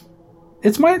do,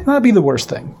 it might not be the worst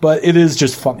thing, but it is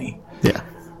just funny. Yeah.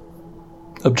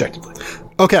 Objectively.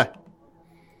 Okay.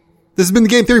 This has been the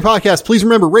Game Theory Podcast. Please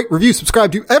remember, rate, review,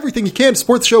 subscribe, do everything you can to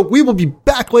support the show. We will be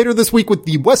back later this week with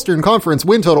the Western Conference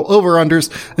win total over-unders.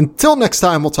 Until next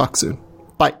time, we'll talk soon.